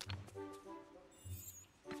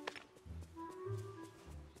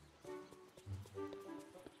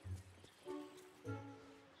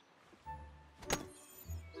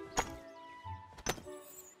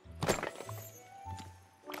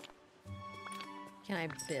 Can I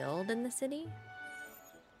build in the city?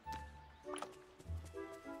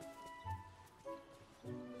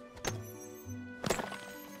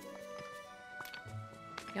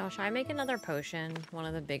 Y'all, should I make another potion? One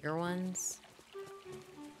of the bigger ones?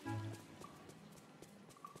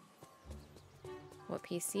 What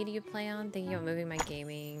PC do you play on? Thinking about moving my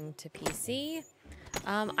gaming to PC.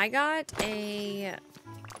 I got a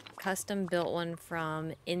custom built one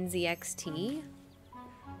from NZXT.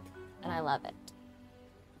 And I love it.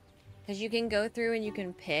 Because you can go through and you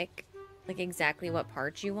can pick like exactly what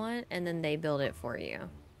parts you want, and then they build it for you.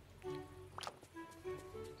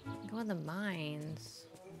 Go in the mines.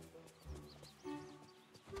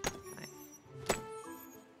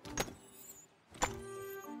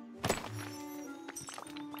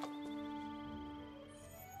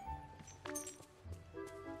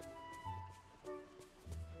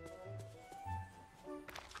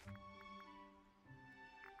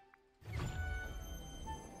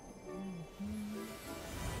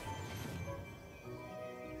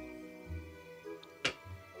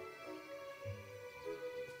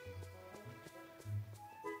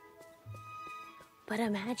 But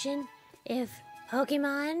imagine if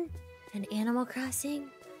Pokemon and Animal Crossing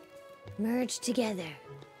merged together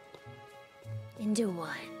into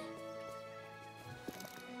one.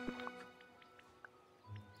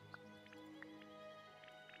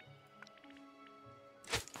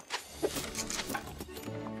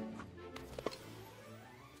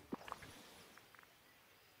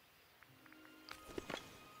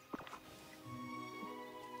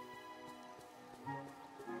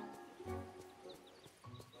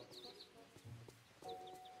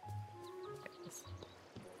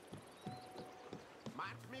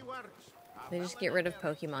 They just get rid of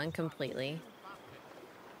Pokemon completely.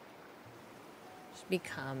 Just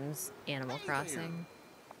becomes Animal Crossing.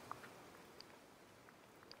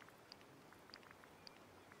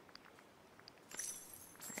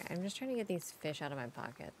 Okay, I'm just trying to get these fish out of my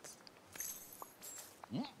pockets.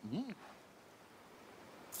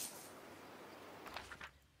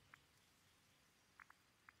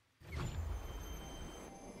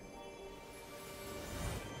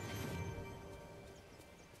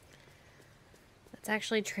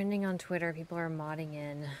 actually trending on Twitter. People are modding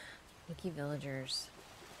in Wiki Villagers.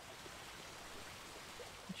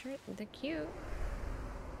 I'm sure they're cute.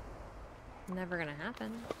 Never gonna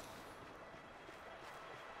happen.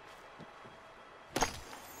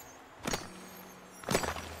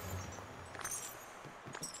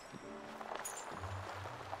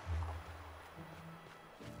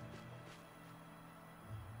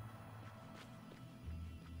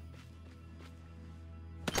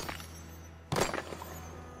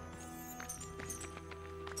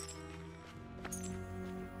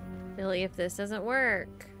 Billy, if this doesn't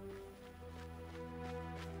work,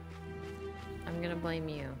 I'm gonna blame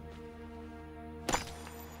you.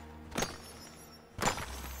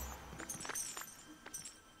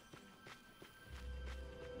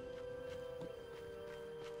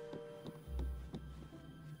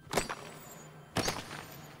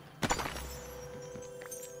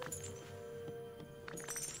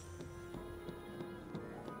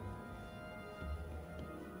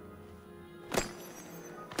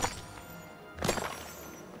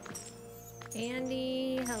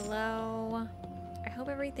 Andy, hello. I hope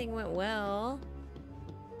everything went well.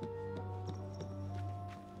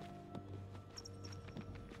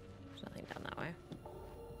 There's nothing down that way.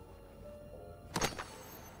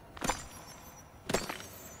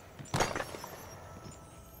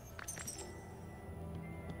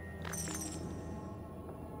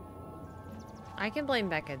 I can blame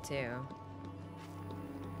Becca too.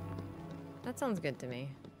 That sounds good to me.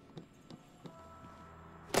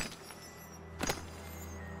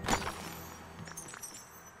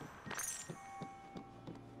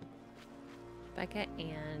 Becca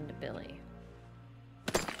and Billy.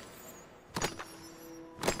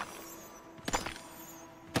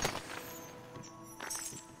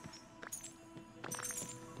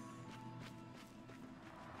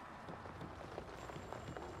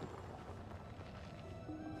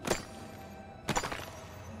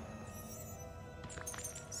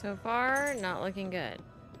 So far, not looking good.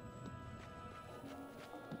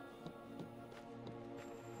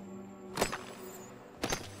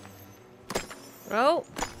 Oh!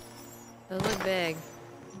 Those look big.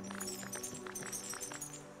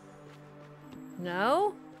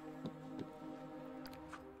 No?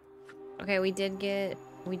 Okay, we did get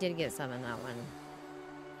some in that one.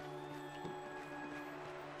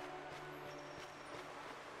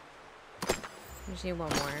 We just need one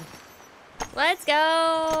more. Let's go!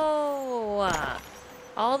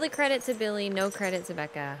 All the credit to Billy, no credit to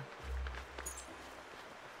Becca.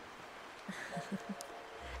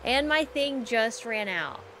 And my thing just ran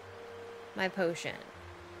out. My potion.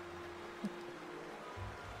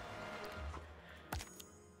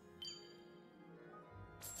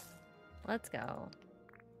 Let's go.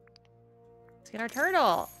 Let's get our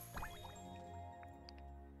turtle.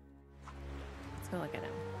 Let's go look at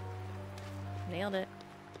him. Nailed it.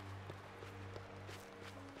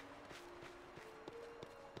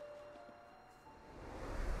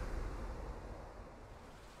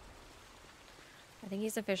 I think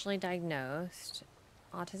he's officially diagnosed.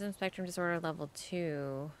 Autism spectrum disorder level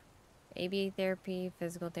 2. ABA therapy,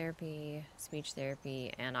 physical therapy, speech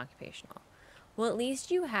therapy, and occupational. Well, at least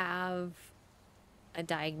you have a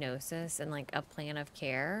diagnosis and like a plan of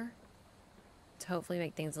care to hopefully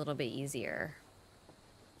make things a little bit easier.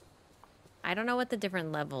 I don't know what the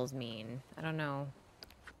different levels mean. I don't know.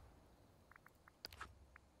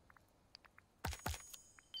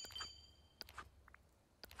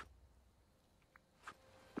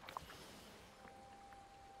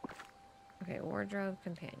 Okay, wardrobe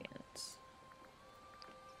companions.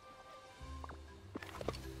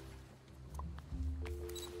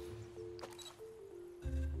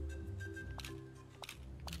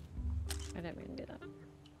 I didn't mean to do that.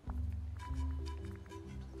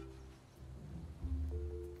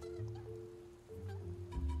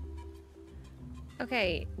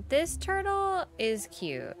 Okay, this turtle is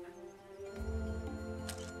cute.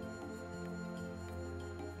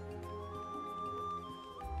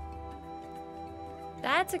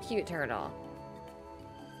 That's a cute turtle.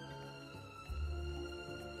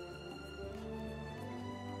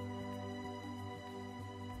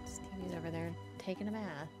 Stevie's over there taking a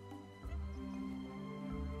bath.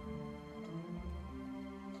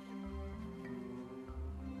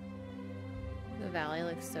 The valley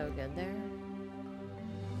looks so good there.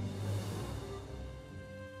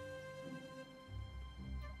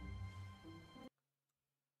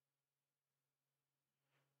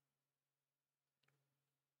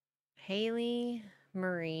 Haley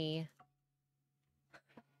Marie.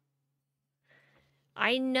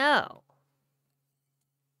 I know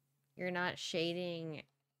you're not shading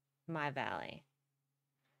my valley.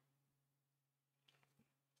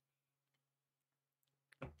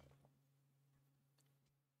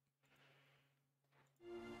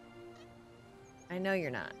 I know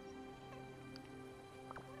you're not.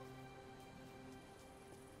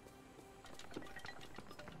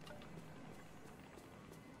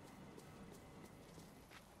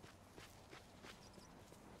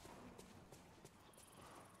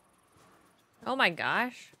 Oh my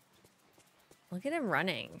gosh. Look at him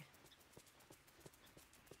running.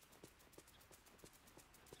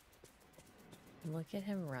 Look at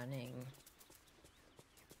him running.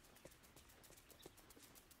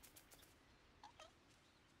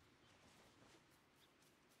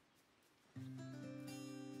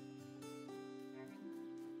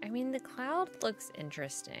 I mean, the cloud looks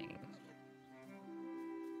interesting.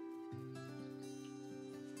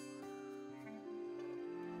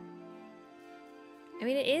 I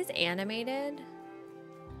mean, it is animated.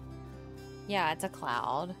 Yeah, it's a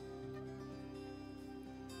cloud.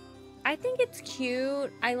 I think it's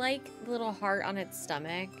cute. I like the little heart on its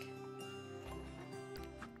stomach.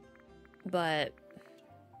 But...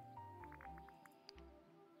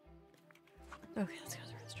 okay, let's go to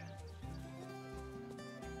the restaurant.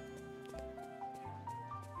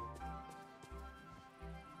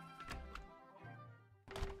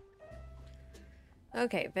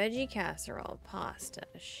 Okay, veggie casserole, pasta,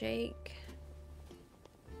 shake.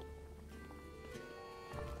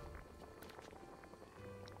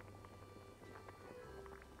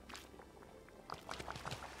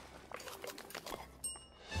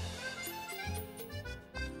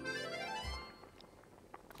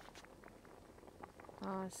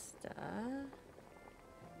 Pasta.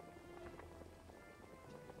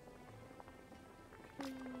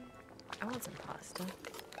 I want some pasta.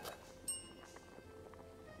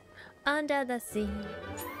 Under the sea.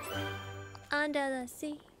 Under the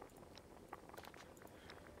sea.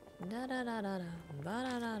 Da da da da da. Ba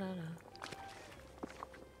da da da da.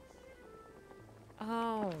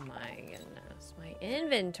 Oh my goodness. My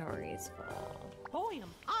inventory's full. William,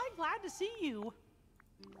 I'm glad to see you.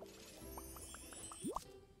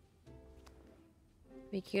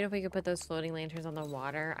 Be cute if we could put those floating lanterns on the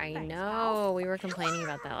water. I Thanks, know. Al. We were complaining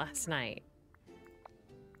about that last night.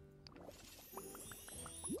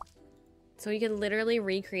 So we could literally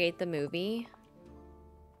recreate the movie.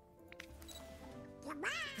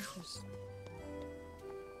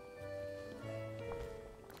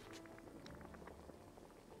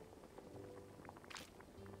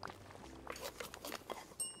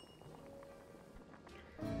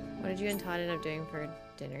 What did you and Todd end up doing for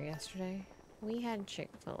dinner yesterday? We had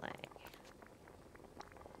Chick-fil-A.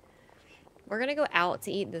 We're gonna go out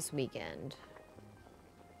to eat this weekend.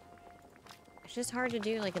 It's just hard to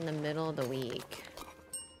do like in the middle of the week.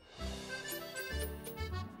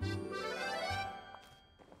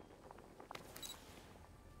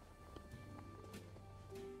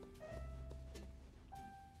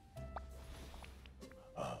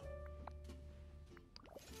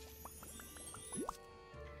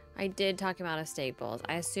 I did talk him out of steak bowls.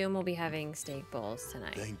 I assume we'll be having steak bowls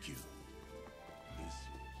tonight. Thank you.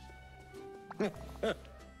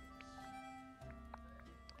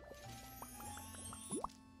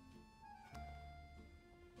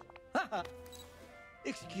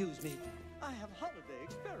 Excuse me. I have holiday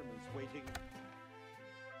experiments waiting.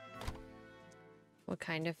 What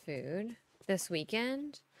kind of food this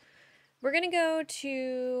weekend? We're gonna go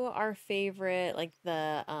to our favorite, like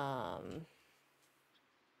the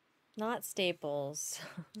not Staples,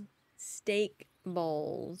 steak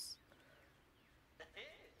bowls.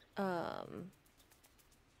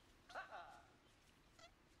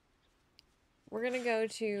 We're gonna go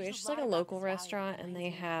to, it's just like a local restaurant, and they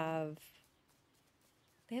have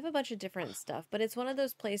a bunch of different stuff, but it's one of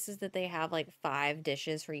those places that they have like 5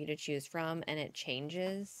 dishes for you to choose from, and it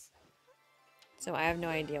changes. So I have no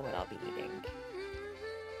idea what I'll be eating.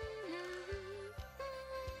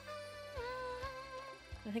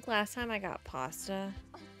 I think last time I got pasta.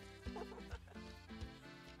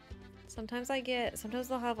 Sometimes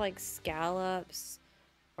they'll have like scallops,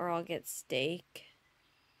 or I'll get steak.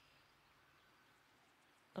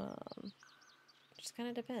 Just kind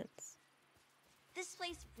of depends. This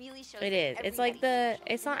place really shows. It is. It's like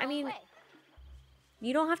it's not, I mean,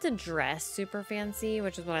 you don't have to dress super fancy,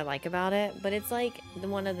 which is what I like about it, but it's like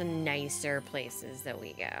one of the nicer places that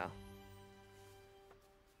we go.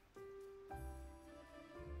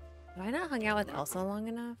 Have I not hung out with Elsa long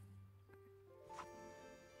enough?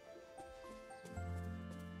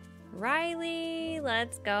 Riley,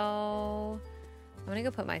 let's go. I'm gonna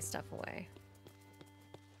go put my stuff away.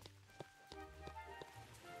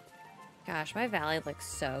 Gosh, my valley looks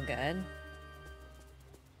so good.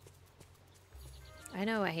 I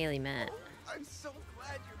know what Haley meant. I'm so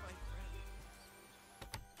glad you're my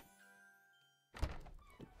friend.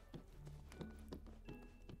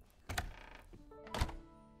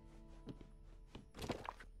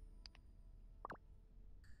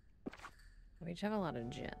 We each have a lot of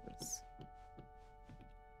gems.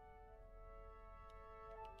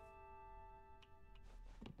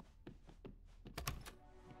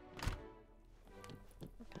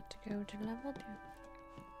 Got to go to level 2.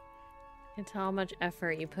 You can tell how much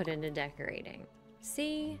effort you put into decorating.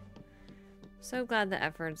 See? So glad the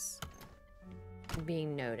effort's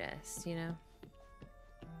being noticed, you know?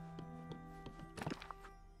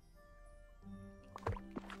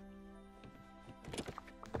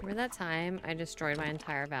 Remember that time I destroyed my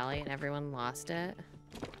entire valley and everyone lost it?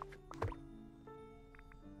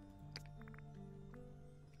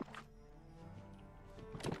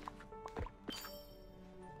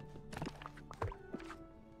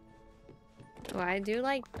 Oh, I do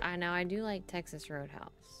like Texas Roadhouse.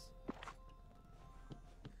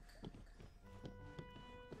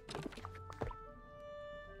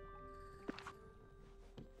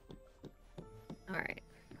 Alright.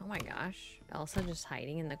 Oh my gosh. Elsa just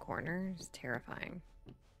hiding in the corner is terrifying.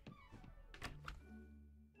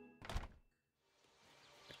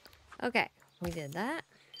 Okay, we did that.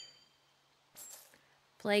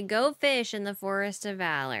 Play Go Fish in the Forest of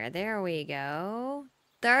Valor. There we go.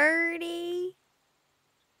 30.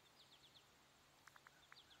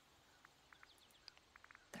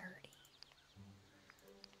 30.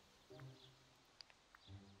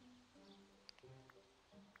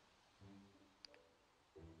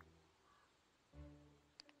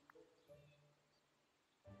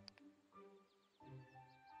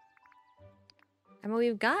 I mean,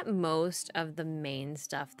 we've got most of the main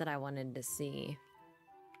stuff that I wanted to see.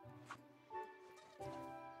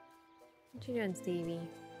 What you doing, Stevie?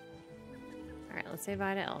 Alright, let's say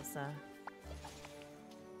bye to Elsa.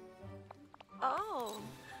 Oh.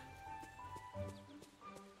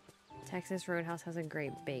 Texas Roadhouse has a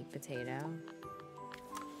great baked potato.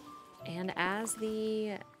 And as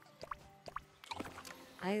the...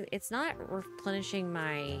 it's not replenishing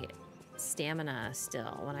my stamina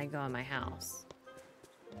still when I go in my house.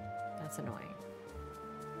 That's annoying.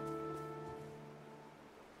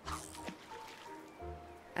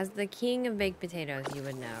 As the king of baked potatoes, you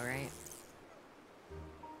would know, right?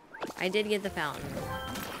 I did get the fountain.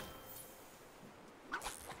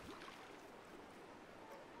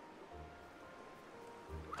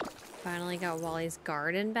 Finally got Wally's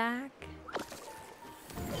garden back.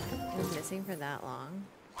 I was missing for that long.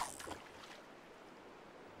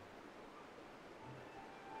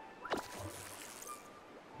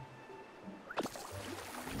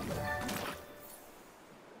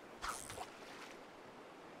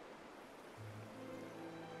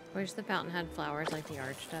 Wish the fountain had flowers like the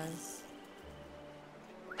arch does.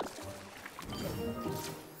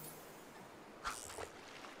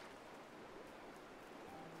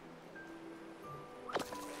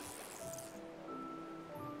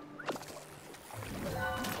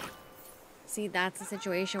 See, that's a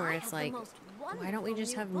situation where it's like, why don't we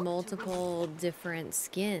just have multiple different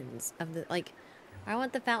skins of the, like, I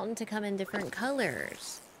want the fountain to come in different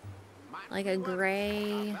colors. Like a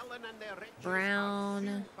gray,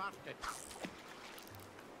 brown,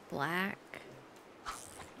 black.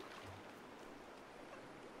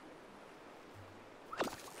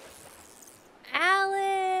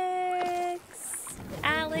 Alex!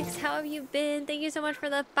 Alex, how have you been? Thank you so much for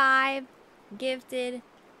the 5 gifted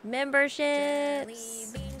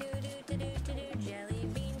memberships.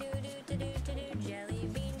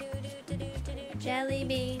 Jelly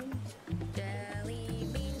bean.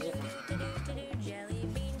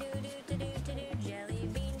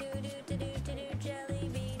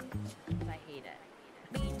 I hate it.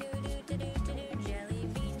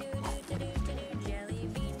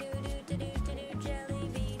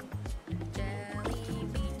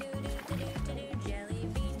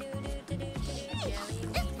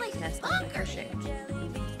 That's not pushing. Is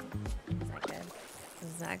that good?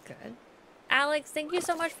 Is that good? Alex, thank you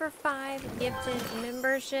so much for 5 gifted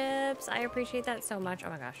memberships. I appreciate that so much. Oh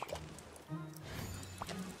my gosh.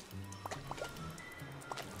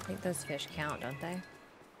 I think those fish count, don't they?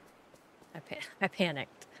 I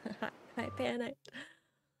panicked. I panicked.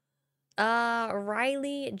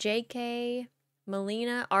 Riley, JK,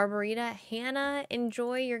 Melina, Arborita, Hannah,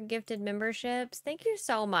 enjoy your gifted memberships. Thank you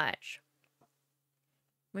so much.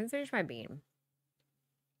 Let me finish my bean.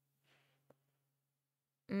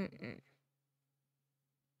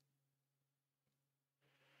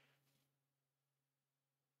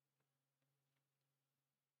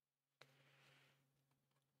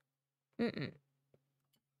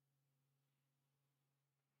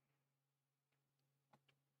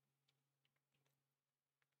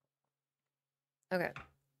 Okay.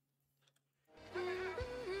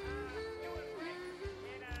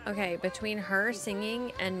 Okay, between her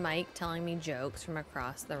singing and Mike telling me jokes from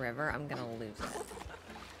across the river, I'm gonna lose it.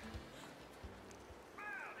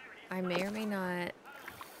 I may or may not.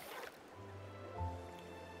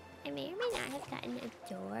 I may or may not have gotten a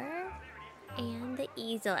door and the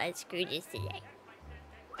easel at Scrooge's today.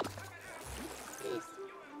 This is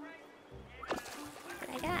what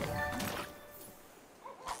I got.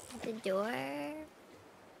 The door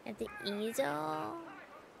and the easel.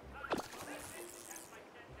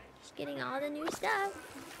 Just getting all the new stuff.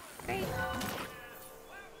 Great.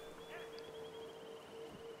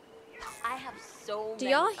 I have so Do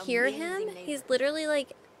many y'all hear amazing him? neighbors. He's literally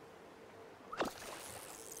like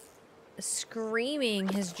screaming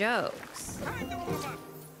his jokes.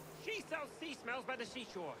 She sells sea smells by the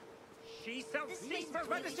seashore. She sells sea smells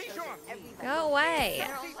by the seashore. Go away.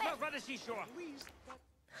 Sea smells by the seashore.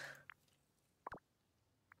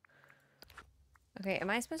 Okay,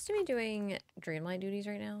 am I supposed to be doing Dreamlight duties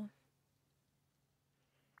right now?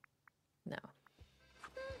 No.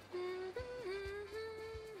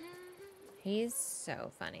 He's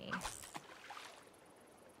so funny.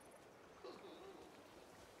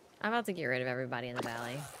 I'm about to get rid of everybody in the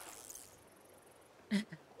valley.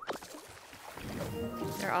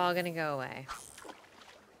 They're all gonna go away.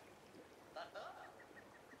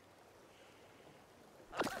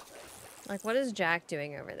 Like, what is Jack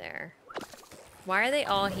doing over there? Why are they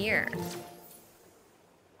all here?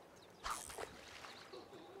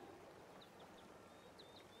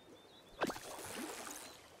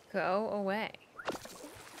 Go away.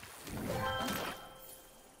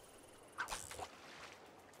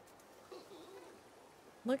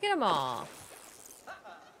 Look at them all.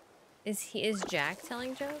 Is Jack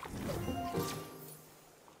telling jokes?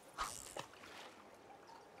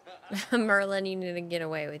 Merlin, you need to get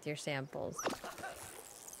away with your samples.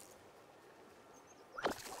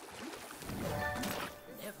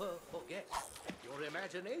 Never forget, your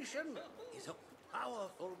imagination is a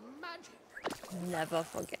powerful magic. Never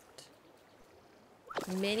forget.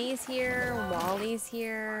 Minnie's here, Wally's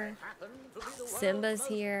here, Happen to be the world's Simba's most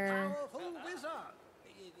here. powerful wizard,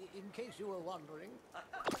 in case you were wondering. Look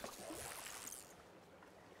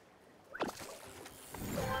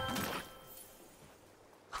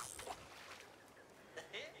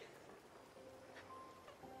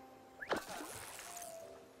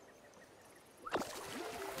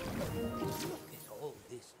at all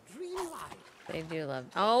this dreamlight. They do love.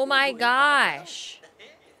 Oh my gosh.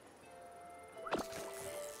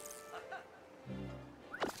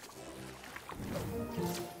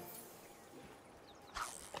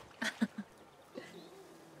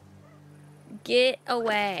 Get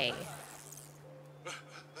away.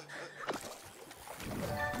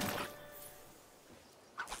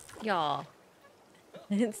 Y'all.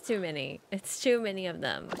 It's too many. It's too many of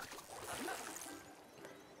them.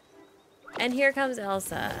 And here comes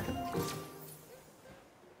Elsa.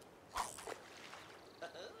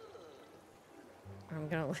 I'm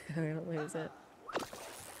gonna lose it.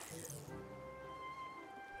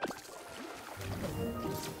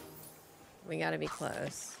 We gotta be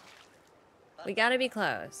close. We gotta be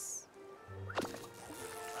close.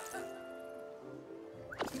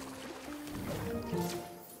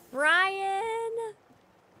 Brian!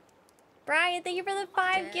 Brian, thank you for the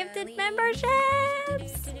 5 gifted memberships!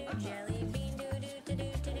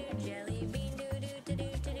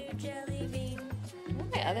 What are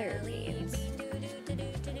my other beans?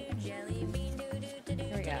 Here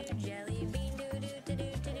we go.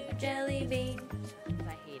 Jelly bean. I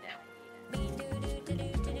hate it.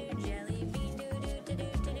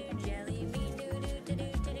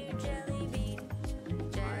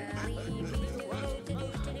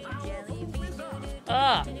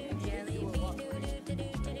 Ugh. Is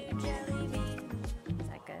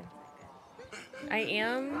that good? I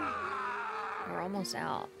am. We're almost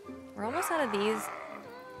out. We're almost out of these.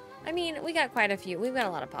 I mean, we got quite a few. We've got a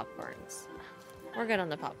lot of popcorns. We're good on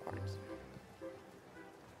the popcorns.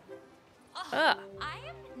 Ugh. I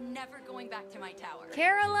am never going back to my tower.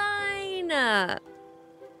 Caroline!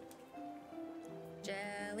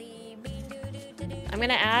 I'm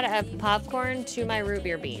gonna add a popcorn to my root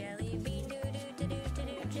beer bean.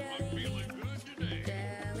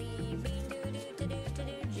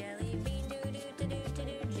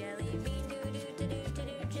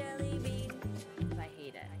 I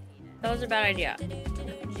hate it. That was a bad idea.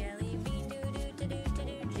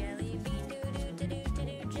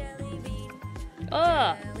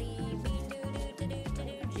 Ugh.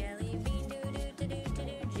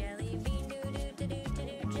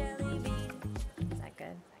 Is that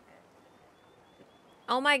good?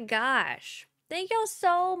 Oh my gosh. Thank y'all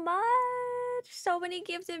so much. So many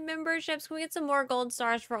gifted memberships. Can we get some more gold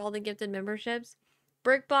stars for all the gifted memberships?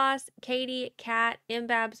 Brick Boss, Katie, Kat,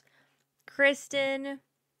 Imbabs, Kristen,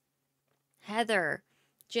 Heather,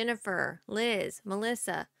 Jennifer, Liz,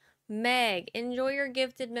 Melissa, Meg. Enjoy your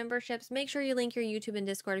gifted memberships. Make sure you link your YouTube and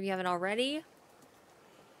Discord if you haven't already.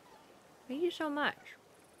 Thank you so much.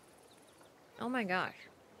 Oh my gosh.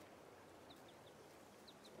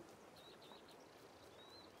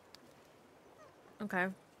 Okay.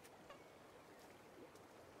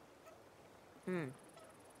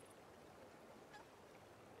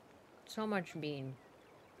 So much bean.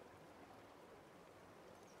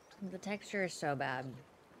 The texture is so bad.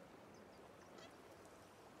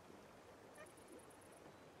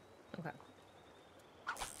 Okay.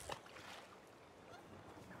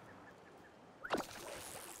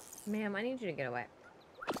 Ma'am, I need you to get away.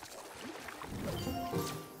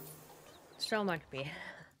 So much bean.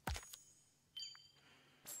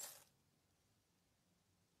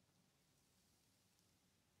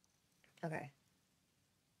 Okay.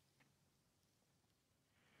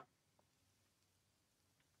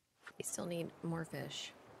 We still need more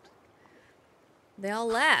fish. They all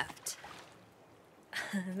left.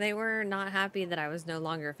 They were not happy that I was no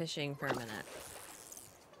longer fishing for a minute.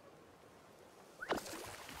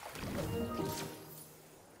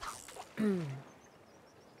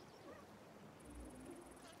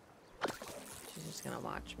 She's just gonna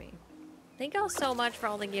watch me. Thank y'all so much for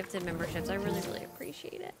all the gifted memberships. I really, really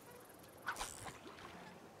appreciate it.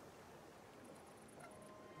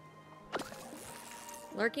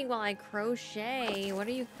 Lurking while I crochet. What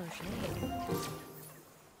are you crocheting?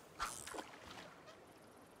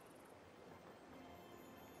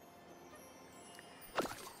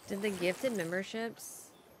 Did the gifted memberships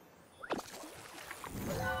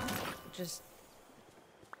just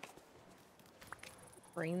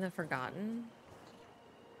bring the forgotten?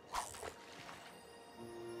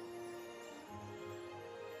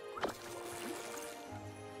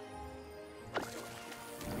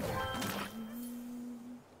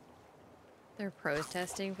 They're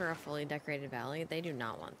protesting for a fully decorated valley. They do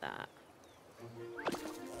not want that.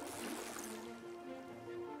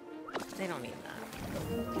 They don't need that.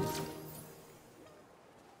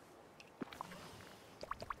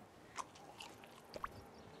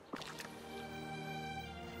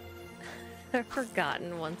 The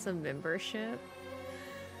Forgotten wants a membership.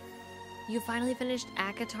 You finally finished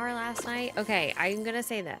ACOTAR last night? Okay, I'm gonna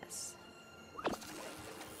say this.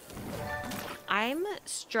 I'm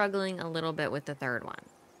struggling a little bit with the third one.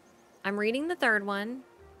 I'm reading the third one,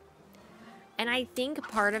 and I think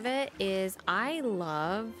part of it is I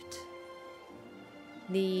loved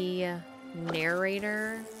the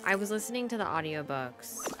narrator. I was listening to the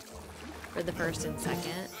audiobooks for the first and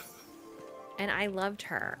second, and I loved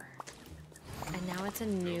her. And now it's a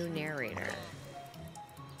new narrator.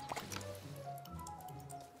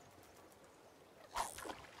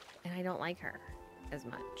 And I don't like her as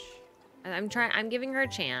much. I'm giving her a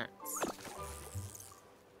chance.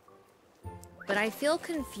 But I feel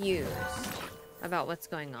confused about what's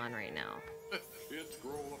going on right now. It's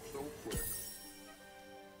growing up so quick.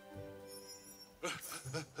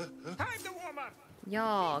 Time to warm up.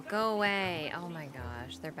 Y'all, go away. Oh my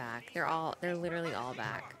gosh, they're back. They're literally all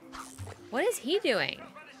back. What is he doing?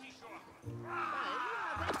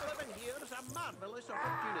 I think living here is a marvelous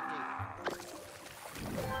opportunity.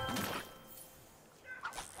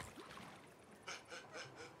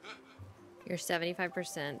 You're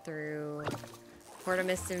 75% through Court of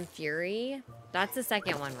Mist and Fury. That's the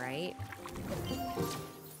second one, right?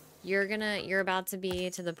 You're about to be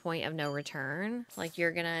to the point of no return. Like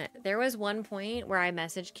there was one point where I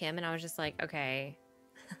messaged Kim and I was just like, okay,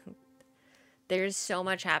 there's so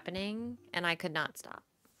much happening and I could not stop.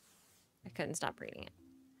 I couldn't stop reading it.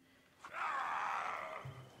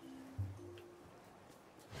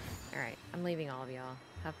 All right, I'm leaving all of y'all.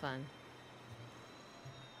 Have fun.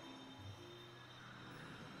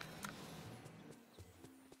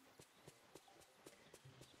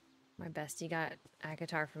 My bestie got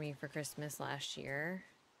ACOTAR for me for Christmas last year.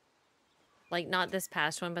 Like, not this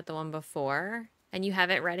past one, but the one before. And you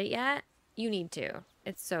haven't read it yet? You need to.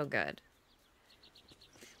 It's so good.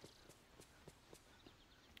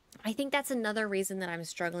 I think that's another reason that I'm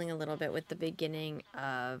struggling a little bit with the beginning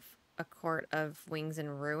of A Court of Wings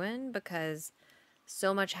and Ruin, because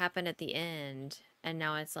so much happened at the end, and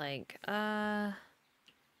now it's like, okay.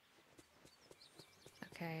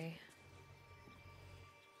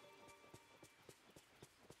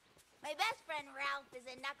 My best friend Ralph is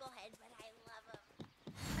a knucklehead, but I love him.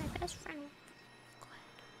 My best friend.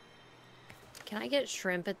 Can I get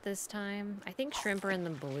shrimp at this time? I think shrimp are in the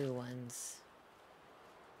blue ones.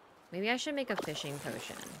 Maybe I should make a fishing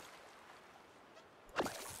potion.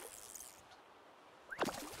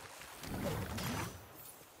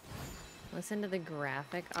 Listen to the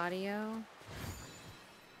graphic audio.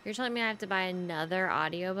 You're telling me I have to buy another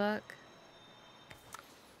audiobook?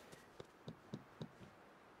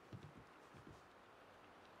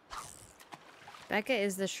 Becca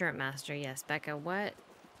is the shrimp master. Yes, Becca, what?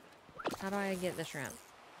 How do I get the shrimp?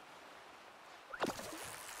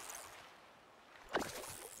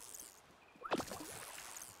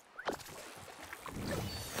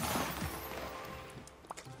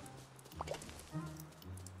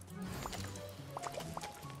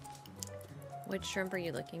 Which shrimp are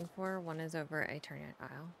you looking for? One is over a turnip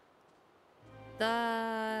aisle.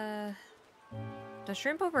 The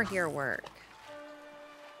shrimp over here work.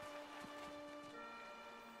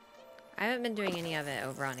 I haven't been doing any of it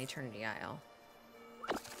over on Eternity Isle.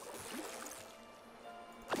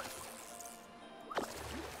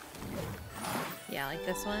 Yeah, like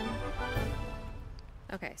this one.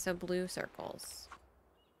 Okay, so blue circles.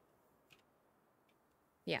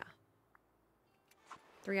 Yeah.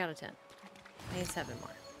 3 out of 10. I need 7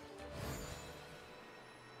 more.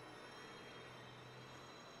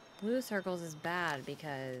 Blue circles is bad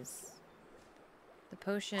because the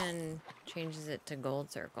potion changes it to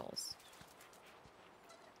gold circles.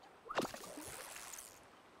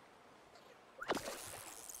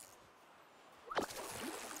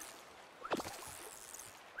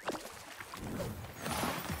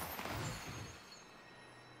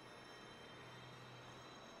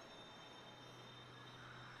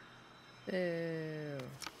 Boo.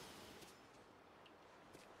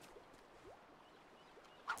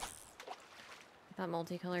 I thought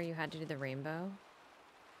multicolor you had to do the rainbow.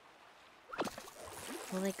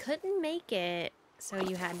 Well, they couldn't make it, so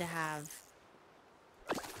you had to have...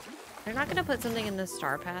 They're not going to put something in the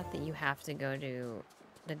star path that you have to go to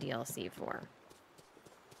the DLC for.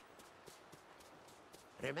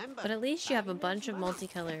 Remember, But at least you have a bunch of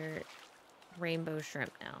multicolored rainbow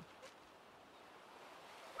shrimp now.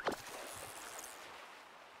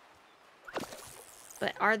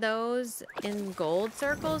 But are those in gold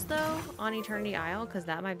circles, though, on Eternity Isle? Because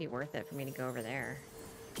that might be worth it for me to go over there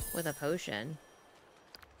with a potion.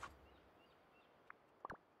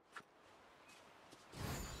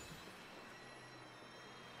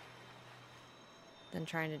 Than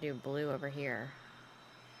trying to do blue over here.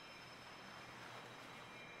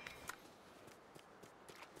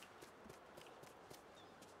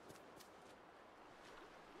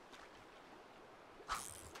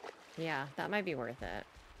 Yeah, that might be worth it.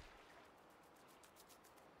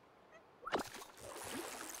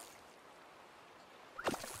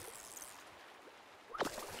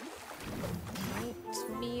 Might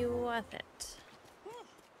be worth it.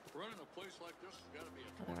 Running a place like this has got to be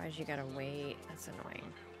a Otherwise you gotta wait. That's annoying.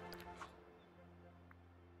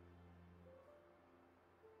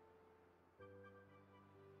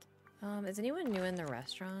 Is anyone new in the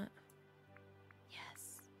restaurant?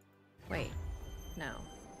 Yes. Wait. No.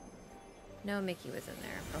 No, Mickey was in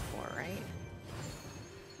there before, right?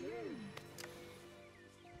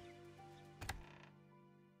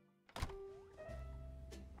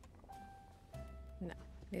 No.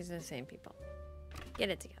 These are the same people. Get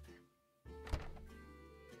it together.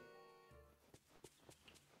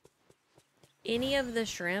 Any of the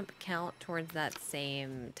shrimp count towards that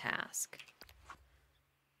same task.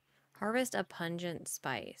 Harvest a pungent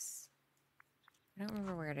spice. I don't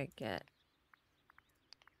remember where to get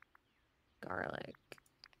garlic.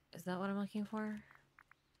 Is that what I'm looking for?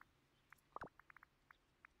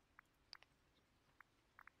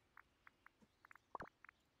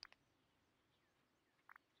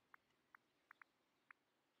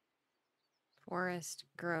 Forest,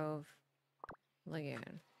 Grove,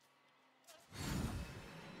 Lagoon.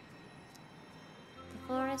 The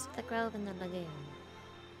forest, the grove, and the lagoon.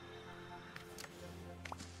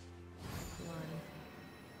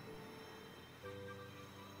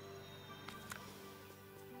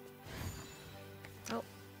 Oh.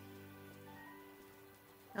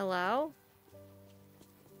 Hello?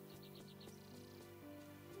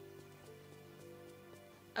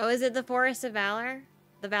 Oh, is it the Forest of Valor?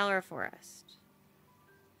 The Valor Forest.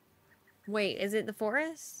 Wait, is it the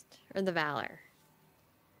forest or the Valor?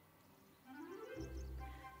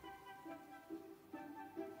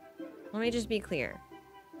 Let me just be clear.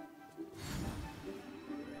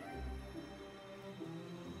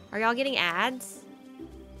 Are y'all getting ads?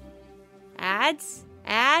 Ads?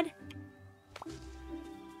 Ad?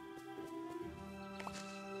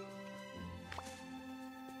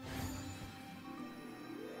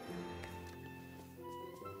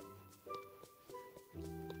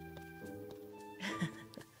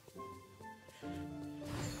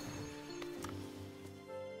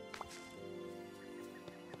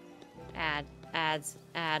 Ads.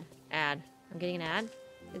 Ad. I'm getting an ad.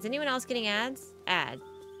 Is anyone else getting ads?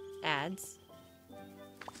 Ads.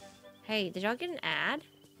 Hey, did y'all get an ad?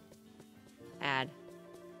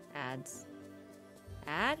 Ads.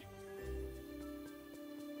 Ad?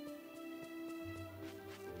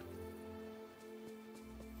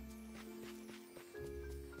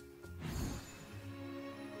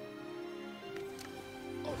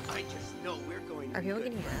 Oh, I just know we're going to Are be people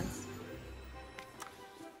good getting friends. ads?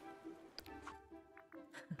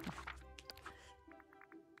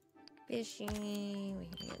 Fishing, we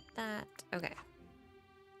can get that. Okay.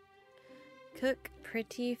 Cook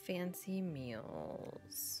pretty fancy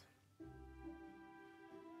meals.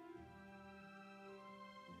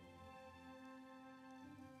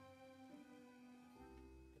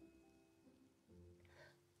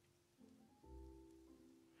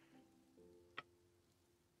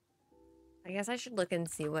 I guess I should look and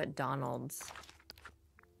see what Donald's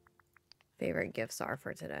favorite gifts are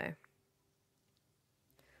for today.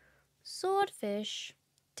 Swordfish.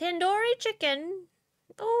 Tandoori chicken.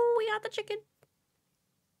 Oh, we got the chicken.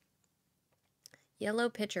 Yellow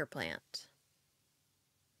pitcher plant.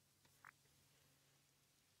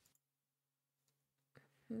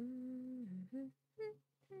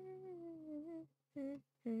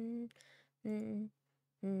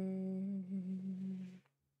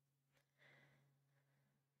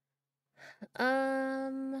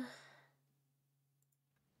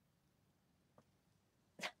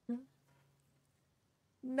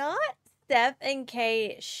 Not Steph and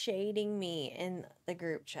Kay shading me in the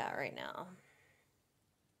group chat right now.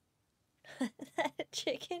 That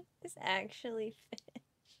chicken is actually fish.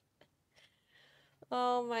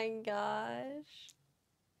 Oh my gosh.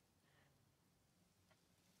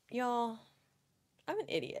 Y'all, I'm an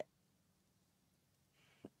idiot.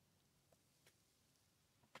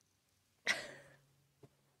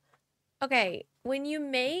 Okay, when you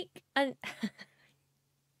make an...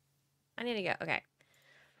 I need to go. Okay.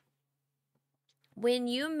 When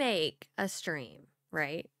you make a stream,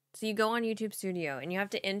 right? So you go on YouTube Studio and you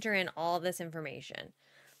have to enter in all this information.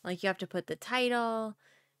 Like you have to put the title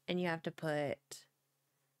and you have to put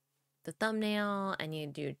the thumbnail and you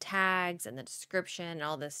do tags and the description and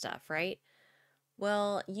all this stuff, right?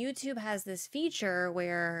 Well, YouTube has this feature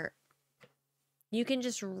where you can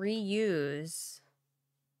just reuse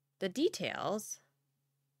the details.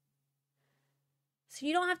 So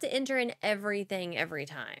you don't have to enter in everything every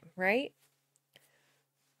time, right?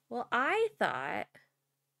 Well, I thought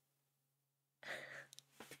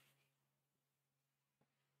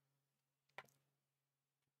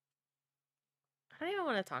I don't even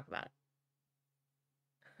want to talk about it.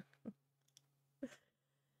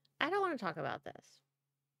 I don't want to talk about this.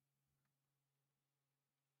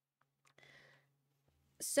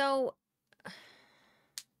 So,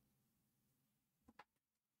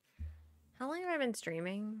 how long have I been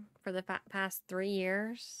streaming? For the past 3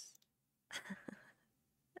 years?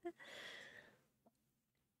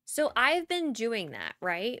 So I've been doing that,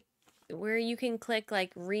 right? Where you can click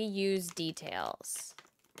like reuse details.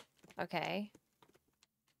 Okay.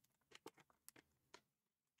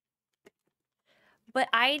 But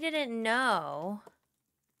I didn't know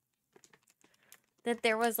that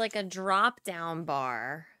there was like a drop down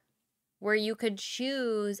bar where you could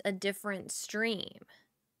choose a different stream,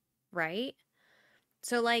 right?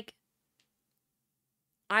 So like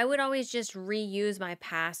I would always just reuse my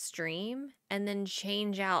past stream and then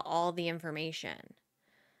change out all the information.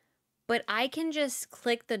 But I can just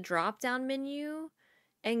click the drop down menu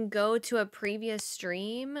and go to a previous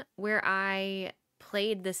stream where I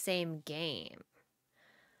played the same game.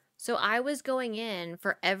 So I was going in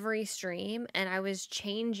for every stream and I was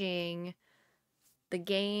changing the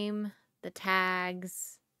game, the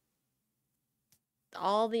tags,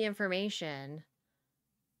 all the information.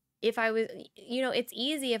 If I was, it's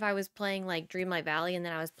easy if I was playing like Dreamlight Valley and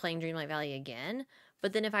then I was playing Dreamlight Valley again.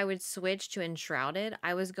 But then if I would switch to Enshrouded,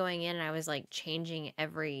 I was going in and I was like changing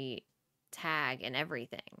every tag and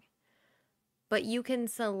everything. But you can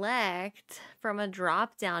select from a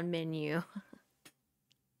drop-down menu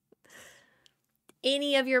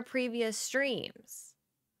any of your previous streams.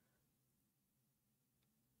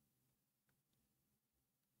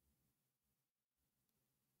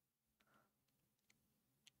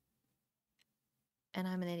 And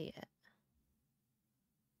I'm an idiot.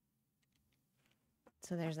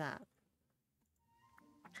 So there's that.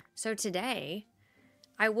 So today,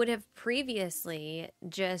 I would have previously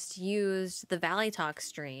just used the Valley Talk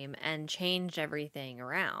stream and changed everything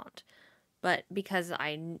around. But because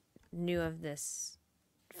I knew of this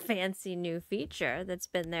fancy new feature that's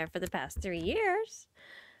been there for the past 3 years,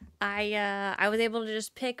 I was able to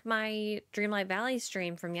just pick my Dreamlight Valley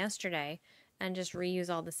stream from yesterday and just reuse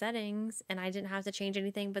all the settings, and I didn't have to change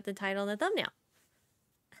anything but the title and the thumbnail.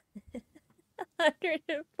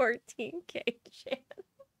 114K channel.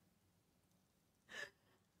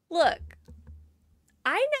 Look,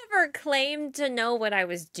 I never claimed to know what I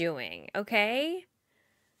was doing, okay?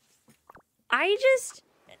 I just,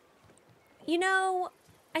 you know,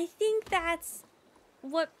 I think that's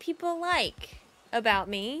what people like about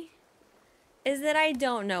me, is that I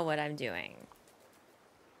don't know what I'm doing.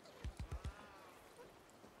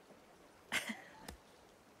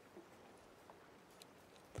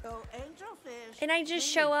 So angelfish. And I just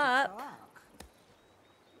show up,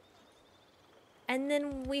 and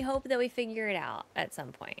then we hope that we figure it out at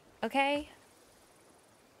some point, okay?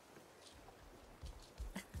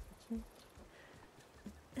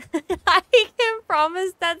 I can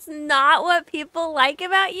promise that's not what people like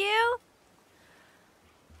about you.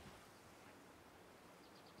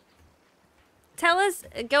 Tell us,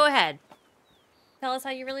 go ahead. Tell us how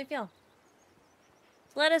you really feel.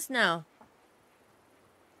 Let us know.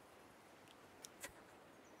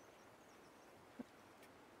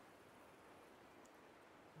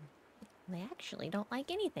 They actually don't like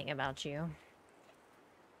anything about you.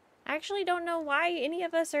 I actually don't know why any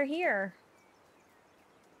of us are here.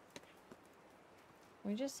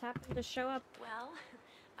 We just happened to show up Well,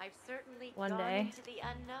 I've certainly one gone day, into the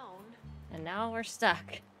unknown. and now we're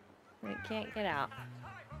stuck. We can't get out.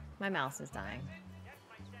 My mouse is dying.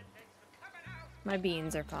 My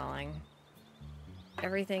beans are falling.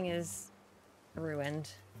 Everything is ruined.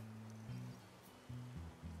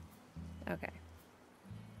 Okay.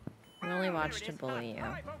 I only watched to bully you.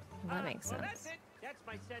 That makes sense.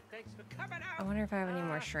 I wonder if I have any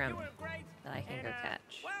more shrimp that I can go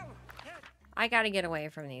catch. I gotta get away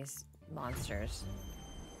from these monsters.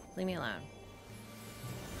 Leave me alone.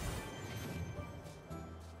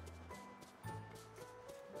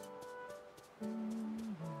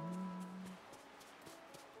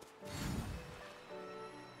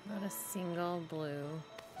 Not a single blue.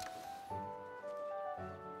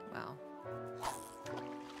 Wow.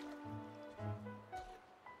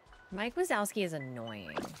 Mike Wazowski is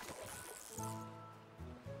annoying.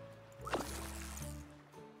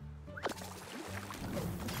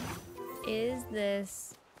 Is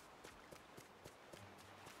this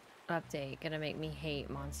update gonna make me hate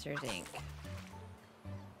Monsters, Inc?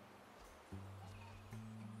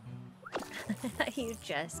 You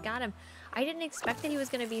just got him. I didn't expect that he was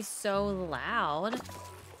gonna be so loud.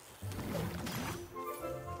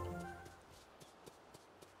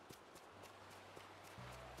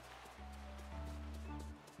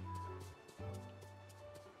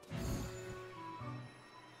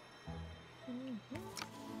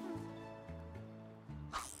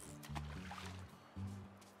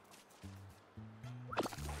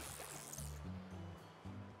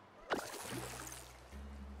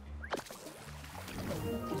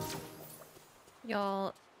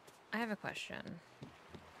 Y'all, I have a question.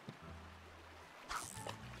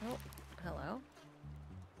 Oh, hello.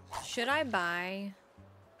 Should I buy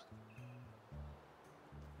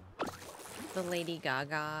the Lady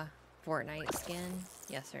Gaga Fortnite skin?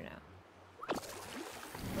 Yes or no?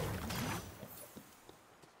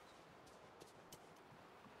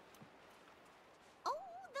 Oh,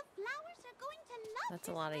 the flowers are going to love That's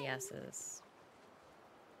a lot of yeses.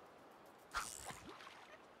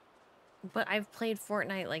 But I've played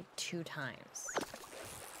Fortnite like 2 times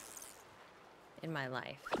in my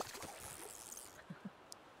life.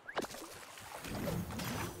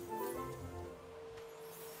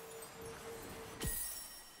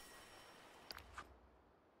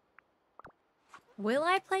 Will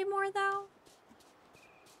I play more though?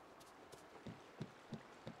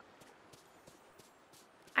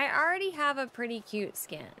 I already have a pretty cute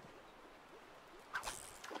skin.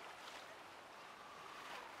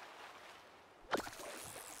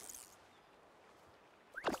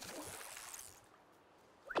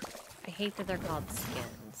 I hate that they're called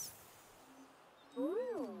skins.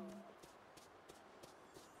 Ooh.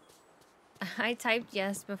 I typed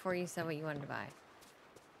yes before you said what you wanted to buy.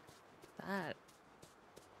 That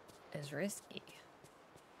is risky.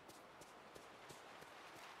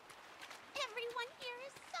 Everyone here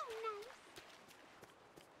is so nice.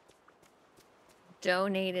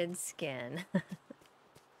 Donated skin.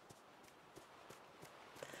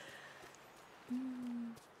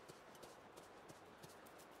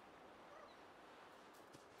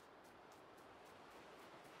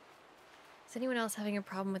 Is anyone else having a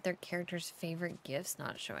problem with their character's favorite gifts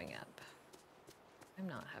not showing up? I'm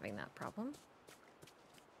not having that problem.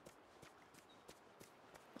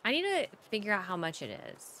 I need to figure out how much it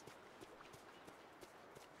is.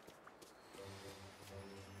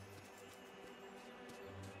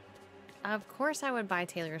 Of course I would buy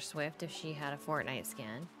Taylor Swift if she had a Fortnite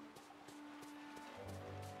skin.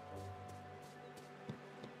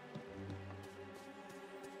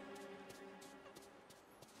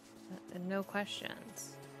 No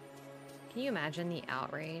questions. Can you imagine the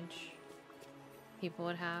outrage people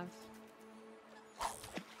would have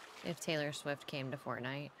if Taylor Swift came to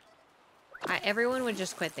Fortnite? Everyone would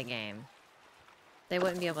just quit the game. They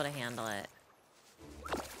wouldn't be able to handle it.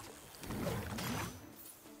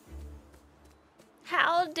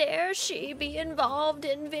 How dare she be involved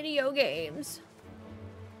in video games?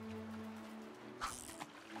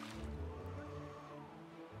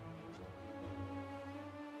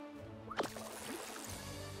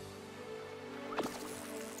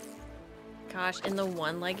 Gosh, in the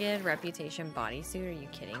one-legged Reputation bodysuit, are you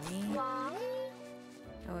kidding me?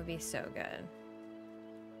 That would be so good.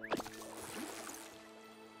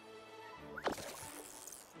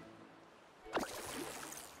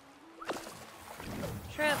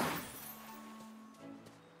 Trip.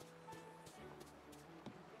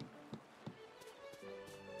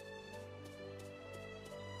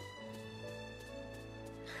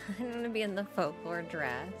 I'm gonna be in the folklore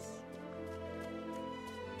dress.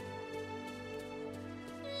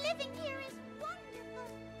 Living here is wonderful.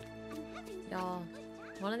 I'm having Y'all,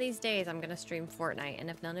 one of these days I'm gonna stream Fortnite, and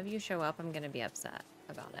if none of you show up, I'm gonna be upset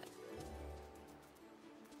about it.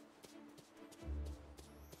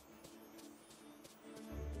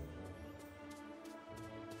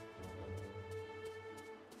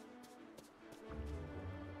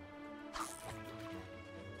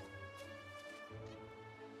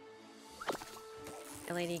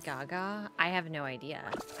 Lady Gaga? I have no idea.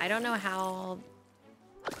 I don't know how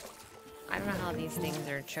these things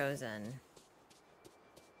are chosen.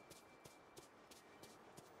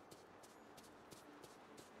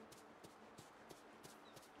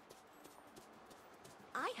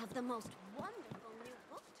 I have the most wonderful new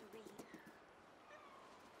book to read.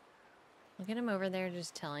 Look at him over there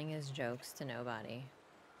just telling his jokes to nobody.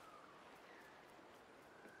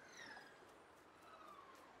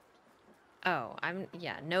 Oh,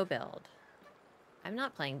 yeah, no build. I'm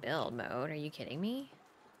not playing build mode. Are you kidding me?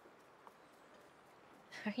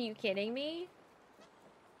 Are you kidding me?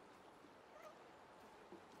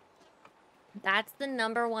 That's the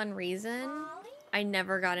 #1 reason I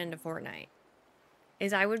never got into Fortnite.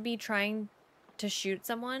 Is I would be trying to shoot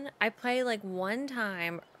someone. I played like one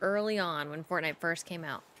time early on when Fortnite first came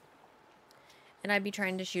out. And I'd be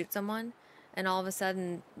trying to shoot someone, and all of a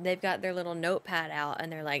sudden they've got their little notepad out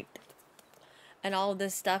and they're like, and all of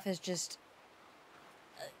this stuff is just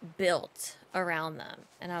built around them.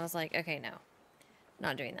 And I was like, okay, no,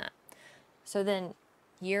 not doing that. So then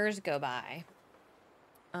years go by.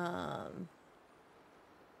 And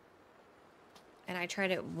I tried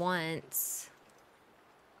it once.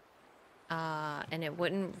 And it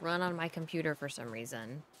wouldn't run on my computer for some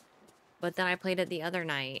reason. But then I played it the other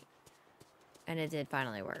night, and it did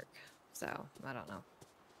finally work. So, I don't know.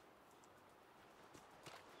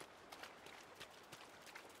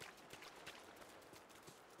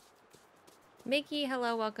 Mickey,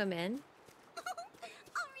 hello, welcome in.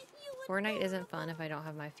 Fortnite isn't fun if I don't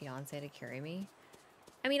have my fiance to carry me.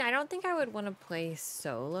 I mean, I don't think I would want to play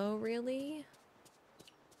solo, really.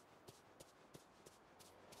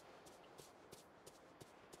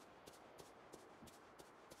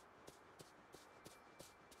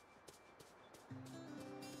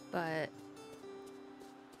 But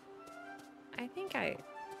I think I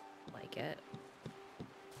like it.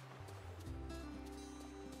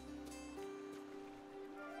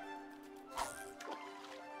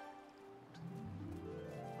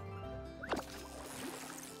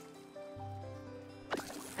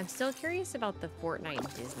 I'm still curious about the Fortnite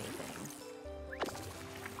Disney thing.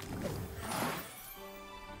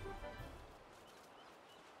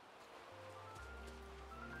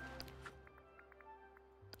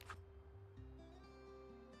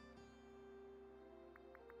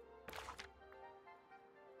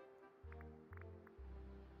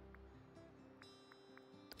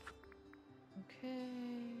 Okay.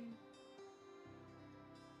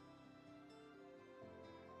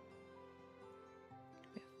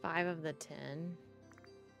 We have 5 of the 10.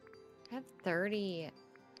 I have 30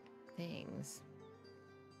 things.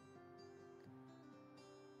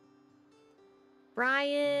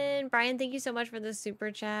 Brian, thank you so much for the super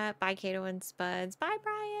chat. Bye, Kato and Spuds. Bye,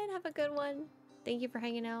 Brian. Have a good one. Thank you for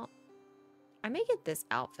hanging out. I may get this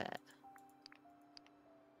outfit.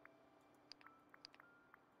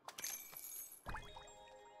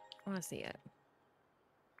 I want to see it.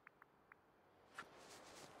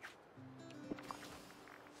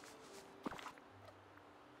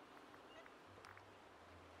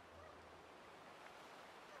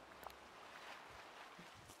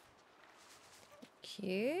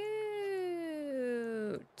 Cute.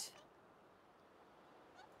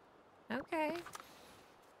 Okay.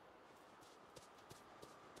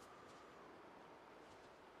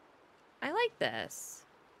 I like this.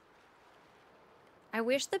 I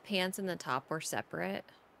wish the pants and the top were separate.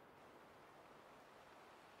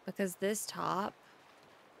 Because this top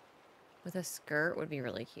with a skirt would be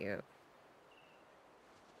really cute.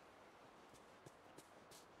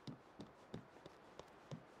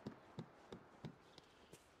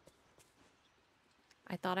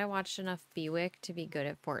 I thought I watched enough Bewick to be good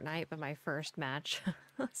at Fortnite, but my first match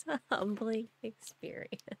was a humbling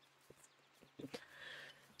experience.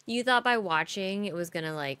 You thought by watching it was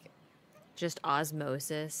gonna, like, just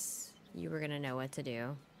osmosis, you were gonna know what to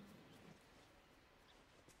do.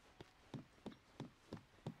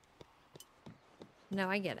 No,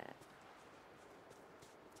 I get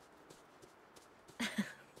it.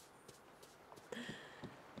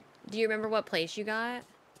 Do you remember what place you got?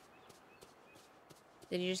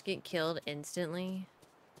 Did you just get killed instantly?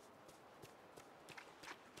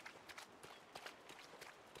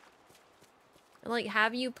 Like,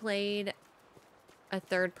 have you played a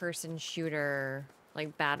third-person shooter,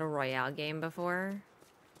 like, battle royale game before?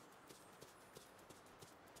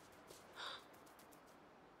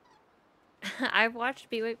 I've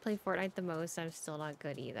watched Bewick play Fortnite the most. I'm still not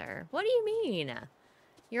good either. What do you mean?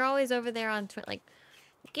 You're always over there on Twitter, like,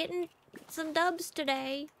 getting some dubs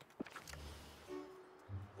today.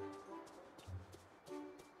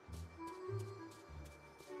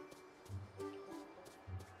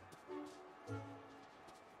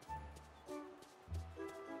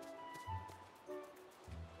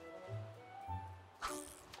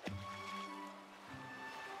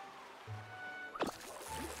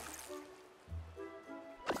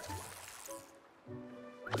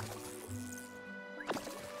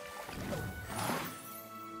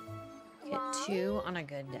 On a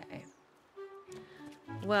good day.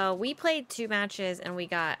 Well, we played 2 matches and we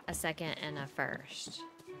got a second and a first.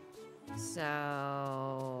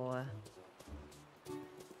 So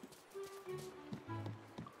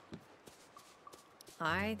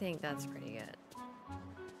I think that's pretty good.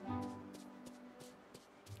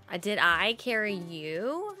 Did I carry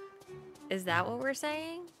you? Is that what we're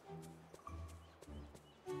saying?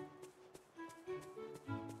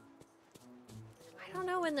 I don't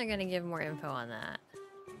know when they're gonna give more info on that.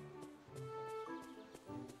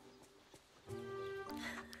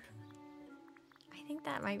 I think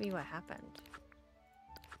that might be what happened.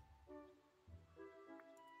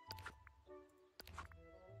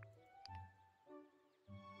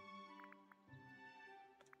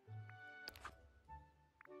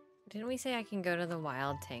 Didn't we say I can go to the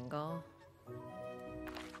Wild Tangle?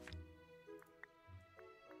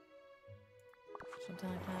 Something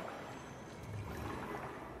like that.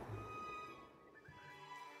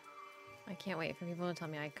 I can't wait for people to tell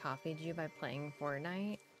me I copied you by playing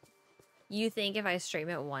Fortnite. You think if I stream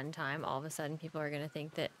it one time, all of a sudden people are going to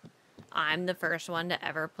think that I'm the first one to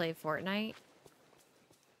ever play Fortnite?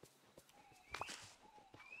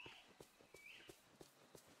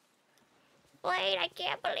 Wait, I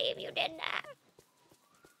can't believe you did that.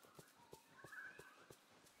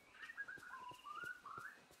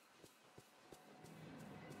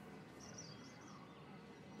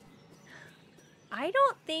 I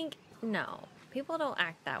don't think... No. People don't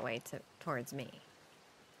act that way towards me.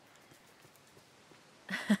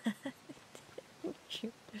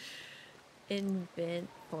 Invent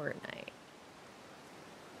Fortnite.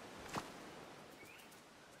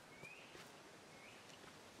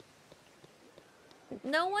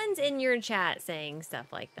 No one's in your chat saying stuff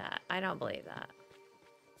like that. I don't believe that.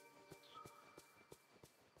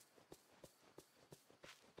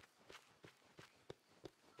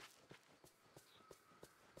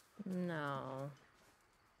 No.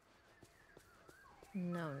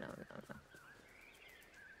 No, no, no, no.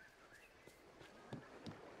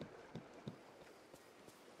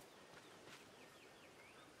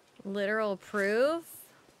 Literal proof?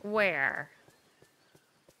 Where?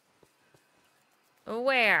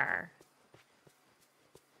 Where?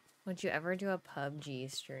 Would you ever do a PUBG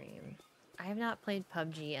stream? I have not played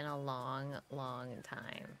PUBG in a long, long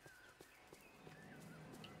time.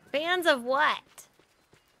 Fans of what?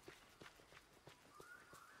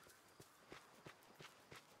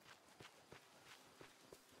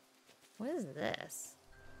 What is this?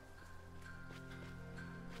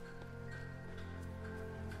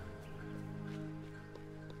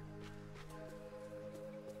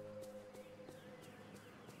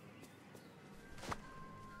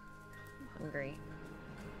 I'm hungry.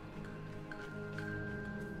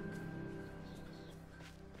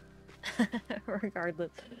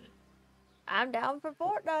 Regardless. I'm down for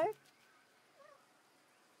Fortnite.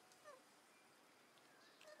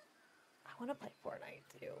 I want to play Fortnite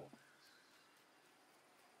too.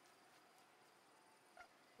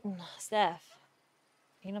 Steph,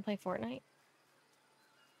 you gonna play Fortnite?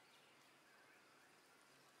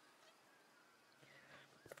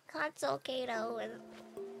 Console Kato with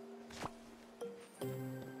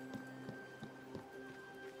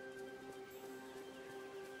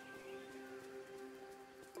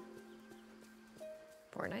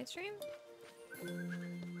Fortnite stream?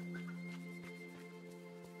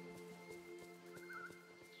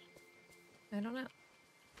 I don't know.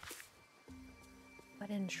 But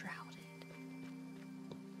Enshrouded.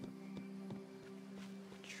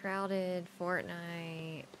 Shrouded,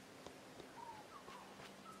 Fortnite.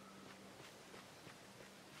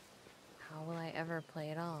 How will I ever play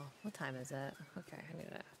it all? What time is it? Okay, I knew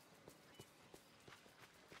that.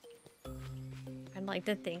 I'd like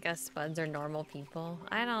to think us Spuds are normal people.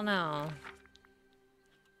 I don't know.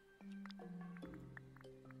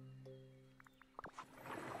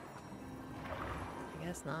 I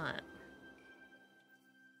guess not.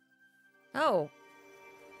 Oh.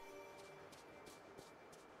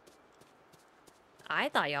 I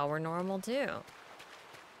thought y'all were normal too.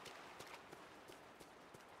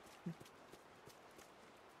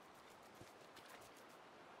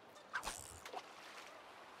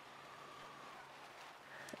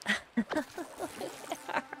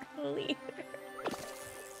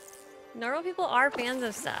 Normal people are fans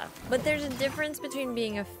of stuff, but there's a difference between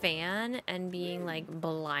being a fan and being like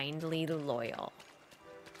blindly loyal.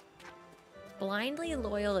 Blindly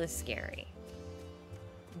loyal is scary.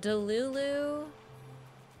 Delulu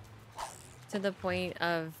to the point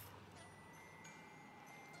of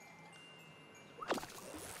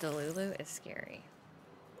Delulu is scary.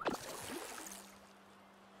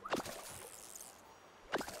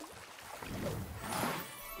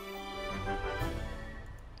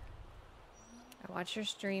 I watch your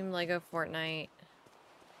stream Lego Fortnite.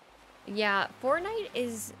 Yeah, Fortnite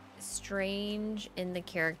is strange in the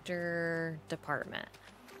character department.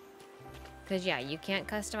 Because, yeah, you can't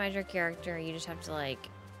customize your character. You just have to, like,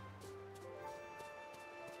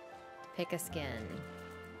 pick a skin.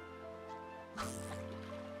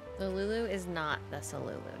 The Lulu is not the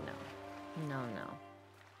Salulu, no. No, no.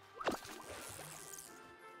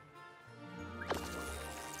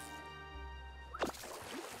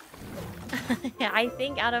 Yeah, I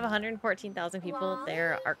think out of 114,000 people,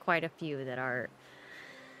 there are quite a few that are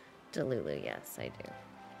Delulu. Yes, I do.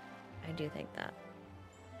 I do think that.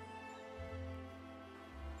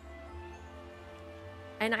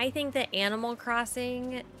 And I think that Animal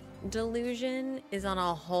Crossing delusion is on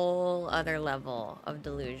a whole other level of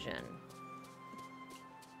delusion.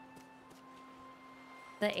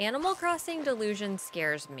 The Animal Crossing delusion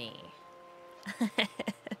scares me.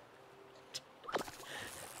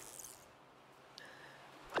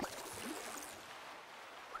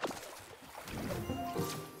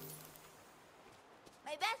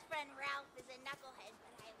 my best friend Ralph is a knucklehead,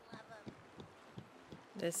 but I love him.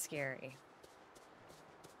 It's scary.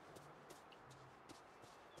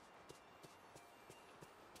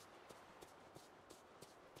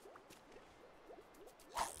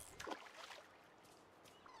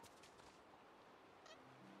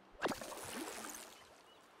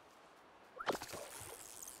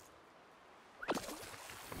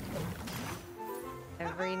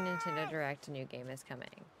 Every Nintendo Direct, a new game is coming.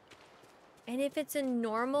 And if it's a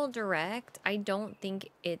normal Direct, I don't think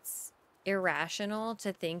it's irrational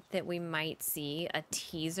to think that we might see a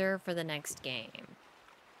teaser for the next game.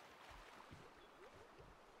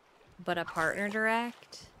 But a partner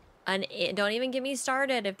Direct? Don't even get me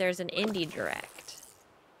started if there's an indie Direct.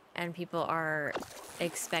 And people are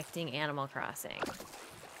expecting Animal Crossing.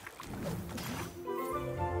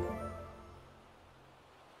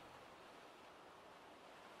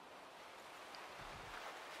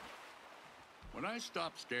 When I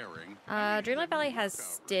stop staring... Dreamlight Valley has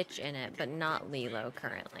Stitch in it, but not Lilo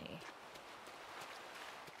currently.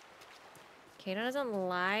 Kato doesn't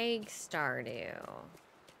like Stardew.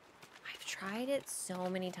 I've tried it so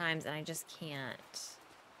many times and I just can't.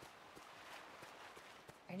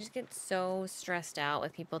 I just get so stressed out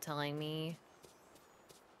with people telling me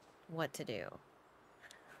what to do.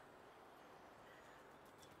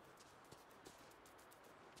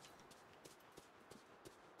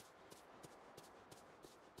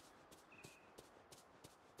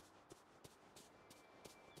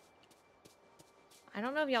 I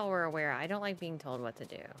don't know if y'all were aware, I don't like being told what to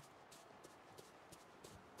do.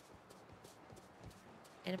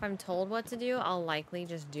 And if I'm told what to do, I'll likely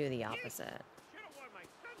just do the opposite.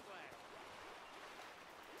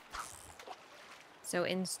 So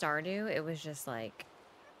in Stardew, it was just like...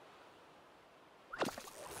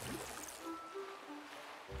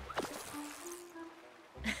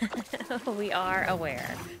 We are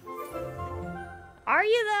aware. Are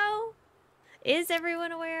you, though? Is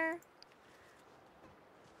everyone aware?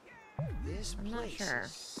 This I'm not place sure.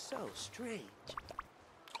 is so strange.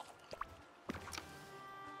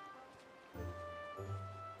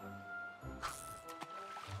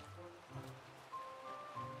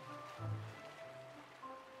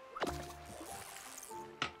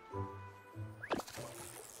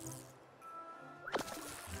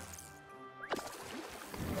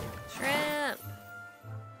 Shrimp!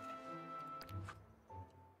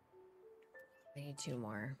 I need 2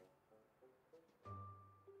 more.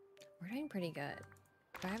 We're doing pretty good.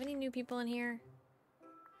 Do I have any new people in here?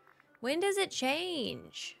 When does it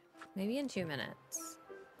change? Maybe in 2 minutes.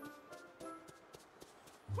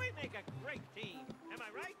 We make a great team. Am I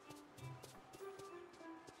right?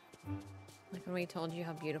 Like when we told you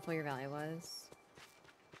how beautiful your valley was.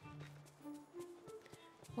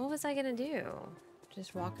 What was I gonna do?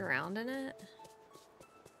 Just walk around in it?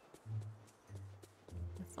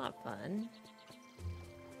 That's not fun.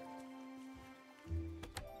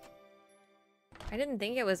 I didn't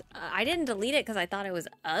think it was... I didn't delete it because I thought it was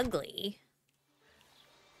ugly.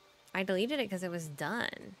 I deleted it because it was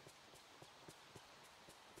done.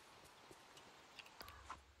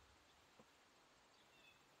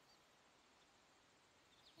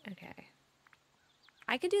 Okay.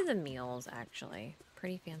 I could do the meals, actually.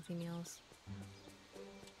 Pretty fancy meals.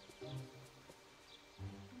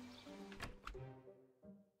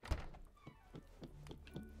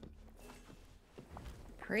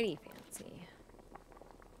 Pretty fancy.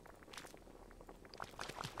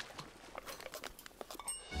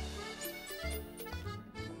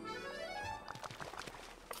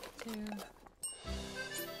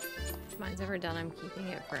 If mine's ever done, I'm keeping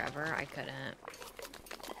it forever. I couldn't.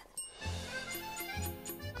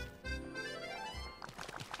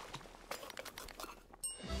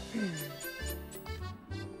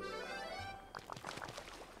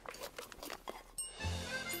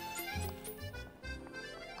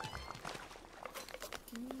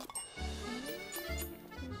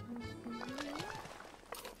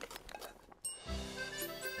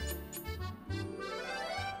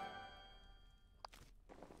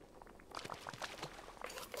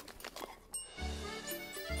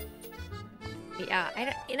 Yeah,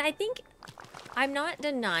 and I think I'm not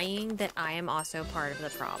denying that I am also part of the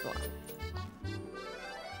problem.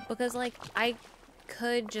 Because, like, I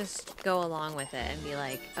could just go along with it and be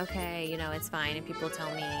like, okay, you know, it's fine if people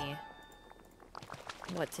tell me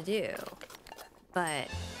what to do. But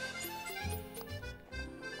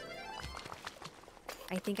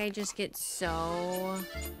I think I just get so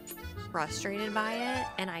frustrated by it,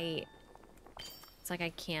 and it's like I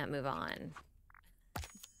can't move on.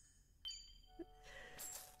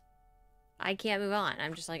 I can't move on.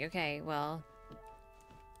 I'm just like, okay, well,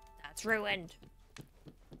 that's ruined.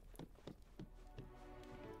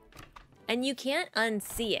 And you can't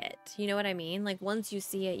unsee it. You know what I mean? Like, once you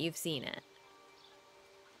see it, you've seen it.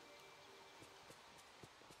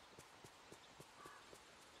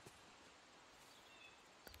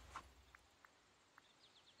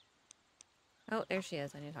 Oh, there she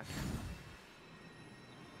is. I need to talk to her.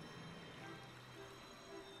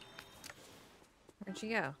 Where'd she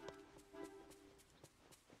go?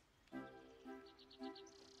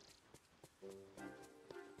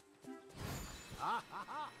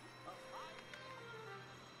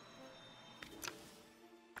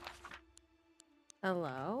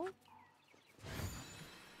 Hello?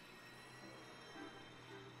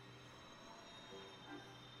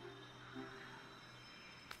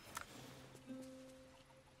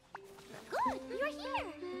 Good, you're here.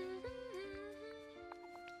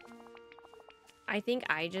 I think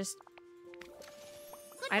I don't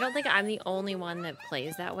think I'm the only one that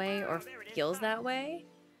plays that way or feels that way,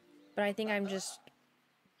 but I think I'm just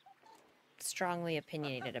strongly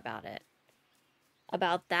opinionated about it.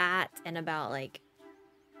 About that and about, like,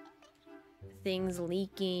 things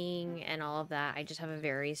leaking and all of that. I just have a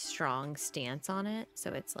very strong stance on it,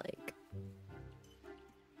 so it's like...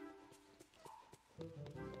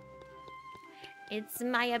 It's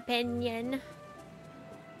my opinion.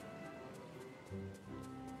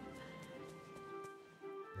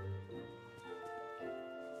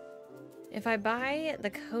 If I buy the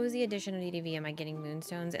cozy edition of DDV, am I getting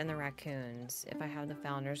moonstones and the raccoons if I have the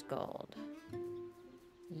founder's gold?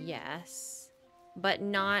 Yes, but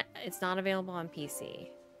it's not available on PC.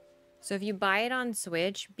 So if you buy it on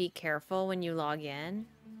Switch, be careful when you log in.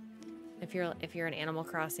 If you're an Animal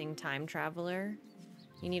Crossing time traveler,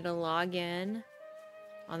 you need to log in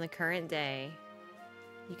on the current day.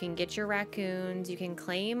 You can get your raccoons. You can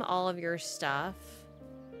claim all of your stuff.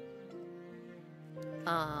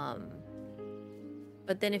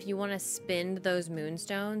 But then if you want to spend those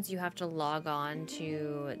moonstones, you have to log on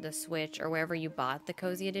to the Switch or wherever you bought the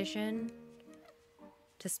Cozy Edition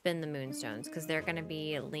to spend the moonstones, because they're going to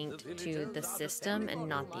be linked to the system and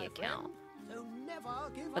not the account.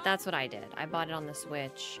 But that's what I did. I bought it on the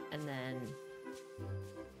Switch, and then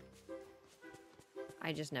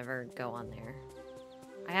I just never go on there.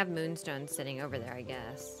 I have moonstones sitting over there, I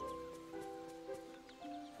guess.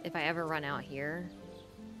 If I ever run out here,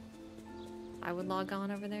 I would log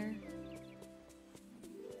on over there.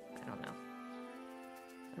 I don't know.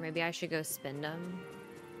 Or maybe I should go spend them.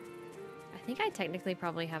 I think I technically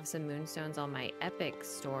probably have some moonstones on my Epic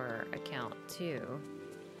Store account too.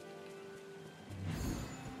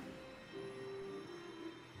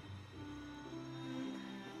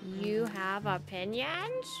 You have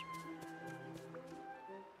opinions?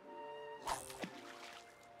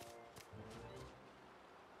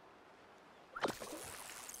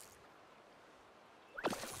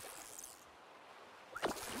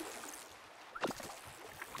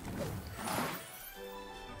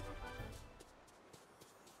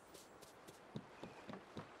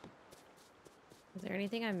 Is there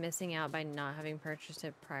anything I'm missing out by not having purchased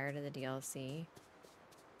it prior to the DLC?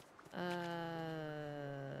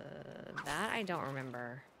 That I don't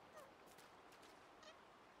remember.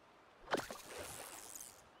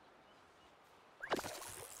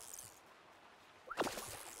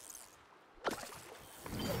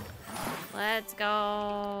 Let's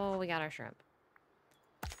go. We got our shrimp.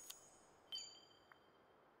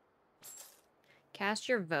 Cast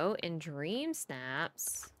your vote in Dream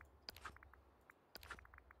Snaps.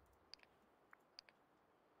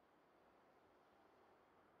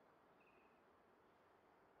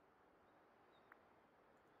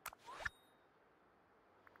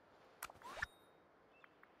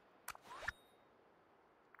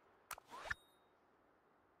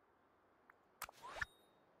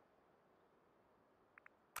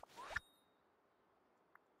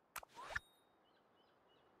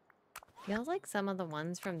 Feels like some of the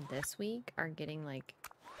ones from this week are getting like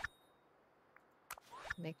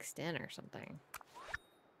mixed in or something.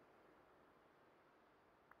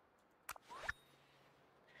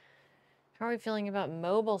 How are we feeling about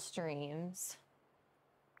mobile streams?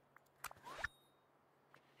 I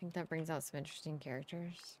think that brings out some interesting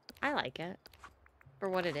characters. I like it for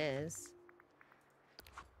what it is.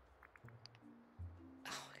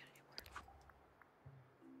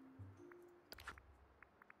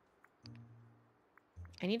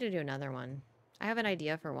 I need to do another one. I have an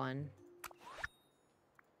idea for one.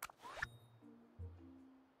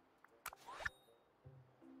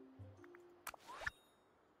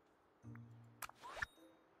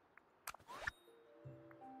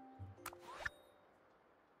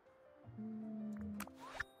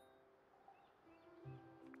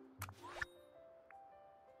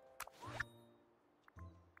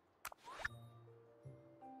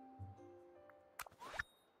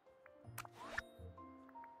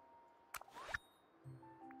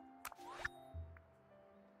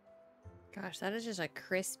 Gosh, that is just a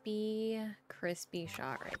crispy, crispy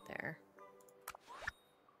shot right there.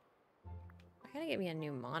 I gotta get me a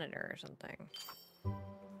new monitor or something.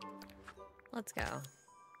 Let's go.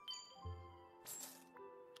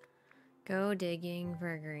 Go digging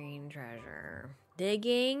for green treasure.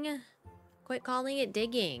 Digging? Quit calling it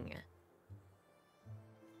digging.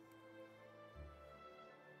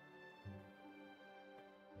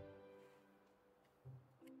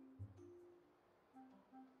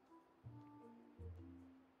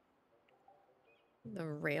 The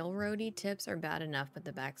railroady tips are bad enough, but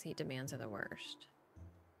the backseat demands are the worst.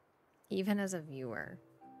 Even as a viewer.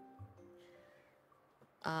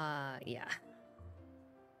 Yeah.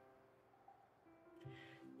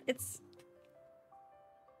 It's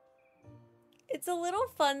a little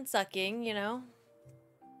fun sucking, you know?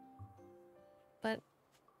 But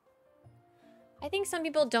I think some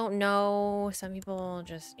people don't know. Some people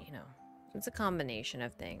just, you know, it's a combination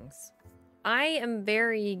of things. I am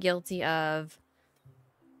very guilty of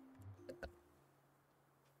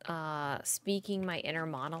speaking my inner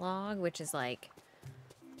monologue, which is like,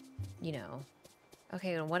 you know,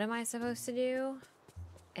 okay, well, what am I supposed to do?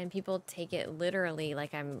 And people take it literally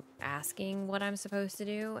like I'm asking what I'm supposed to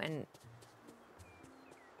do, and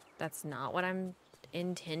that's not what I'm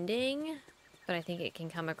intending, but I think it can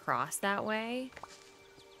come across that way.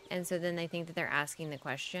 And so then they think that they're asking the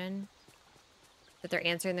question, that they're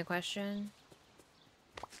answering the question,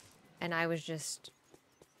 and I was just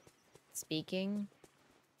speaking.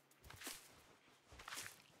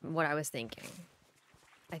 what I was thinking.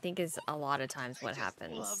 I think is a lot of times what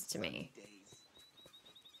happens to me.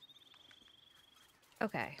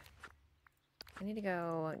 Okay. I need to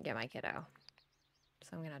go get my kiddo. So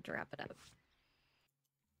I'm gonna have to wrap it up.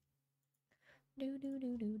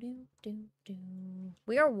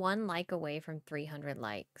 We are 1 like away from 300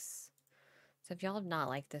 likes. So if y'all have not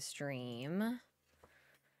liked the stream,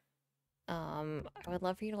 I would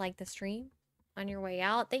love for you to like the stream on your way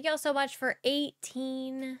out. Thank y'all so much for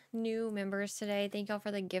 18 new members today. Thank y'all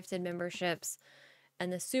for the gifted memberships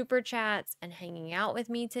and the super chats and hanging out with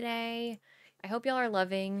me today. I hope y'all are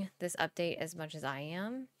loving this update as much as I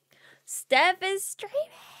am. Steph is streaming.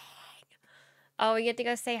 Oh, we get to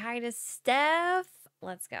go say hi to Steph.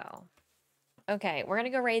 Let's go. Okay, we're going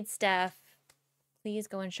to go raid Steph. Please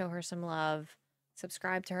go and show her some love.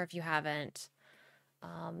 Subscribe to her if you haven't.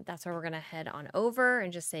 That's where we're going to head on over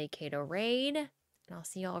and just say Kato raid. And I'll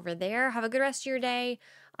see you all over there. Have a good rest of your day.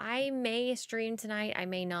 I may stream tonight. I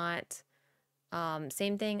may not.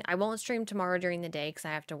 Same thing. I won't stream tomorrow during the day because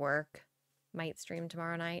I have to work. Might stream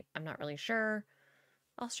tomorrow night. I'm not really sure.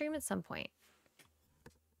 I'll stream at some point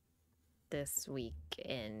this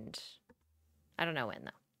weekend. I don't know when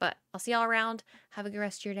though. But I'll see y'all around. Have a good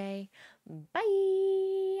rest of your day. Bye.